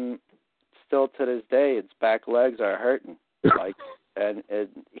a sudden, still to this day, its back legs are hurting. And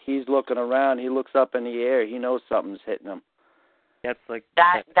he's looking around. He looks up in the air. He knows something's hitting him. That's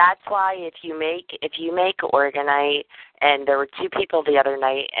why if you make organite, and there were 2 people the other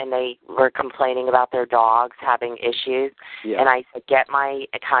night, and they were complaining about their dogs having issues, and I said, get my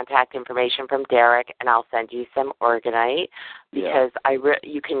contact information from Derek, and I'll send you some organite, because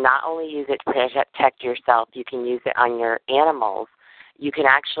you can not only use it to protect yourself, you can use it on your animals. You can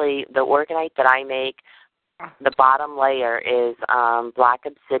actually, the organite that I make, the bottom layer is black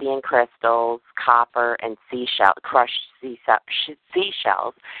obsidian crystals, copper, and crushed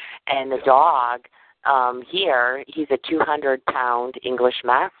seashells. And the dog here, he's a 200-pound English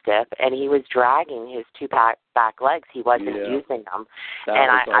Mastiff, and he was dragging his 2 back legs. He wasn't using them.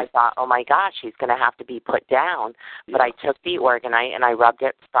 I thought, oh, my gosh, he's going to have to be put down. But I took the organite, and I rubbed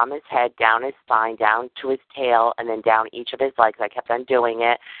it from his head, down his spine, down to his tail, and then down each of his legs. I kept on doing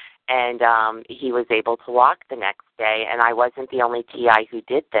it. And he was able to walk the next day, and I wasn't the only TI who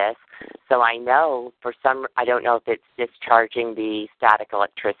did this. So I know I don't know if it's discharging the static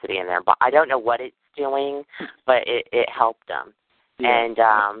electricity in there, but I don't know what it's doing, but it helped him. Yeah. And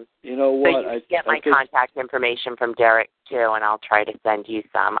you know what? So you can get my contact information from Derek too, and I'll try to send you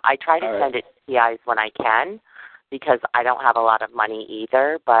some. I try to send it to TIs when I can, because I don't have a lot of money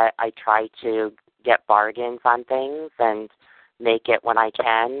either. But I try to get bargains on things and make it when I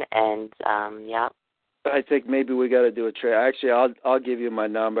can. And yeah. I think maybe we got to do a trade. Actually, I'll give you my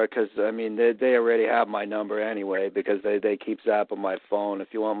number, because I mean they already have my number anyway, because they keep zapping my phone. If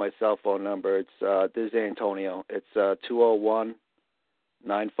you want my cell phone number, it's this is Antonio. It's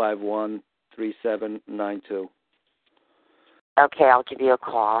 201-951-3792. Okay, I'll give you a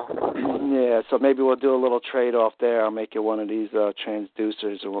call. Yeah, so maybe we'll do a little trade-off there. I'll make you one of these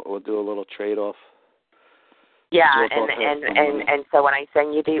transducers, and we'll do a little trade-off. Yeah, and so when I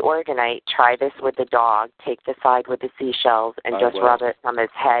send you the Organite, try this with the dog. Take the side with the seashells and just rub it from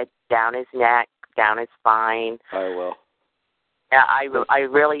his head, down his neck, down his spine. I will. Yeah, I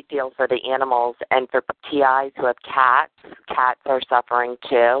really feel for the animals, and for TIs who have cats. Cats are suffering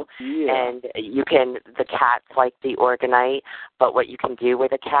too. Yeah. And the cats like the Organite, but what you can do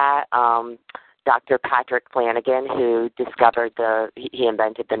with a cat, Dr. Patrick Flanagan, who he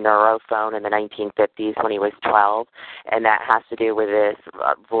invented the neurophone in the 1950s when he was 12, and that has to do with this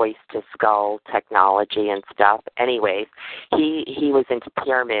voice-to-skull technology and stuff. Anyways, he was into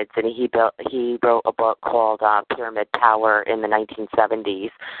pyramids, and he wrote a book called Pyramid Power in the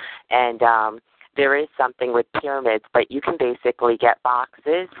 1970s, and there is something with pyramids, but you can basically get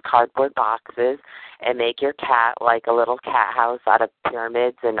boxes, cardboard boxes, and make your cat like a little cat house out of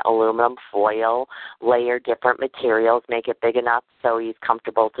pyramids and aluminum foil, layer different materials, make it big enough so he's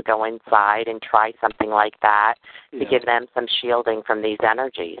comfortable to go inside, and try something like that to give them some shielding from these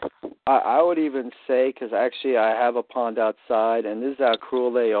energies. I would even say, because actually I have a pond outside, and this is how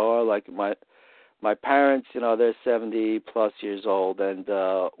cruel they are. Like my parents, they're 70-plus years old, and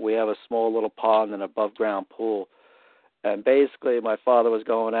we have a small little pond and above-ground pool. And basically, my father was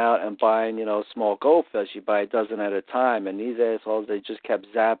going out and buying, small goldfish. He buy a dozen at a time, and these assholes, they just kept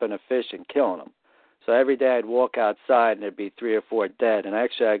zapping a fish and killing them. So every day I'd walk outside, and there'd be 3 or 4 dead. And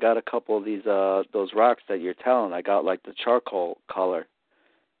actually, I got a couple of these those rocks that you're telling. I got like the charcoal color,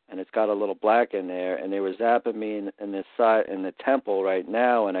 and it's got a little black in there. And they were zapping me in the temple right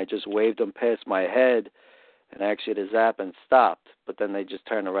now, and I just waved them past my head, and actually the zapping stopped. But then they just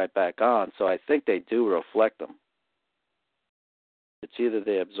turned it right back on. So I think they do reflect them. It's either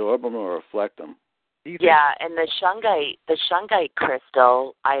they absorb them or reflect them. Yeah, and the shungite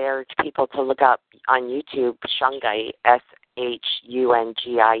crystal, I urge people to look up on YouTube shungite,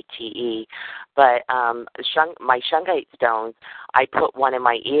 Shungite. But my shungite stones, I put one in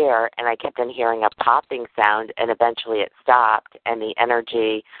my ear, and I kept on hearing a popping sound, and eventually it stopped, and the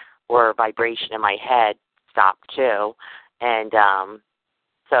energy or vibration in my head stopped too. And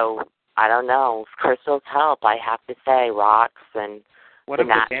so I don't know. Crystals help, I have to say, rocks and what the if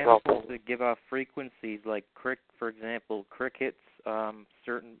natural the animals that give off frequencies like for example, crickets,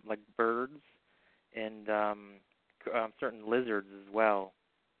 certain like birds, and certain lizards as well?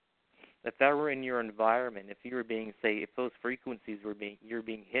 If that were in your environment, if you were being, say, if those frequencies you're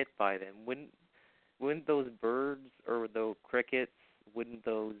being hit by them, wouldn't those birds or those crickets, wouldn't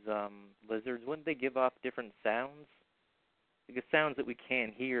those lizards, wouldn't they give off different sounds? Because sounds that we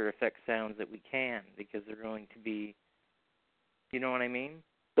can't hear affect sounds that we can, because they're going to be, you know what I mean?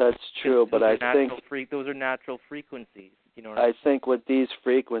 That's true, but I think those are natural frequencies. You know what I think with these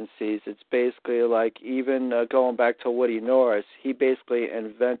frequencies, it's basically like even going back to Woody Norris, he basically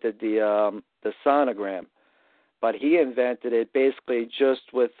invented the sonogram, but he invented it basically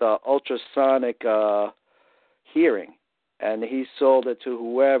just with ultrasonic hearing, and he sold it to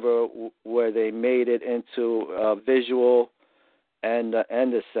whoever where they made it into visual and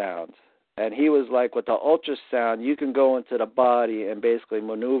the sound. And he was like, with the ultrasound, you can go into the body and basically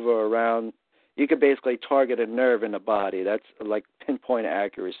maneuver around. You can basically target a nerve in the body. That's like pinpoint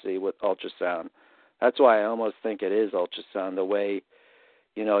accuracy with ultrasound. That's why I almost think it is ultrasound, the way,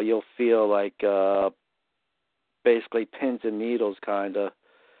 you'll feel like basically pins and needles kind of,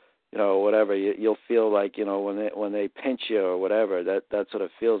 whatever. You'll feel like, when they pinch you or whatever, that's what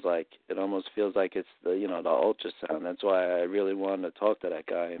it feels like. It almost feels like it's the ultrasound. That's why I really wanted to talk to that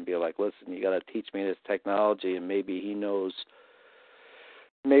guy and be like, listen, you got to teach me this technology, and maybe he knows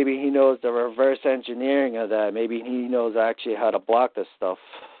the reverse engineering of that. Maybe he knows actually how to block this stuff.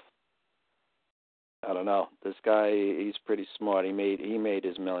 I don't know. This guy, he's pretty smart. He made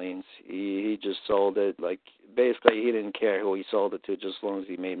his millions. He just sold it. Like, basically, he didn't care who he sold it to, just as long as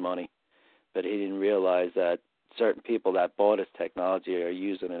he made money. But he didn't realize that certain people that bought his technology are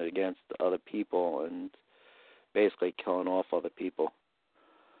using it against other people and basically killing off other people.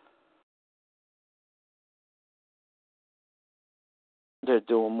 They're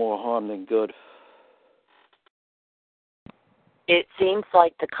doing more harm than good. It seems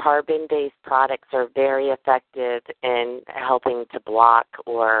like the carbon-based products are very effective in helping to block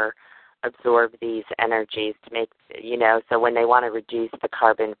or absorb these energies to make, so when they want to reduce the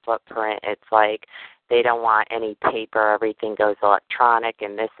carbon footprint, it's like they don't want any paper, everything goes electronic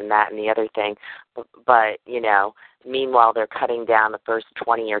and this and that and the other thing. But, meanwhile, they're cutting down the first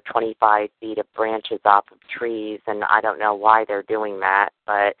 20 or 25 feet of branches off of trees, and I don't know why they're doing that,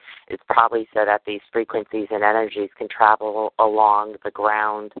 but it's probably so that these frequencies and energies can travel along the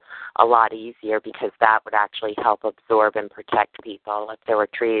ground a lot easier, because that would actually help absorb and protect people if there were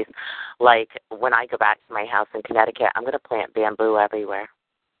trees. Like when I go back to my house in Connecticut, I'm going to plant bamboo everywhere.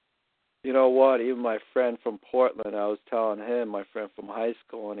 You know what? Even my friend from Portland, I was telling him, my friend from high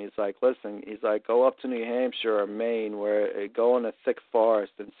school, and he's like, listen, he's like, go up to New Hampshire or Maine, where go in a thick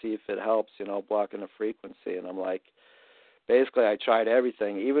forest and see if it helps, blocking the frequency. And I'm like, basically, I tried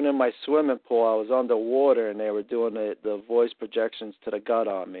everything. Even in my swimming pool, I was underwater, and they were doing the voice projections to the gut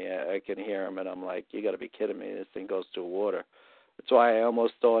on me. I can hear them, and I'm like, you got to be kidding me. This thing goes through water. That's why I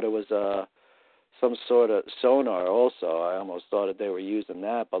almost thought it was some sort of sonar also. I almost thought that they were using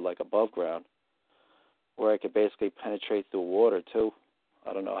that, but like above ground, where I could basically penetrate through water, too.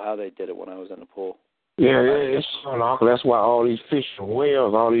 I don't know how they did it when I was in the pool. Yeah, it's sonar. That's why all these fish and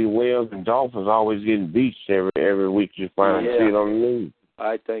whales and dolphins always getting beached every week. You find see it on the news.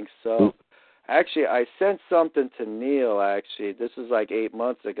 I think so. Actually, I sent something to Neil, actually. This is like 8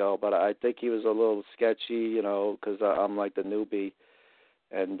 months ago, but I think he was a little sketchy, because I'm like the newbie.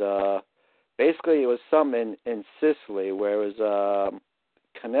 And basically, it was something in Sicily where it was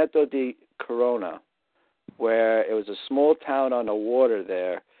Caneto di Corona, where it was a small town on the water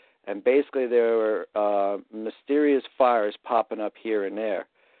there, and basically there were mysterious fires popping up here and there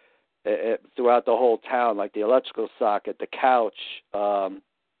throughout the whole town, like the electrical socket, the couch.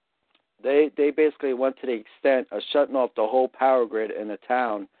 They basically went to the extent of shutting off the whole power grid in the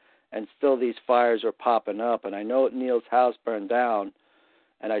town, and still these fires were popping up. And I know Neil's house burned down.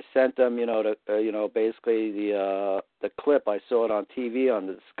 And I sent them, basically the clip. I saw it on TV on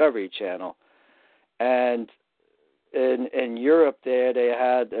the Discovery Channel. And in Europe there, they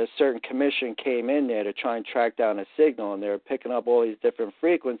had a certain commission came in there to try and track down a signal, and they were picking up all these different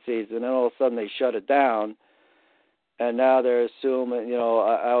frequencies, and then all of a sudden they shut it down. And now they're assuming,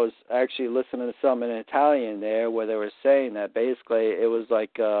 I was actually listening to something in Italian there where they were saying that basically it was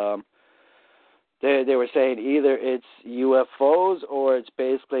like They were saying either it's UFOs or it's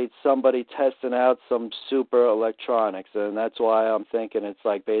basically somebody testing out some super electronics, and that's why I'm thinking it's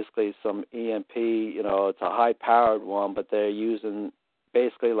like basically some EMP. It's a high-powered one, but they're using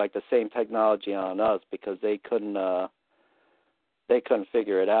basically like the same technology on us because they couldn't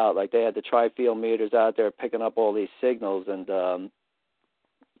figure it out. Like they had the tri-field meters out there picking up all these signals, and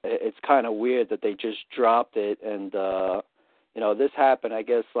it's kind of weird that they just dropped it and. This happened, I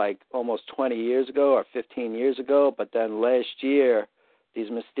guess, like almost 20 years ago or 15 years ago, but then last year, these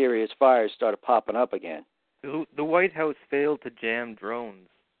mysterious fires started popping up again. The White House failed to jam drones.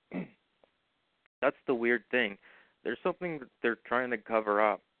 That's the weird thing. There's something that they're trying to cover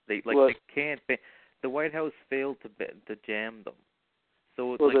up. They can't. The White House failed to jam them.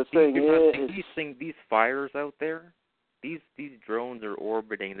 So these fires out there, these drones are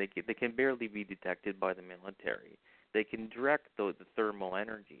orbiting. They can barely be detected by the military. They can direct the thermal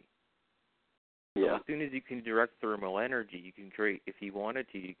energy. Yeah. So as soon as you can direct thermal energy, you can create. If you wanted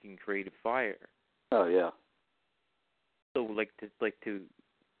to, you can create a fire. Oh yeah. So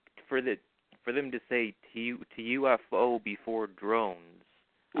for them to say to UFO before drones,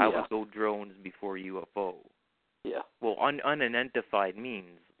 I would go drones before UFO. Yeah. Well, unidentified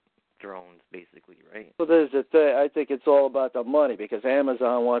means drones, basically, right? Well, there's the thing. I think it's all about the money because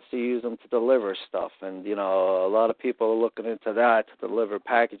Amazon wants to use them to deliver stuff, and a lot of people are looking into that to deliver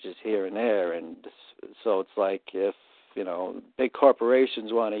packages here and there, and so it's like if big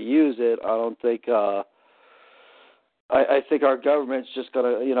corporations want to use it, I don't think. I think our government's just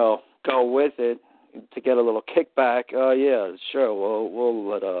gonna go with it to get a little kickback. Oh yeah, sure. We'll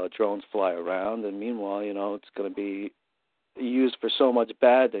let drones fly around, and meanwhile, it's going to be used for so much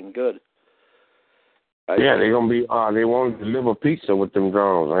bad than good. They're gonna be. They want to deliver pizza with them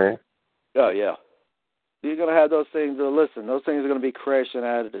drones, man. Oh yeah. you're going to have those things. Listen, those things are going to be crashing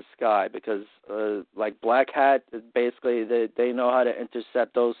out of the sky because, like Black Hat, basically they know how to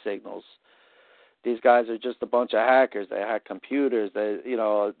intercept those signals. These guys are just a bunch of hackers. They hack computers.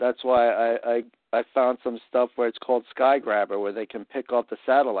 That's why I found some stuff where it's called Sky Grabber, where they can pick up the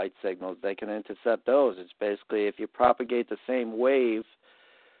satellite signals. They can intercept those. It's basically if you propagate the same wave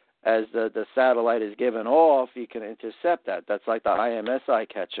as the satellite is given off, you can intercept that. That's like the IMSI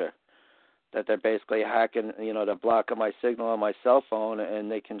catcher that they're basically hacking, they're blocking my signal on my cell phone, and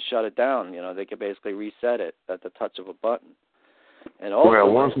they can shut it down. They can basically reset it at the touch of a button. And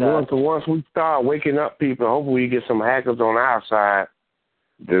also, once we start waking up people, hopefully we get some hackers on our side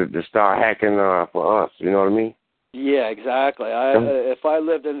to start hacking for us. You know what I mean? Yeah, exactly. If I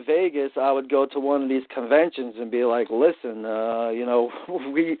lived in Vegas, I would go to one of these conventions and be like, listen,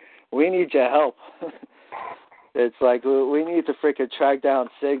 we need your help. It's like we need to freaking track down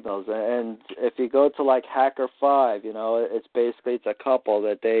signals. And if you go to like Hacker 5, it's basically it's a couple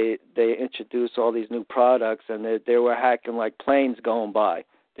that they introduce all these new products, and they were hacking like planes going by.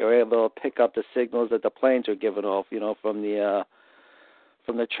 They were able to pick up the signals that the planes are giving off,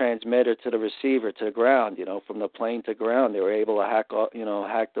 from the transmitter to the receiver to the ground, from the plane to ground. They were able to hack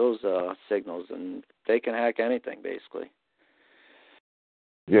those signals, and they can hack anything basically.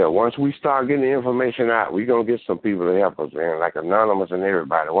 Yeah, once we start getting the information out, we're going to get some people to help us, man, like Anonymous and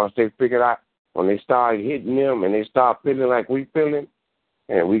everybody. Once they figure it out, when they start hitting them and they start feeling like we feeling,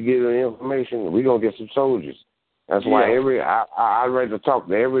 and we get the information, we're going to get some soldiers. That's why I'd rather talk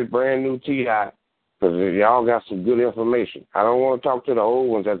to every brand new TI, because y'all got some good information. I don't want to talk to the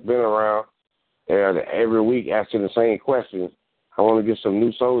old ones that's been around every week asking the same questions. I want to get some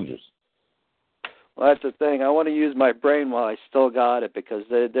new soldiers. Well, that's the thing. I want to use my brain while I still got it because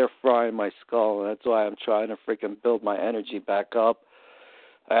they're frying my skull, and that's why I'm trying to freaking build my energy back up.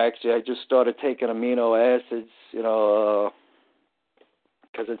 I just started taking amino acids, because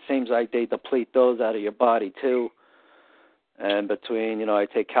it seems like they deplete those out of your body too. And between, I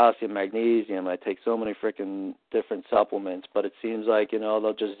take calcium, magnesium, I take so many freaking different supplements, but it seems like,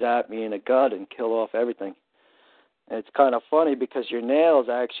 they'll just zap me in the gut and kill off everything. And it's kind of funny because your nails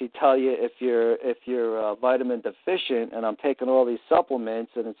actually tell you if you're vitamin deficient, and I'm taking all these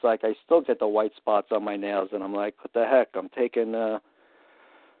supplements, and it's like I still get the white spots on my nails, and I'm like, what the heck? I'm taking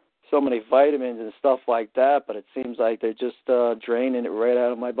so many vitamins and stuff like that, but it seems like they're just draining it right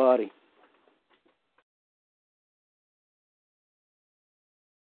out of my body.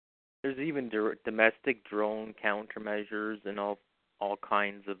 There's even domestic drone countermeasures and all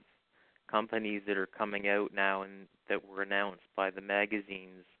kinds of companies that are coming out now and that were announced by the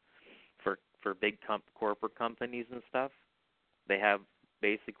magazines for big corporate companies and stuff. They have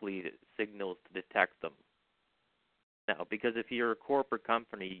basically signals to detect them now, because if you're a corporate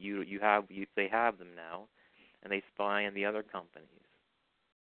company, they have them now, and they spy on the other companies.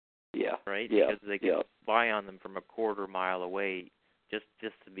 Yeah. Right. Yeah. Because they can spy on them from a quarter mile away, just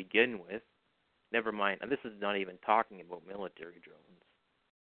to begin with. Never mind. And this is not even talking about military drones.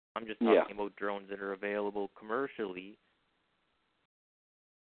 I'm just talking about drones that are available commercially.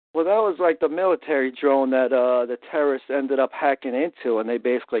 Well, that was like the military drone that the terrorists ended up hacking into, and they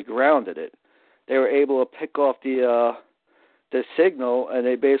basically grounded it. They were able to pick off the signal, and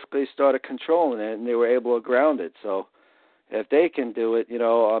they basically started controlling it, and they were able to ground it. So if they can do it,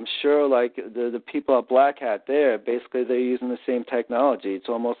 I'm sure like the people at Black Hat there, basically they're using the same technology. It's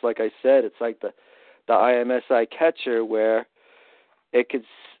almost like I said, it's like the IMSI catcher where it could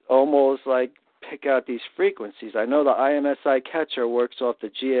almost like pick out these frequencies. I know the IMSI catcher works off the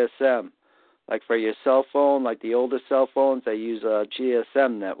GSM. Like for your cell phone, like the older cell phones, they use a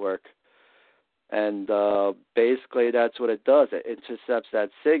GSM network. And basically that's what it does. It intercepts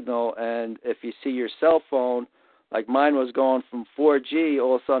that signal, and if you see your cell phone, like mine was going from 4G,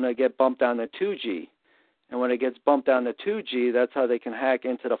 all of a sudden it get bumped down to 2G. And when it gets bumped down to 2G, that's how they can hack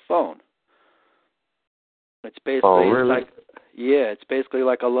into the phone. It's basically it's basically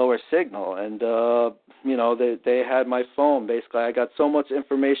like a lower signal, and they had my phone. Basically, I got so much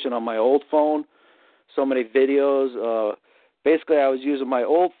information on my old phone, so many videos. Basically, I was using my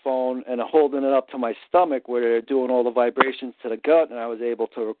old phone and holding it up to my stomach where they're doing all the vibrations to the gut, and I was able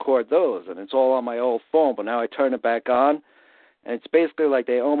to record those. And it's all on my old phone, but now I turn it back on, and it's basically like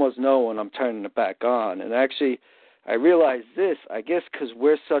they almost know when I'm turning it back on. And actually, I realized this, I guess because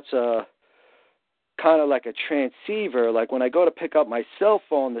we're such a kind of like a transceiver, like when I go to pick up my cell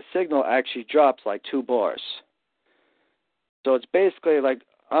phone, the signal actually drops like 2 bars. So it's basically like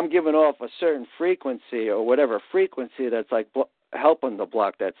I'm giving off a certain frequency or whatever frequency that's like helping to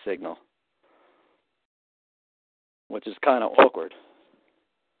block that signal, which is kind of awkward.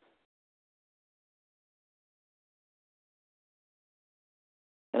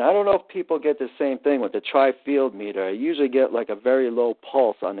 And I don't know if people get the same thing with the tri-field meter. I usually get like a very low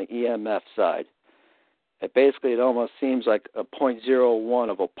pulse on the EMF side. It almost seems like a 0.01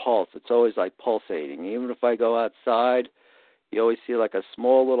 of a pulse. It's always like pulsating. Even if I go outside, you always see like a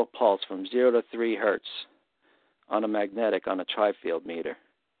small little pulse from 0 to 3 hertz on a magnetic, on a tri-field meter.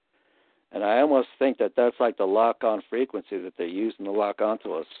 And I almost think that that's like the lock-on frequency that they're using to lock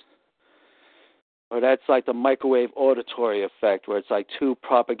onto us. Or that's like the microwave auditory effect, where it's like 2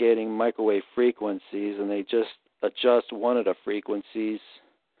 propagating microwave frequencies, and they just adjust one of the frequencies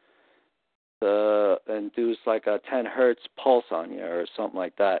to induce like a 10 hertz pulse on you or something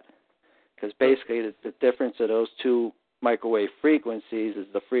like that. Because basically the difference of those 2 microwave frequencies is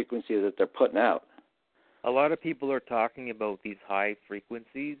the frequency that they're putting out. A lot of people are talking about these high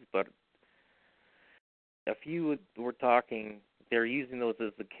frequencies, but a few were talking, they're using those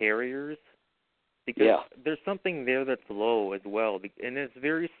as the carriers. Because there's something there that's low as well, and it's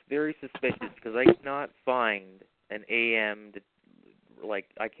very, very suspicious because I cannot find an AM.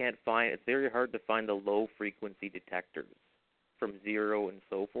 I can't find. It's very hard to find the low frequency detectors from 0 and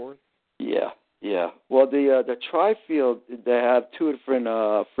so forth. Yeah. Well, the tri-field, they have 2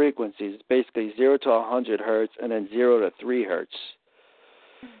 different frequencies, basically 0 to 100 hertz and then 0 to 3 hertz.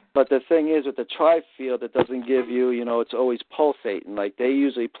 But the thing is, with the tri-field, it doesn't give you, it's always pulsating. Like, they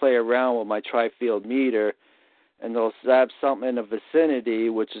usually play around with my tri-field meter, and they'll zap something in the vicinity,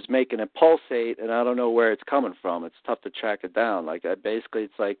 which is making it pulsate, and I don't know where it's coming from. It's tough to track it down. Like, basically,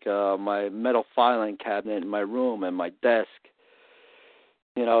 it's like my metal filing cabinet in my room and my desk.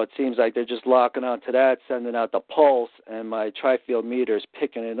 It seems like they're just locking onto that, sending out the pulse, and my tri-field meter is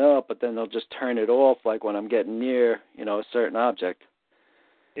picking it up, but then they'll just turn it off, like when I'm getting near, a certain object.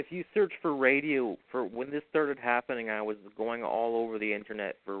 If you search for radio, for when this started happening, I was going all over the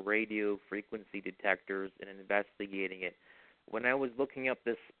internet for radio frequency detectors and investigating it. When I was looking up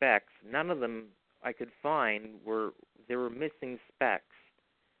the specs, none of them I could find there were missing specs.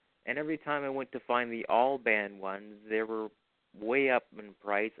 And every time I went to find the all-band ones, they were way up in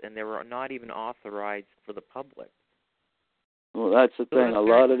price, and they were not even authorized for the public. Well, that's the thing. A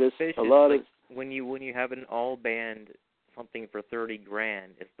lot of this, when you have an all-band something for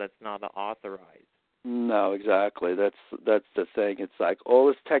 $30,000, that's not authorized. No, exactly. That's the thing. It's like all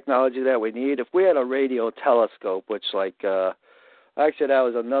this technology that we need. If we had a radio telescope, which actually that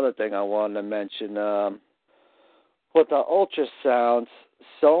was another thing I wanted to mention. With the ultrasounds,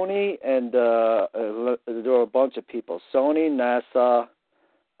 Sony and there were a bunch of people. Sony, NASA,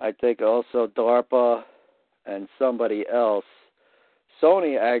 I think also DARPA, and somebody else.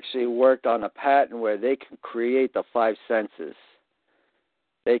 Sony actually worked on a patent where they can create the 5 senses.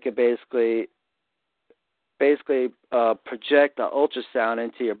 They could basically project the ultrasound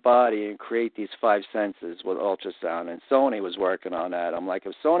into your body and create these 5 senses with ultrasound. And Sony was working on that. I'm like,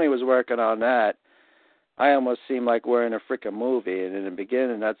 if Sony was working on that, I almost seem like we're in a freaking movie. And in the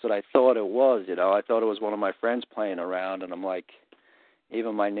beginning, that's what I thought it was. I thought it was one of my friends playing around. And I'm like,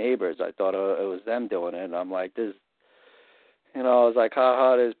 even my neighbors, I thought it was them doing it. And I'm like, this. I was like,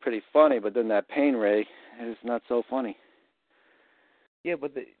 this is pretty funny, but then that pain ray is not so funny. Yeah,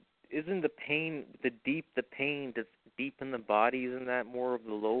 but isn't the pain that's deep in the body, isn't that more of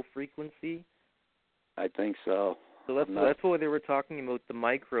the low frequency? I think so. So that's why they were talking about the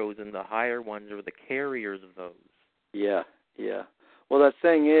micros, and the higher ones are the carriers of those. Yeah. Well, the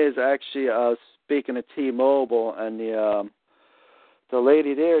thing is, actually, I was speaking to T-Mobile, and the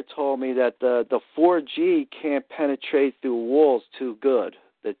lady there told me that the 4G can't penetrate through walls too good.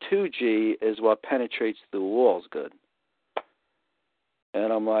 The 2G is what penetrates through walls good.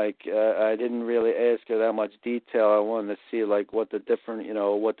 And I'm like, I didn't really ask her that much detail. I wanted to see what the different,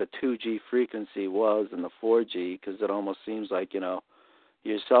 what the 2G frequency was and the 4G, because it almost seems like, your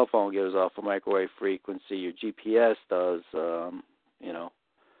cell phone gives off a microwave frequency, your GPS does,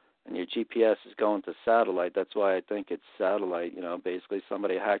 and your GPS is going to satellite. That's why I think it's satellite. Basically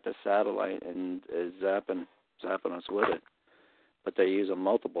somebody hacked a satellite and is zapping us with it. But they're using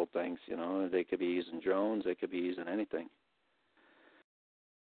multiple things. They could be using drones. They could be using anything.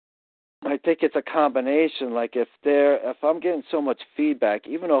 I think it's a combination. Like if I'm getting so much feedback,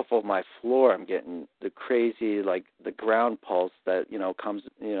 even off of my floor, I'm getting the crazy, like the ground pulse that comes,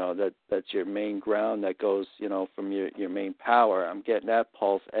 that's your main ground that goes, from your main power. I'm getting that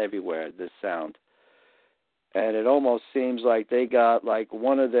pulse everywhere. This sound, and it almost seems like they got like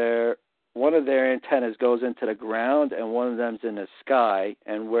one of their antennas goes into the ground and one of them's in the sky,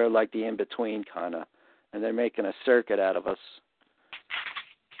 and we're like the in between kind of, and they're making a circuit out of us.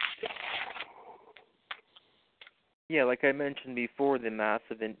 Yeah, like I mentioned before, the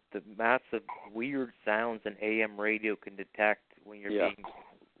massive weird sounds an AM radio can detect when you're being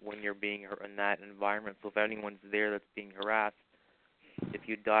when you're being in that environment. So if anyone's there that's being harassed, if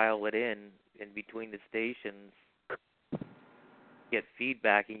you dial it in between the stations, you get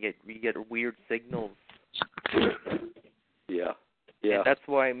feedback and you get weird signals. Yeah. And that's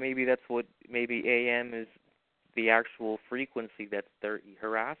why maybe AM is the actual frequency that they're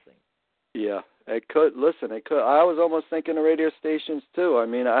harassing. Yeah, it could. Listen, it could. I was almost thinking of radio stations too. I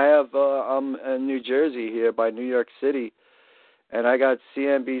mean, I have. I'm in New Jersey here by New York City, and I got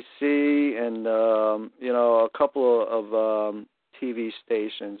CNBC and a couple of TV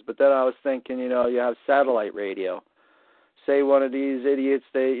stations. But then I was thinking, you have satellite radio. Say one of these idiots,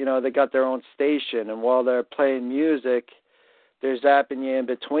 they got their own station, and while they're playing music, they're zapping you in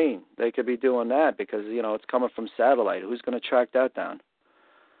between. They could be doing that because it's coming from satellite. Who's going to track that down?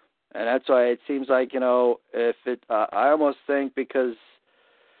 And that's why it seems like, if it, I almost think because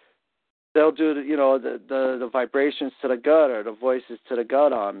they'll do, the vibrations to the gut or the voices to the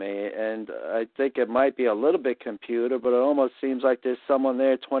gut on me. And I think it might be a little bit computer, but it almost seems like there's someone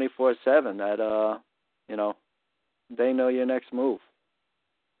there 24/7 that, they know your next move.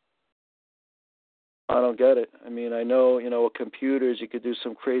 I don't get it. I mean, I know, with computers you could do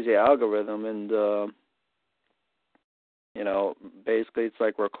some crazy algorithm and, basically it's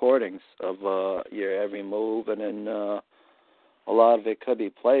like recordings of your every move, and then a lot of it could be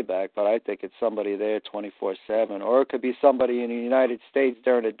playback, but I think it's somebody there 24/7. Or it could be somebody in the United States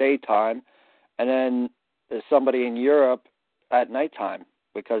during the daytime, and then there's somebody in Europe at nighttime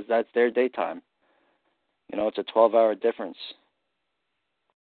because that's their daytime. It's a 12-hour difference.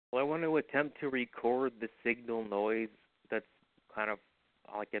 Well, I want to attempt to record the signal noise that's kind of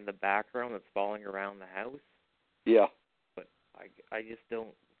like in the background that's falling around the house. Yeah. But I just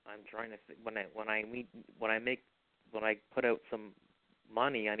don't. I'm trying to when I put out some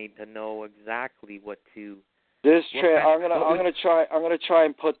money, I need to know exactly what to. I'm gonna try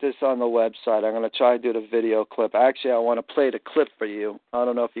and put this on the website. I'm gonna try and do the video clip. Actually, I want to play the clip for you. I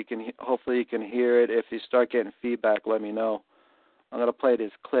don't know if you can. Hopefully, you can hear it. If you start getting feedback, let me know. I'm gonna play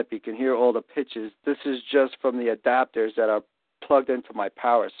this clip. You can hear all the pitches. This is just from the adapters that are plugged into my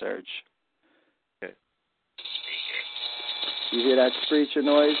power surge. Okay. You hear that screecher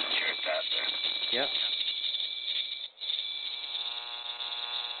noise? Yep.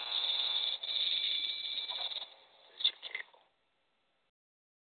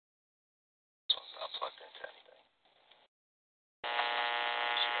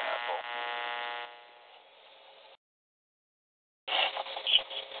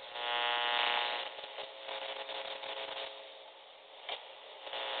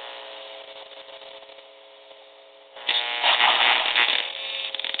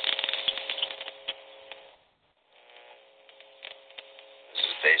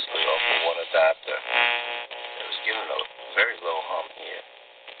 Basically off of one adapter. It was giving a very low hum here.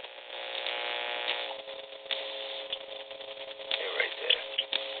 Here, right there.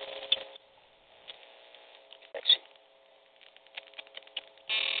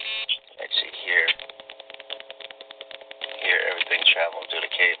 Actually here everything traveling through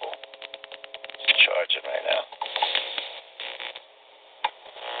the cable. It's charging right now.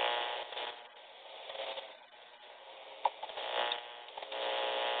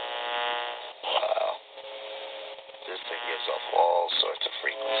 Of all sorts of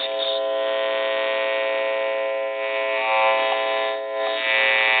frequencies.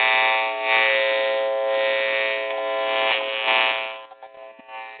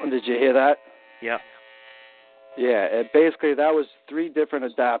 Did you hear that? Yeah. Yeah, basically that was 3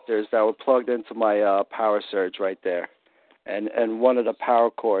 different adapters that were plugged into my power surge right there, and one of the power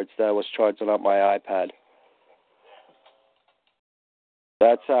cords that was charging up my iPad.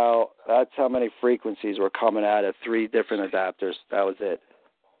 That's how many frequencies were coming out of 3 different adapters. That was it.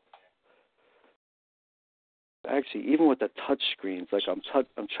 Actually, even with the touch screens, like I'm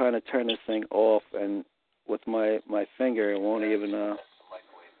trying to turn this thing off, and with my finger, it won't even.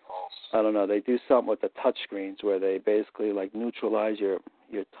 I don't know. They do something with the touch screens where they basically like neutralize your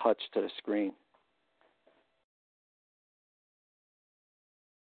touch to the screen.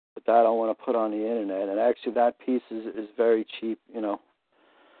 But that I want to put on the internet, and actually that piece is very cheap.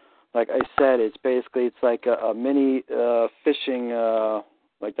 Like I said, it's like a mini fishing,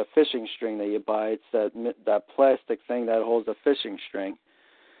 like the fishing string that you buy. It's that plastic thing that holds the fishing string.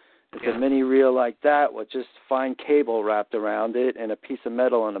 It's a mini reel like that with just fine cable wrapped around it and a piece of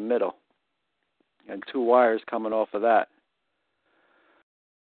metal in the middle, and 2 wires coming off of that.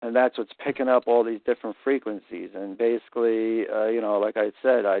 And that's what's picking up all these different frequencies. And basically, like I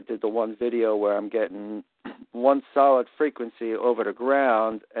said, I did the one video where I'm getting 1 solid frequency over the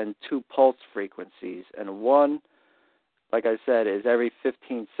ground and 2 pulse frequencies. And one like I said, is every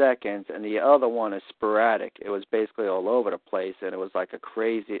 15 seconds, and the other one is sporadic. It was basically all over the place, and it was like a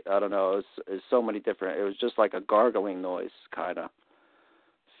crazy, I don't know, it was so many different, it was just like a gargling noise kind of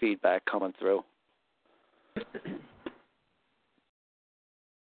feedback coming through.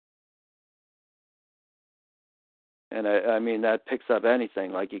 And I mean, that picks up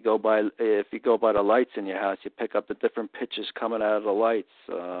anything. Like if you go by the lights in your house, you pick up the different pitches coming out of the lights.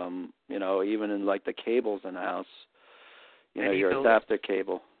 Even in like the cables in the house, your adapter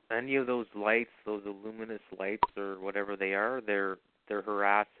cable. Any of those lights, those luminous lights or whatever they are, they're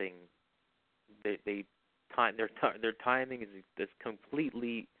harassing. Their timing is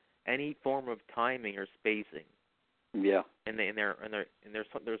completely any form of timing or spacing. Yeah. And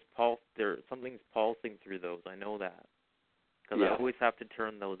something's pulsing through those. I know that because I always have to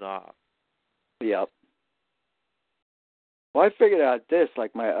turn those off. Yep. Well, I figured out this.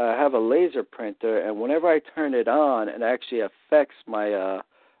 Like I have a laser printer, and whenever I turn it on, it actually affects my.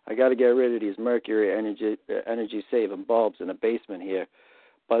 I got to get rid of these mercury energy saving bulbs in the basement here,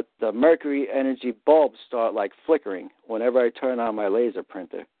 but the mercury energy bulbs start like flickering whenever I turn on my laser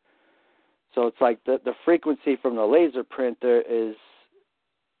printer. So it's like the frequency from the laser printer is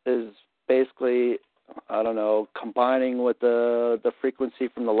basically, I don't know, combining with the frequency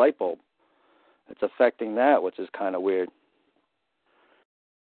from the light bulb. It's affecting that, which is kind of weird.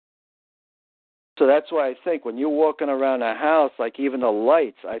 So that's why I think when you're walking around a house, like even the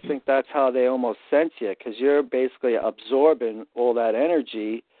lights, I think that's how they almost sense you, because you're basically absorbing all that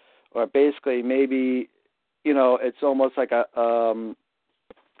energy, or basically maybe, it's almost like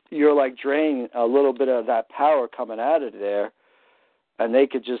you're like draining a little bit of that power coming out of there, and they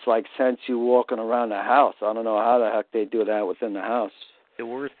could just like sense you walking around the house. I don't know how the heck they do that within the house. The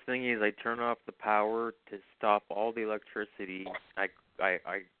worst thing is I turn off the power to stop all the electricity. I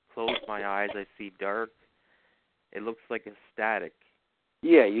close my eyes. I see dark. It looks like a static.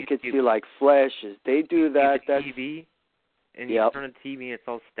 Yeah, you could see like flashes. They do that. That's TV, and you turn the TV and it's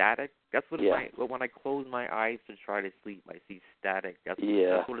all static. That's what when I close my eyes to try to sleep, I see static. That's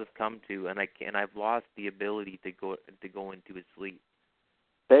what it's come to, and I've lost the ability to go into a sleep.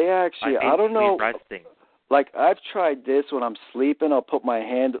 They actually, I don't know. Resting. Like I've tried this when I'm sleeping. I'll put my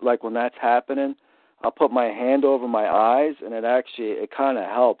hand, like when that's happening, I'll put my hand over my eyes, and it kind of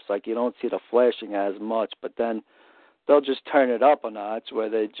helps. Like you don't see the flashing as much, but then they'll just turn it up a notch where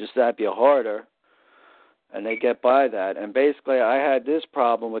they just zap you harder, and they get by that. And basically, I had this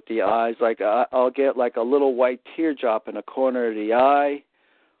problem with the eyes. Like I'll get like a little white teardrop in the corner of the eye,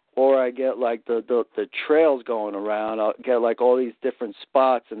 or I get like the trails going around. I'll get like all these different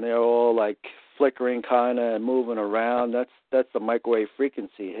spots, and they're all like flickering kind of and moving around. That's the microwave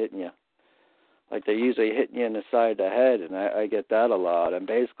frequency hitting you. Like they're usually hitting you in the side of the head, and I get that a lot. And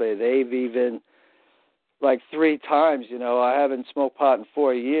basically, they've even like 3 times, I haven't smoked pot in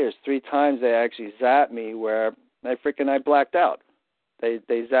 4 years. 3 times they actually zapped me where I blacked out. They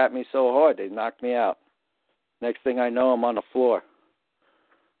zapped me so hard, they knocked me out. Next thing I know, I'm on the floor.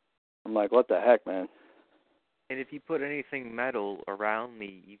 I'm like, what the heck, man? And if you put anything metal around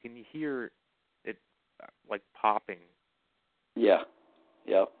me, you can hear it like popping. Yeah.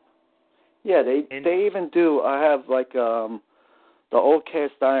 Yep. Yeah, they even do. I have like the old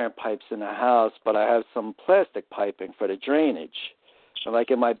cast iron pipes in the house, but I have some plastic piping for the drainage. And like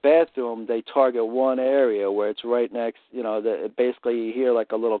in my bathroom, they target one area where it's right next, basically you hear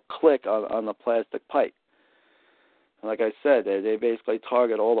like a little click on the plastic pipe. And like I said, they basically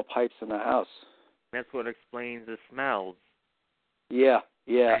target all the pipes in the house. That's what explains the smells. Yeah.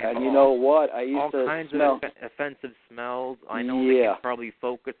 And you know what? I used to smell all kinds of offensive smells. I know they can probably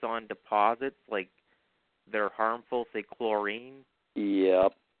focus on deposits, like they're harmful, say chlorine.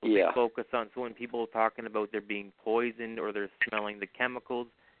 Yep. They focus on, so when people are talking about they're being poisoned or they're smelling the chemicals,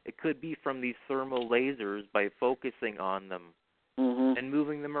 it could be from these thermal lasers by focusing on them and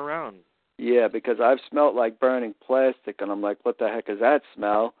moving them around. Yeah, because I've smelled like burning plastic, and I'm like, what the heck is that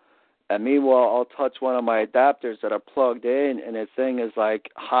smell? And meanwhile, I'll touch one of my adapters that are plugged in, and the thing is like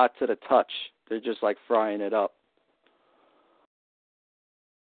hot to the touch. They're just like frying it up.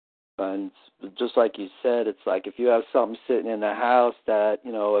 And just like you said, it's like if you have something sitting in the house that,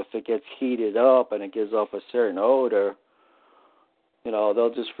 if it gets heated up and it gives off a certain odor,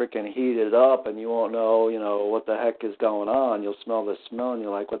 they'll just freaking heat it up and you won't know, what the heck is going on. You'll smell the smell and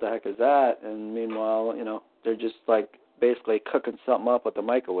you're like, what the heck is that? And meanwhile, they're just like basically cooking something up with the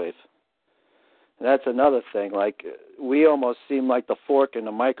microwave. And that's another thing. Like, we almost seem like the fork in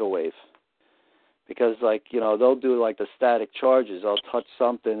the microwave. Because, like, they'll do, like, the static charges. I'll touch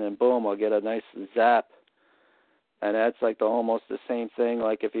something and, boom, I'll get a nice zap. And that's like almost the same thing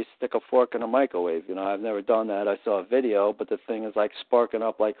like if you stick a fork in a microwave. You know, I've never done that. I saw a video, but the thing is like sparking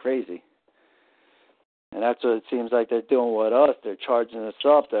up like crazy. And that's what it seems like they're doing with us. They're charging us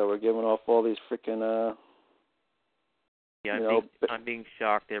up that we're giving off all these freaking, I'm being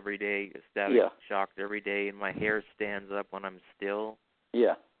shocked every day, static shocked every day, and my hair stands up when I'm still.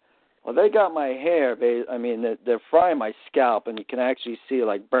 Yeah. Well, they got my hair. I mean, they're frying my scalp, and you can actually see it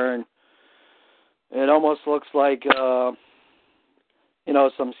like burn. It almost looks like,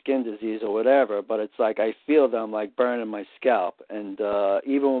 some skin disease or whatever, but it's like I feel them like burning my scalp. And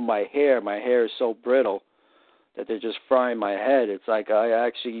even with my hair is so brittle that they're just frying my head. It's like I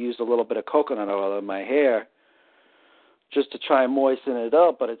actually used a little bit of coconut oil in my hair just to try and moisten it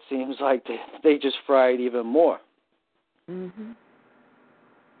up, but it seems like they just fry it even more. Mm-hmm.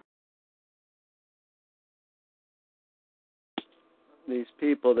 These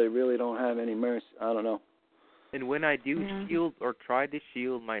people, they really don't have any mercy. I don't know. And when I do shield or try to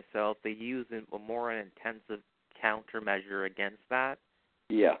shield myself, they use a more intensive countermeasure against that.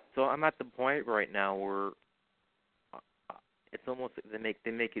 Yeah. So I'm at the point right now where it's almost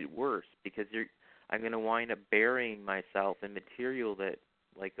they make it worse because I'm going to wind up burying myself in material that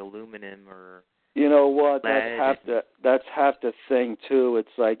like aluminum or. You know what? lead. That's half the thing too.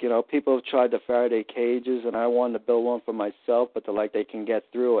 It's like people have tried the Faraday cages, and I wanted to build one for myself, but they can get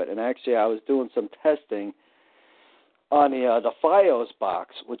through it. And actually, I was doing some testing on the FiOS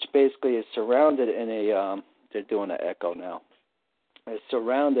box, which basically is surrounded in a. They're doing an echo now. It's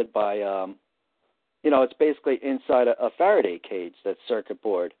surrounded by it's basically inside a Faraday cage, that circuit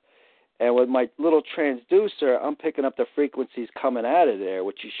board. And with my little transducer, I'm picking up the frequencies coming out of there,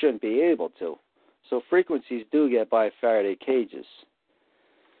 which you shouldn't be able to. So frequencies do get by Faraday cages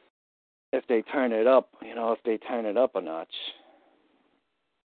if they turn it up, if they turn it up a notch.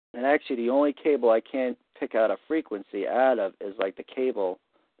 And actually, the only cable I can't pick out a frequency out of is like the cable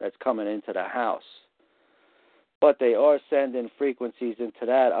that's coming into the house. But they are sending frequencies into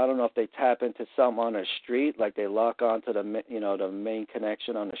that. I don't know if they tap into something on the street, like they lock onto the main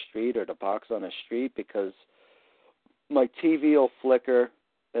connection on the street or the box on the street, because my TV will flicker.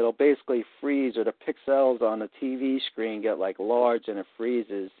 It'll basically freeze, or the pixels on the TV screen get like large and it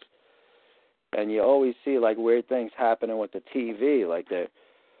freezes. And you always see like weird things happening with the TV, like they're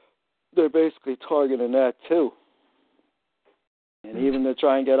basically targeting that too. And even to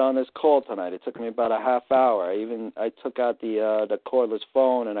try and get on this call tonight, it took me about a half hour. I took out the cordless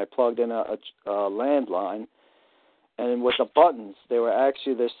phone and I plugged in a landline. And with the buttons,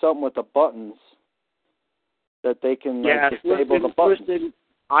 there's something with the buttons that they can disable the buttons. Listen,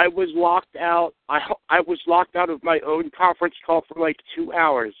 I was locked out. I was locked out of my own conference call for like 2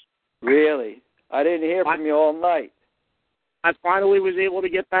 hours. Really? I didn't hear from you all night. I finally was able to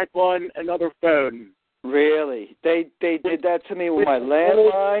get back on another phone. Really? They did that to me with my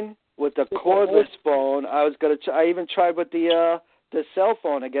landline, with the cordless phone. I even tried with the cell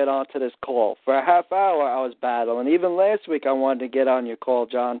phone to get onto this call. For a half hour, I was battling. Even last week, I wanted to get on your call,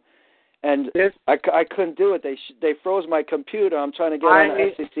 John, and I couldn't do it. They froze my computer. I'm trying to get on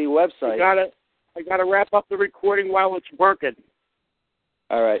the FCC website. I gotta wrap up the recording while it's working.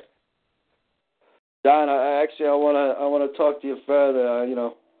 All right, John. I want to talk to you further.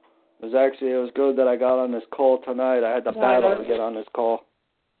 It was good that I got on this call tonight. I had to battle to get on this call.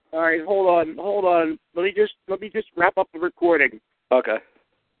 All right, hold on. Let me just wrap up the recording. Okay.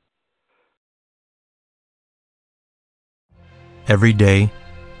 Every day,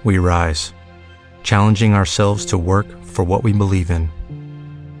 we rise, challenging ourselves to work for what we believe in.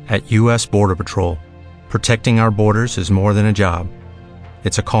 At U.S. Border Patrol, protecting our borders is more than a job.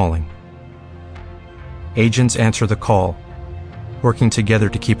 It's a calling. Agents answer the call, working together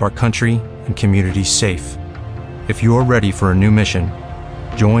to keep our country and communities safe. If you're ready for a new mission,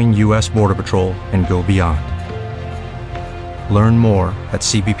 join U.S. Border Patrol and go beyond. Learn more at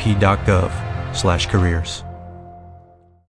cbp.gov/careers.